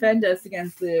have to defend us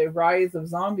against the rise of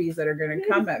zombies that are going to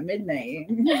come at midnight.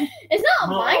 It's not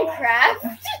Oh.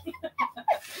 Minecraft.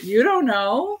 You don't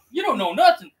know. You don't know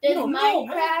nothing. You There's don't know.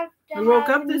 Man. Minecraft. We woke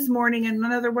up this morning and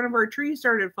another one of our trees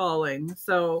started falling.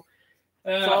 So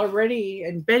it's already,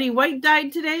 and Betty White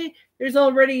died today. There's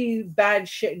already bad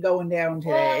shit going down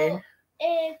today. Well,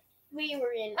 if we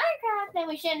were in Minecraft, then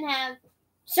we shouldn't have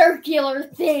circular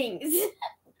things.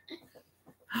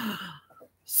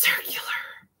 Circular.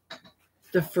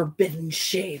 The forbidden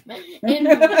shape. And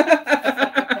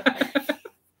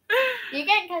you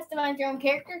can customize your own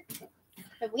character.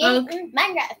 But we ain't in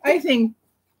Minecraft.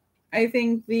 I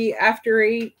think the after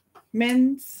eight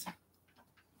mints,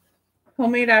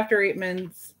 homemade after eight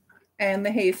mints, and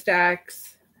the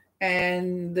haystacks,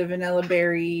 and the vanilla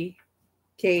berry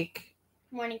cake,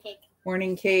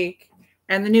 Morning cake.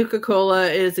 and the Nuka-Cola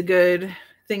is a good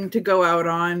thing to go out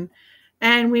on.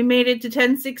 And we made it to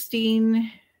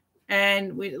 10/16,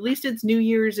 and at least it's New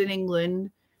Year's in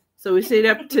England, so we stayed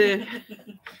up to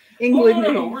England.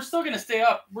 No. We're still gonna stay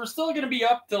up. We're still gonna be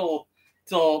up till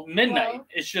midnight. Well.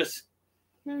 It's just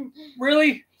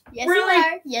really. Yes, Really? you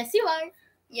are. Yes, you are.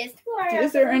 Yes, you are.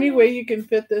 Is there any way you can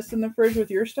fit this in the fridge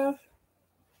with your stuff?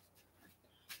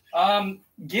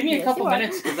 Give me a Yes, couple you are.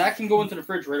 minutes because that can go into the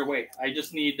fridge right away. I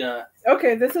just need.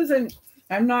 Okay, this isn't.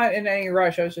 I'm not in any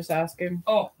rush. I was just asking.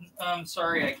 Oh,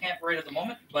 sorry, I can't right at the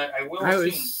moment, but I will I soon.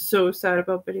 was so sad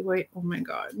about Betty White. Oh my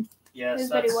god. Yes, Who's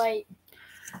that's. Betty White?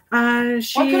 Why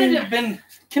couldn't it have been?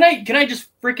 Can I just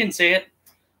freaking say it?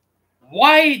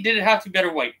 Why did it have to be Betty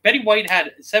White? Betty White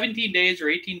had 17 days or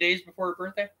 18 days before her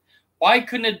birthday. Why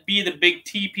couldn't it be the big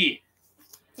TP?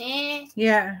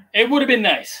 Yeah. It would have been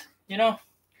nice, you know.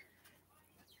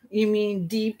 You mean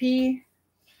DP?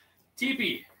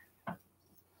 TP.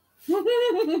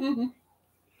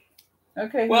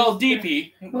 Okay. Well, who's-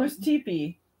 DP. Who's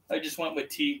TP? I just went with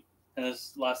T, and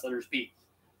this last letter is P.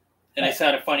 And I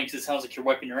sounded funny because it sounds like you're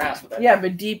wiping your ass with that. Yeah,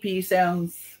 but DP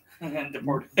sounds. And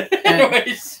deported.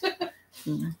 Anyways.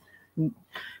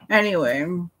 Anyway,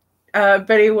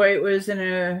 Betty White was in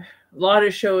a lot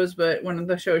of shows, but one of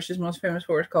the shows she's most famous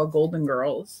for is called Golden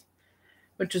Girls,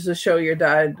 which is a show your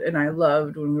dad and I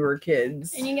loved when we were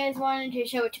kids. And you guys wanted to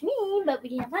show it to me, but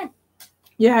we can't find it.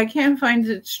 Yeah, I can't find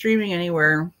it streaming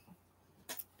anywhere.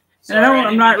 Sorry,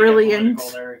 I'm not really into.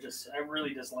 into. I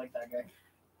really dislike that guy.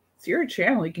 It's your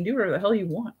channel. You can do whatever the hell you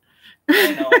want.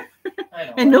 I know. I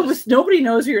know. And nobody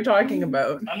knows who you're talking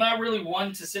about. I'm not really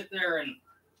one to sit there and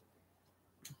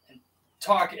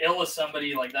talk ill of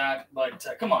somebody like that, but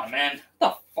come on, man.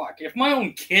 What the fuck? If my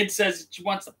own kid says she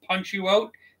wants to punch you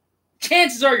out,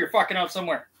 chances are you're fucking out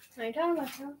somewhere. What are you talking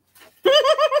about, Tom?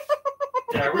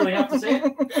 Did I really have to say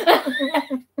it?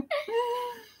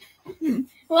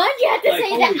 Why'd you have to Like,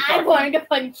 say that holy I fuck. wanted to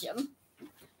punch him?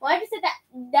 Why'd you say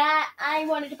that I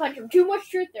wanted to punch him? Too much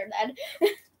truth there, Dad.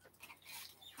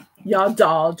 Yeah,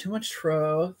 doll. Too much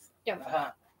truth. Getting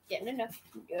enough. Getting enough.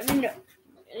 Getting enough.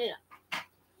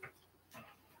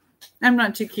 I'm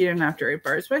not too keen on after 8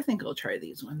 bars, but I think I'll try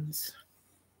these ones.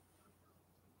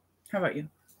 How about you?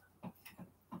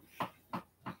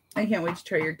 I can't wait to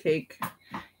try your cake.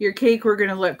 Your cake we're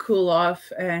going to let cool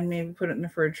off and maybe put it in the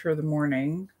fridge for the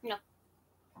morning. No.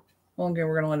 Well, again,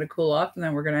 we're going to let it cool off and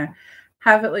then we're going to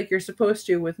have it like you're supposed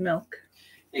to with milk.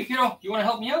 Hey, kiddo, you want to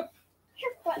help me out?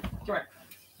 Sure, what? Come here.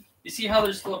 You see how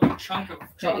there's still a big chunk of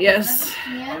chocolate Yes.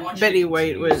 in there? I Yeah. want you Betty to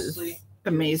White was continuously-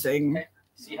 amazing. Okay.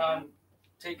 See how I'm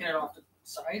taking it off the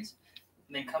sides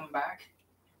and then coming back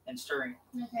and stirring.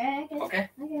 Okay, I get it. Okay?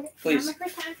 I get it. Please. Not my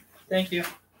first time. Thank you.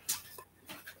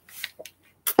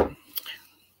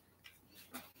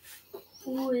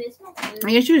 Ooh, this smells good.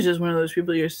 I guess she was just one of those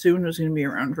people you assumed was going to be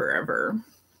around forever.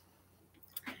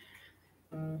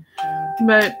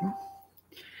 But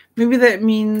maybe that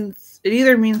means, it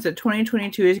either means that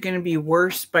 2022 is going to be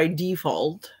worse by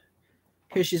default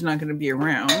because she's not going to be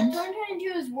around, 2022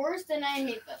 is worse than I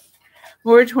hate this.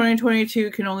 or 2022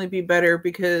 can only be better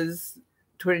because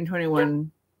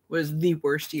 2021 was the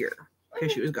worst year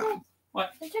because she was gone. I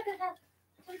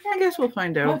guess we'll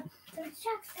find out.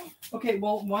 Okay,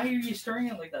 well, why are you stirring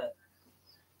it like that?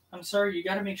 I'm sorry, you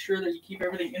gotta make sure that you keep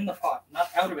everything in the pot, not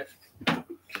out of it.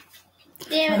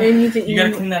 Damn You it. You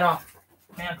gotta clean that off.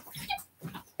 Man.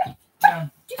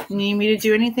 Man. need me to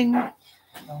do anything?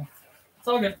 No. It's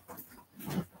all good.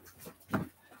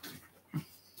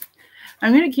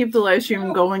 I'm going to keep the live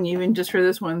stream going even just for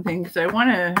this one thing because I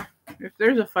want to, if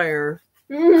there's a fire,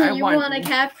 I You want- want to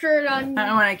capture it on...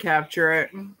 I want to capture it.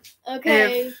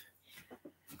 Okay.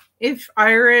 If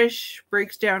Irish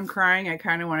breaks down crying, I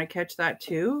kind of want to catch that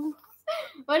too.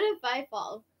 What if I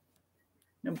fall?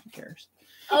 Nobody cares.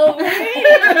 Oh, really?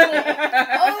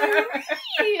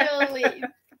 Oh, really?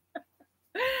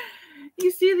 You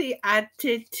see the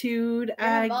attitude You're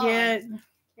I mom. get?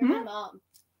 You're my mom.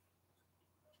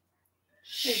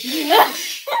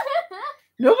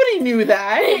 Nobody knew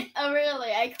that. Oh,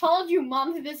 really? I called you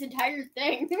mom through this entire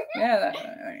thing. Yeah,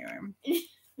 anyway.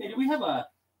 Hey, do we have a...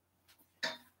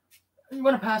 You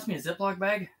want to pass me a Ziploc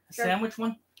bag? A Sure. sandwich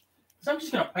one? So I'm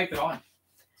just going to pipe it on.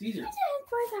 It's easier.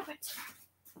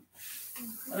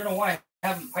 I don't know why I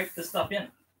haven't piped this stuff in.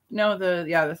 No,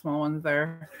 the small ones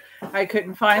there. I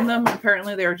couldn't find them.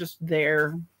 Apparently they were just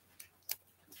there.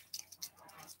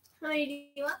 How many do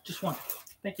you want? Just one.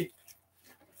 Thank you.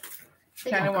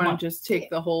 Kind of come want on. to just take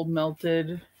the whole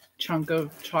melted chunk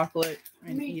of chocolate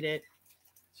and Me. eat it.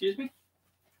 Excuse me?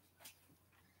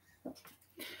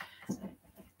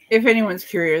 If anyone's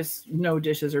curious, no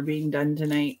dishes are being done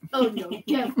tonight. Oh, no.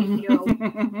 Definitely no.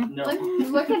 No.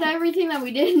 Look at everything that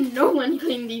we did. No one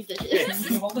cleaned these Okay, dishes.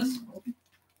 can you hold this?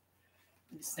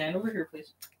 Stand over here,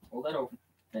 please. Hold that open.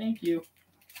 Thank you.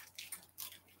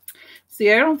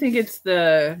 See, I don't think it's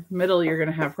the middle you're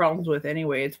gonna have problems with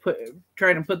anyway. It's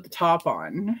trying to put the top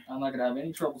on. I'm not going to have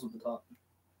any troubles with the top.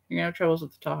 You're gonna have troubles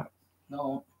with the top.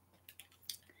 No.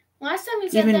 Last time you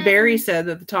said Even that, Barry said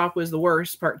that the top was the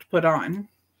worst part to put on.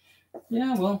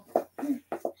 Yeah, well,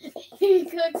 he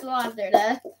cooks a lot there,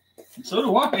 Dad. so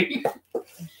do I.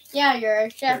 Yeah, you're a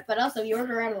chef, but also you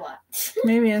order out a lot.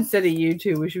 Maybe instead of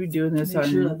YouTube, we should be doing this Make on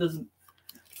sure that doesn't...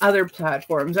 other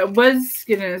platforms. I was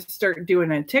gonna start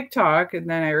doing a TikTok, and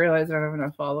then I realized I don't have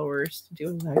enough followers to do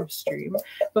a live stream.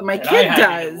 But my And I kid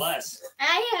have even does. less.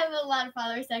 I have a lot of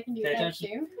followers that can do Pay that attention.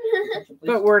 too. Attention, please.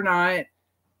 But we're not I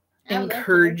would love to.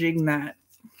 encouraging that.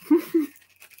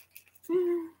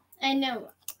 I know.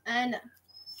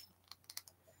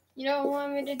 You don't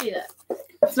want me to do that.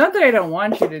 It's not that I don't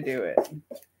want you to do it.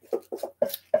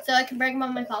 So I can brag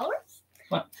about my followers?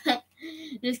 What?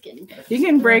 Just kidding. You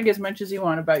can brag as much as you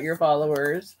want about your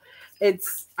followers.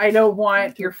 I don't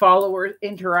want your followers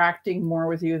interacting more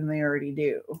with you than they already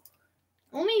do.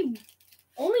 Only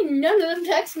none of them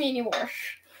text me anymore.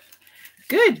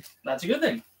 Good. That's a good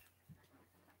thing.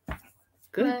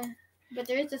 Good. But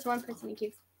there is this one person who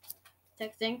keeps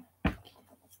texting.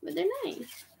 But they're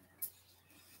nice.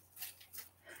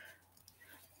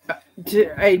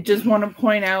 I just want to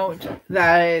point out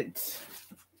that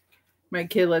my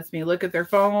kid lets me look at their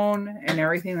phone and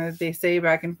everything that they say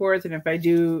back and forth. And if I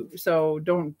do so,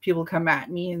 don't people come at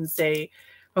me and say,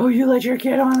 "Oh, you let your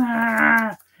kid on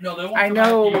that." No, they won't. I come at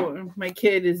you. know my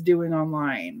kid is doing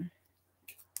online,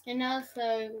 And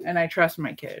also, and I trust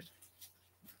my kid.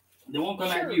 They won't come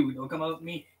at you. They'll come at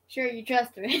me. sure, you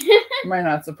trust me. Am I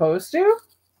not supposed to?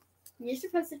 You're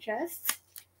supposed to trust.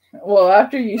 Well,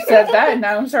 after you said that,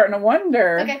 now I'm starting to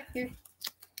wonder. Okay, here.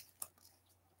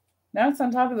 Now it's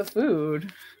on top of the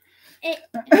food.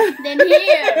 Then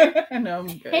here. No,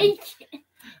 I'm good. Hey,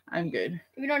 I'm good.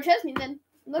 if you don't trust me, then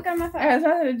look on my It phone. has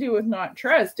nothing to do with not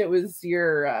trust. It was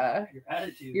your Your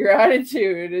attitude. your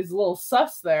attitude is a little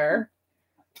sus there.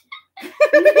 And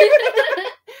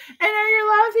now you're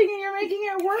laughing and you're making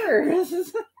it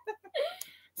worse.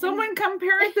 Someone come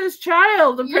parent this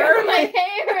child. You're my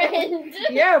Apparently. parent.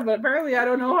 Yeah, but apparently I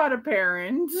don't know how to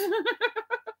parent.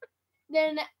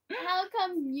 Then how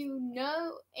come you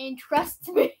know and trust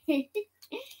me?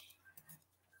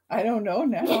 I don't know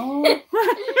now.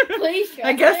 Please trust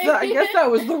I guess me.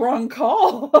 that was the wrong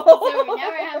call. So now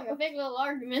we're having a big little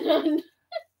argument on.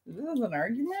 This is an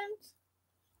argument?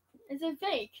 Is it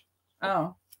fake?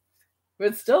 Oh.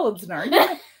 But still, it's an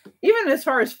argument. Even as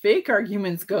far as fake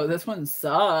arguments go, this one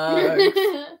sucks.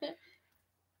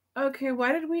 Okay,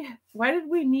 why did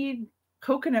we need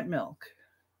coconut milk?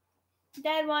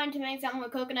 Dad wanted to make something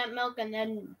with coconut milk and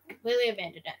then completely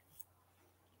abandoned it.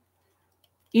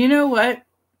 You know what?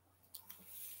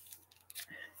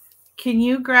 Can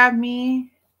you grab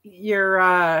me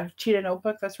your cheetah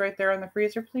notebook that's right there on the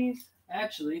freezer, please?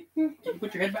 Actually, can you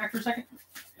put your head back for a second?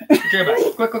 Put your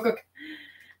head back. Quick.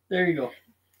 There you go.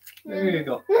 There you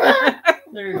go.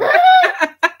 There you go.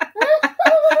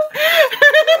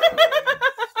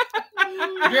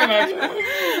 Put your head back.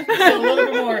 Just a little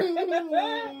bit more.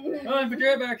 Come on, put your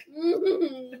head back. I'm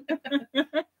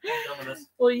done with this.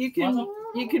 Well, you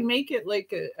can make it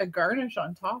like a garnish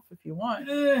on top if you want.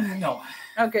 No.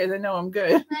 Okay, then no, I'm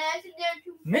good.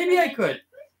 Maybe I could.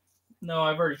 No,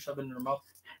 I've already shoved it in her mouth.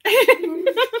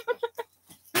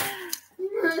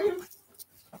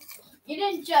 You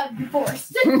didn't shove, you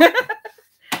forced.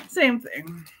 Same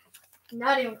thing.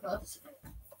 Not even close.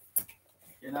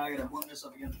 Yeah, now I gotta warm this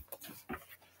up again.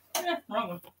 Yeah, wrong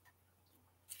one.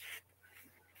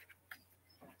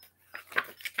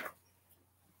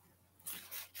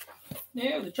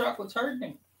 Yeah, the chocolate's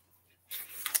hardening.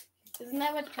 Isn't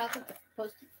that what chocolate's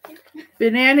supposed to do?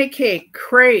 Banana cake,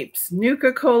 crepes,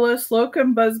 Nuka-Cola,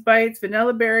 Slocum Buzz Bites,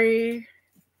 Vanilla Berry,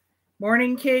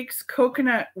 morning cakes,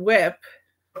 coconut whip,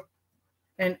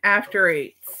 and after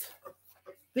eights.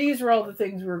 These are all the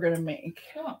things we're going to make.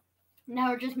 Oh. Now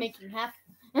we're just making half.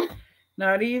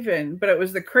 Not even, but it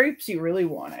was the crepes you really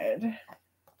wanted.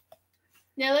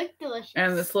 They look delicious.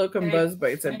 And the Slocum Hey, Buzz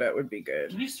Bites, I hey. bet, would be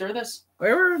good. Can you stir this?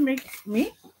 Whoever make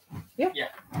me? Okay.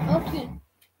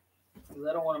 Because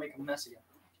I don't want to make a mess again.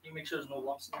 Can you make sure there's no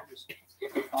lumps in there?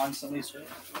 Just constantly stir it.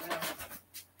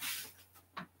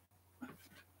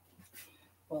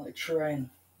 While I try and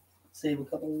save a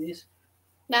couple of these.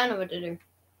 Now I know what to do.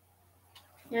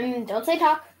 Don't say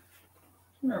talk.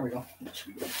 There we go. That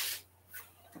should be good.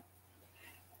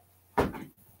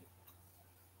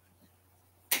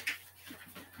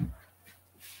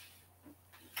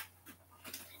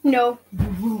 No.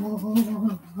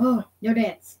 No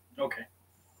dance. Okay.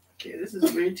 Okay, this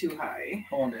is way too high.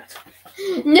 Hold on, dance.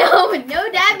 No, but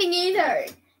no dabbing either.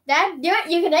 You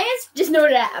can dance, just no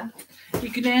dab. You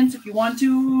can dance if you want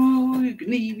to. You can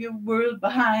leave your world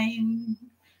behind.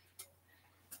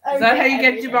 Is that how you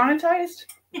get demonetized?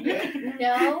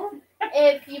 No.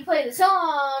 If you play the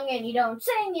song and you don't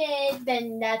sing it,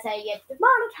 then that's how you get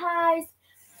demonetized.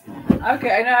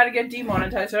 Okay, I know how to get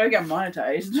demonetized, so I get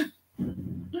monetized.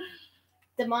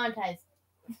 Demonetized.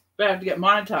 But I have to get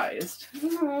monetized.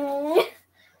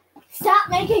 Stop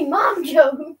making mom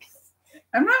jokes.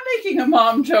 I'm not making a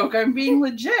mom joke. I'm being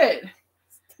legit.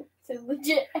 It's a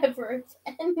legit effort.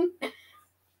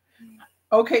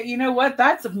 Okay, you know what?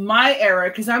 That's my era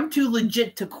because I'm too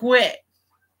legit to quit.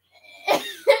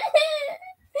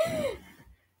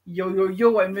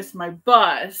 Yo, I missed my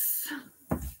bus.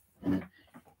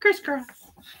 Crisscross.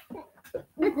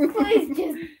 Please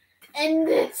just end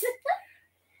this.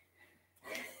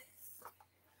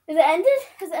 Is it ended?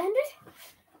 Has it ended?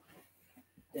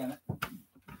 Damn it.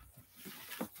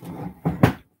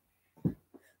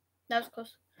 That was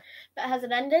close. But has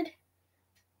it ended?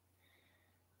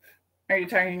 Are you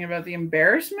talking about the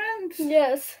embarrassment?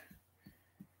 Yes.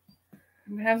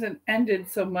 It hasn't ended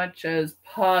so much as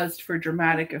paused for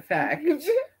dramatic effect.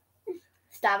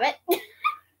 Stop it. I'm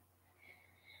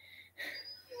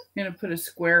gonna put a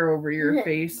square over your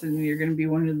face and you're gonna be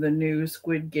one of the new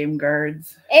Squid Game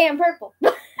guards. Hey, I'm purple.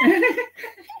 But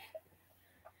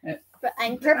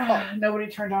I'm purple. Nobody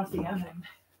turned off the oven.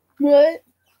 What?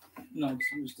 No,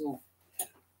 we're still.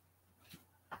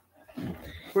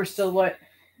 We're still what?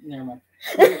 Never mind.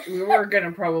 We were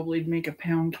gonna probably make a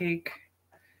pound cake.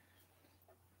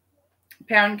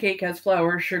 Pound cake has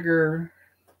flour, sugar,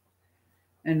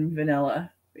 and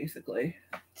vanilla, basically.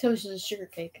 So it's just a sugar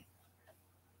cake.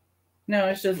 No,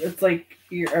 it's like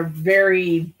you're a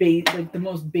very like the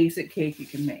most basic cake you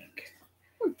can make.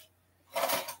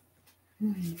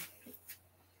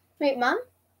 Wait, Mom?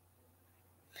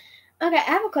 Okay, I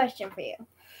have a question for you.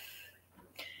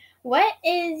 What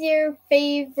is your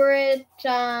favorite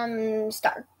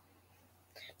star?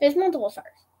 There's multiple stars.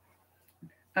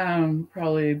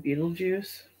 Probably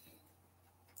Beetlejuice.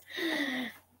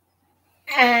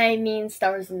 I mean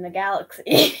stars in the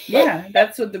galaxy. Yeah,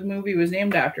 that's what the movie was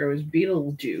named after. It was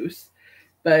Beetlejuice,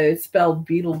 but it's spelled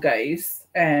Beetlegeist,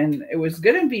 and it was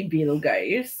gonna be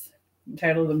Beetlegeist, the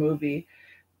title of the movie,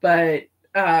 but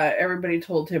everybody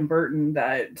told Tim Burton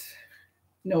that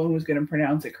no one was gonna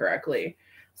pronounce it correctly,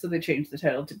 so they changed the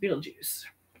title to Beetlejuice.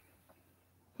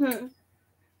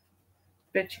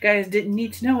 Bet you guys didn't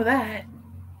need to know that.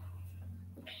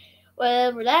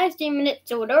 Well, we're live streaming it,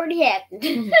 so it already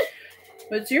happened.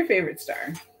 What's your favorite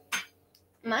star?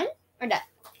 Mine or that?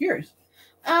 Yours.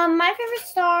 My favorite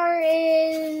star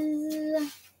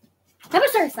is. How about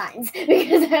star signs?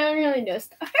 Because I don't really know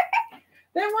stars.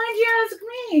 Then why'd you ask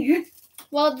me?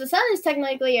 Well, the sun is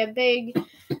technically a big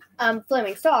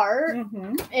flaming star.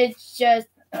 Mm-hmm. It's just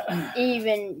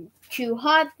even too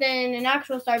hot than an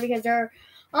actual star because they're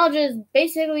all just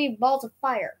basically balls of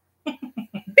fire. Big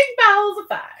balls of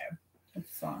fire. That's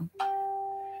a song.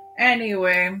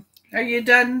 Anyway, are you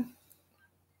done?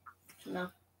 No.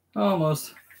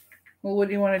 Almost. Well, what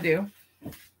do you want to do?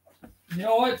 You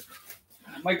know what?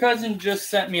 My cousin just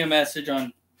sent me a message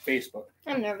on Facebook.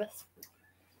 I'm nervous.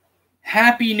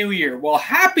 Happy New Year. Well,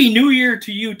 Happy New Year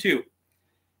to you too.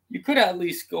 You could at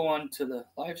least go on to the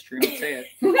live stream and say it.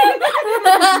 You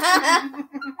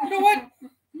know what?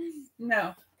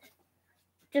 No.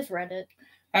 Just read it.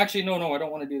 Actually, no, I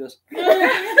don't want to do this.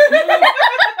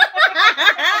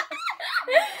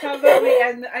 How about we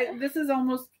end? This is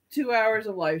almost 2 hours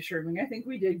of live streaming. I think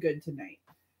we did good tonight.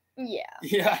 Yeah.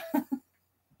 Yeah.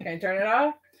 Can I turn it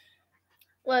off?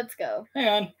 Let's go. Hang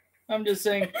on. I'm just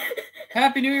saying,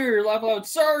 Happy New Year, laugh loud.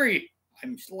 Sorry,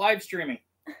 I'm live streaming.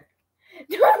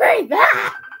 Don't write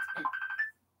that.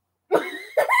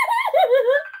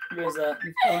 Because,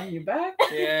 He's calling you back.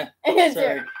 yeah. Answer.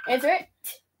 Sorry. Answer it.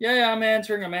 Yeah, I'm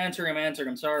answering.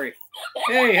 I'm sorry.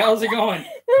 Hey, how's it going? And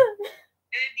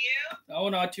you? Oh,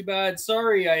 not too bad.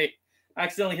 Sorry, I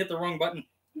accidentally hit the wrong button.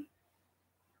 Oh,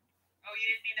 you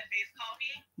didn't mean to face call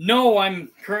me? No,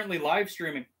 I'm currently live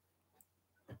streaming.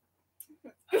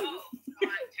 Oh, on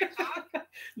TikTok?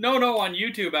 No, on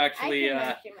YouTube, actually.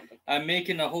 I'm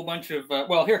making a whole bunch of,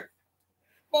 here,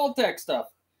 Baltec stuff.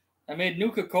 I made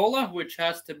Nuka-Cola, which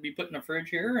has to be put in the fridge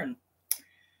here, and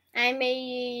I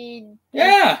made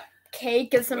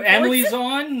cake of some Emily's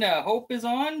sorts. on, Hope is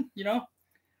on,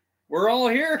 we're all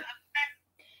here.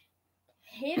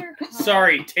 Tater tot.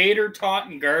 Sorry, tater tot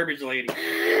and garbage lady.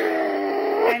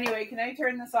 Anyway, can I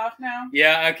turn this off now?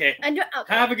 Yeah, okay. Okay.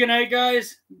 Have a good night,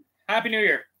 guys. Happy New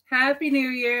Year. Happy New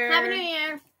Year. Happy New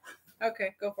Year.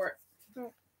 Okay, go for it.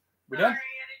 We're done?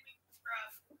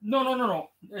 No.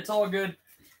 It's all good.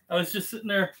 I was just sitting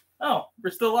there. Oh,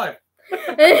 we're still live.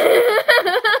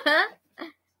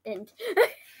 And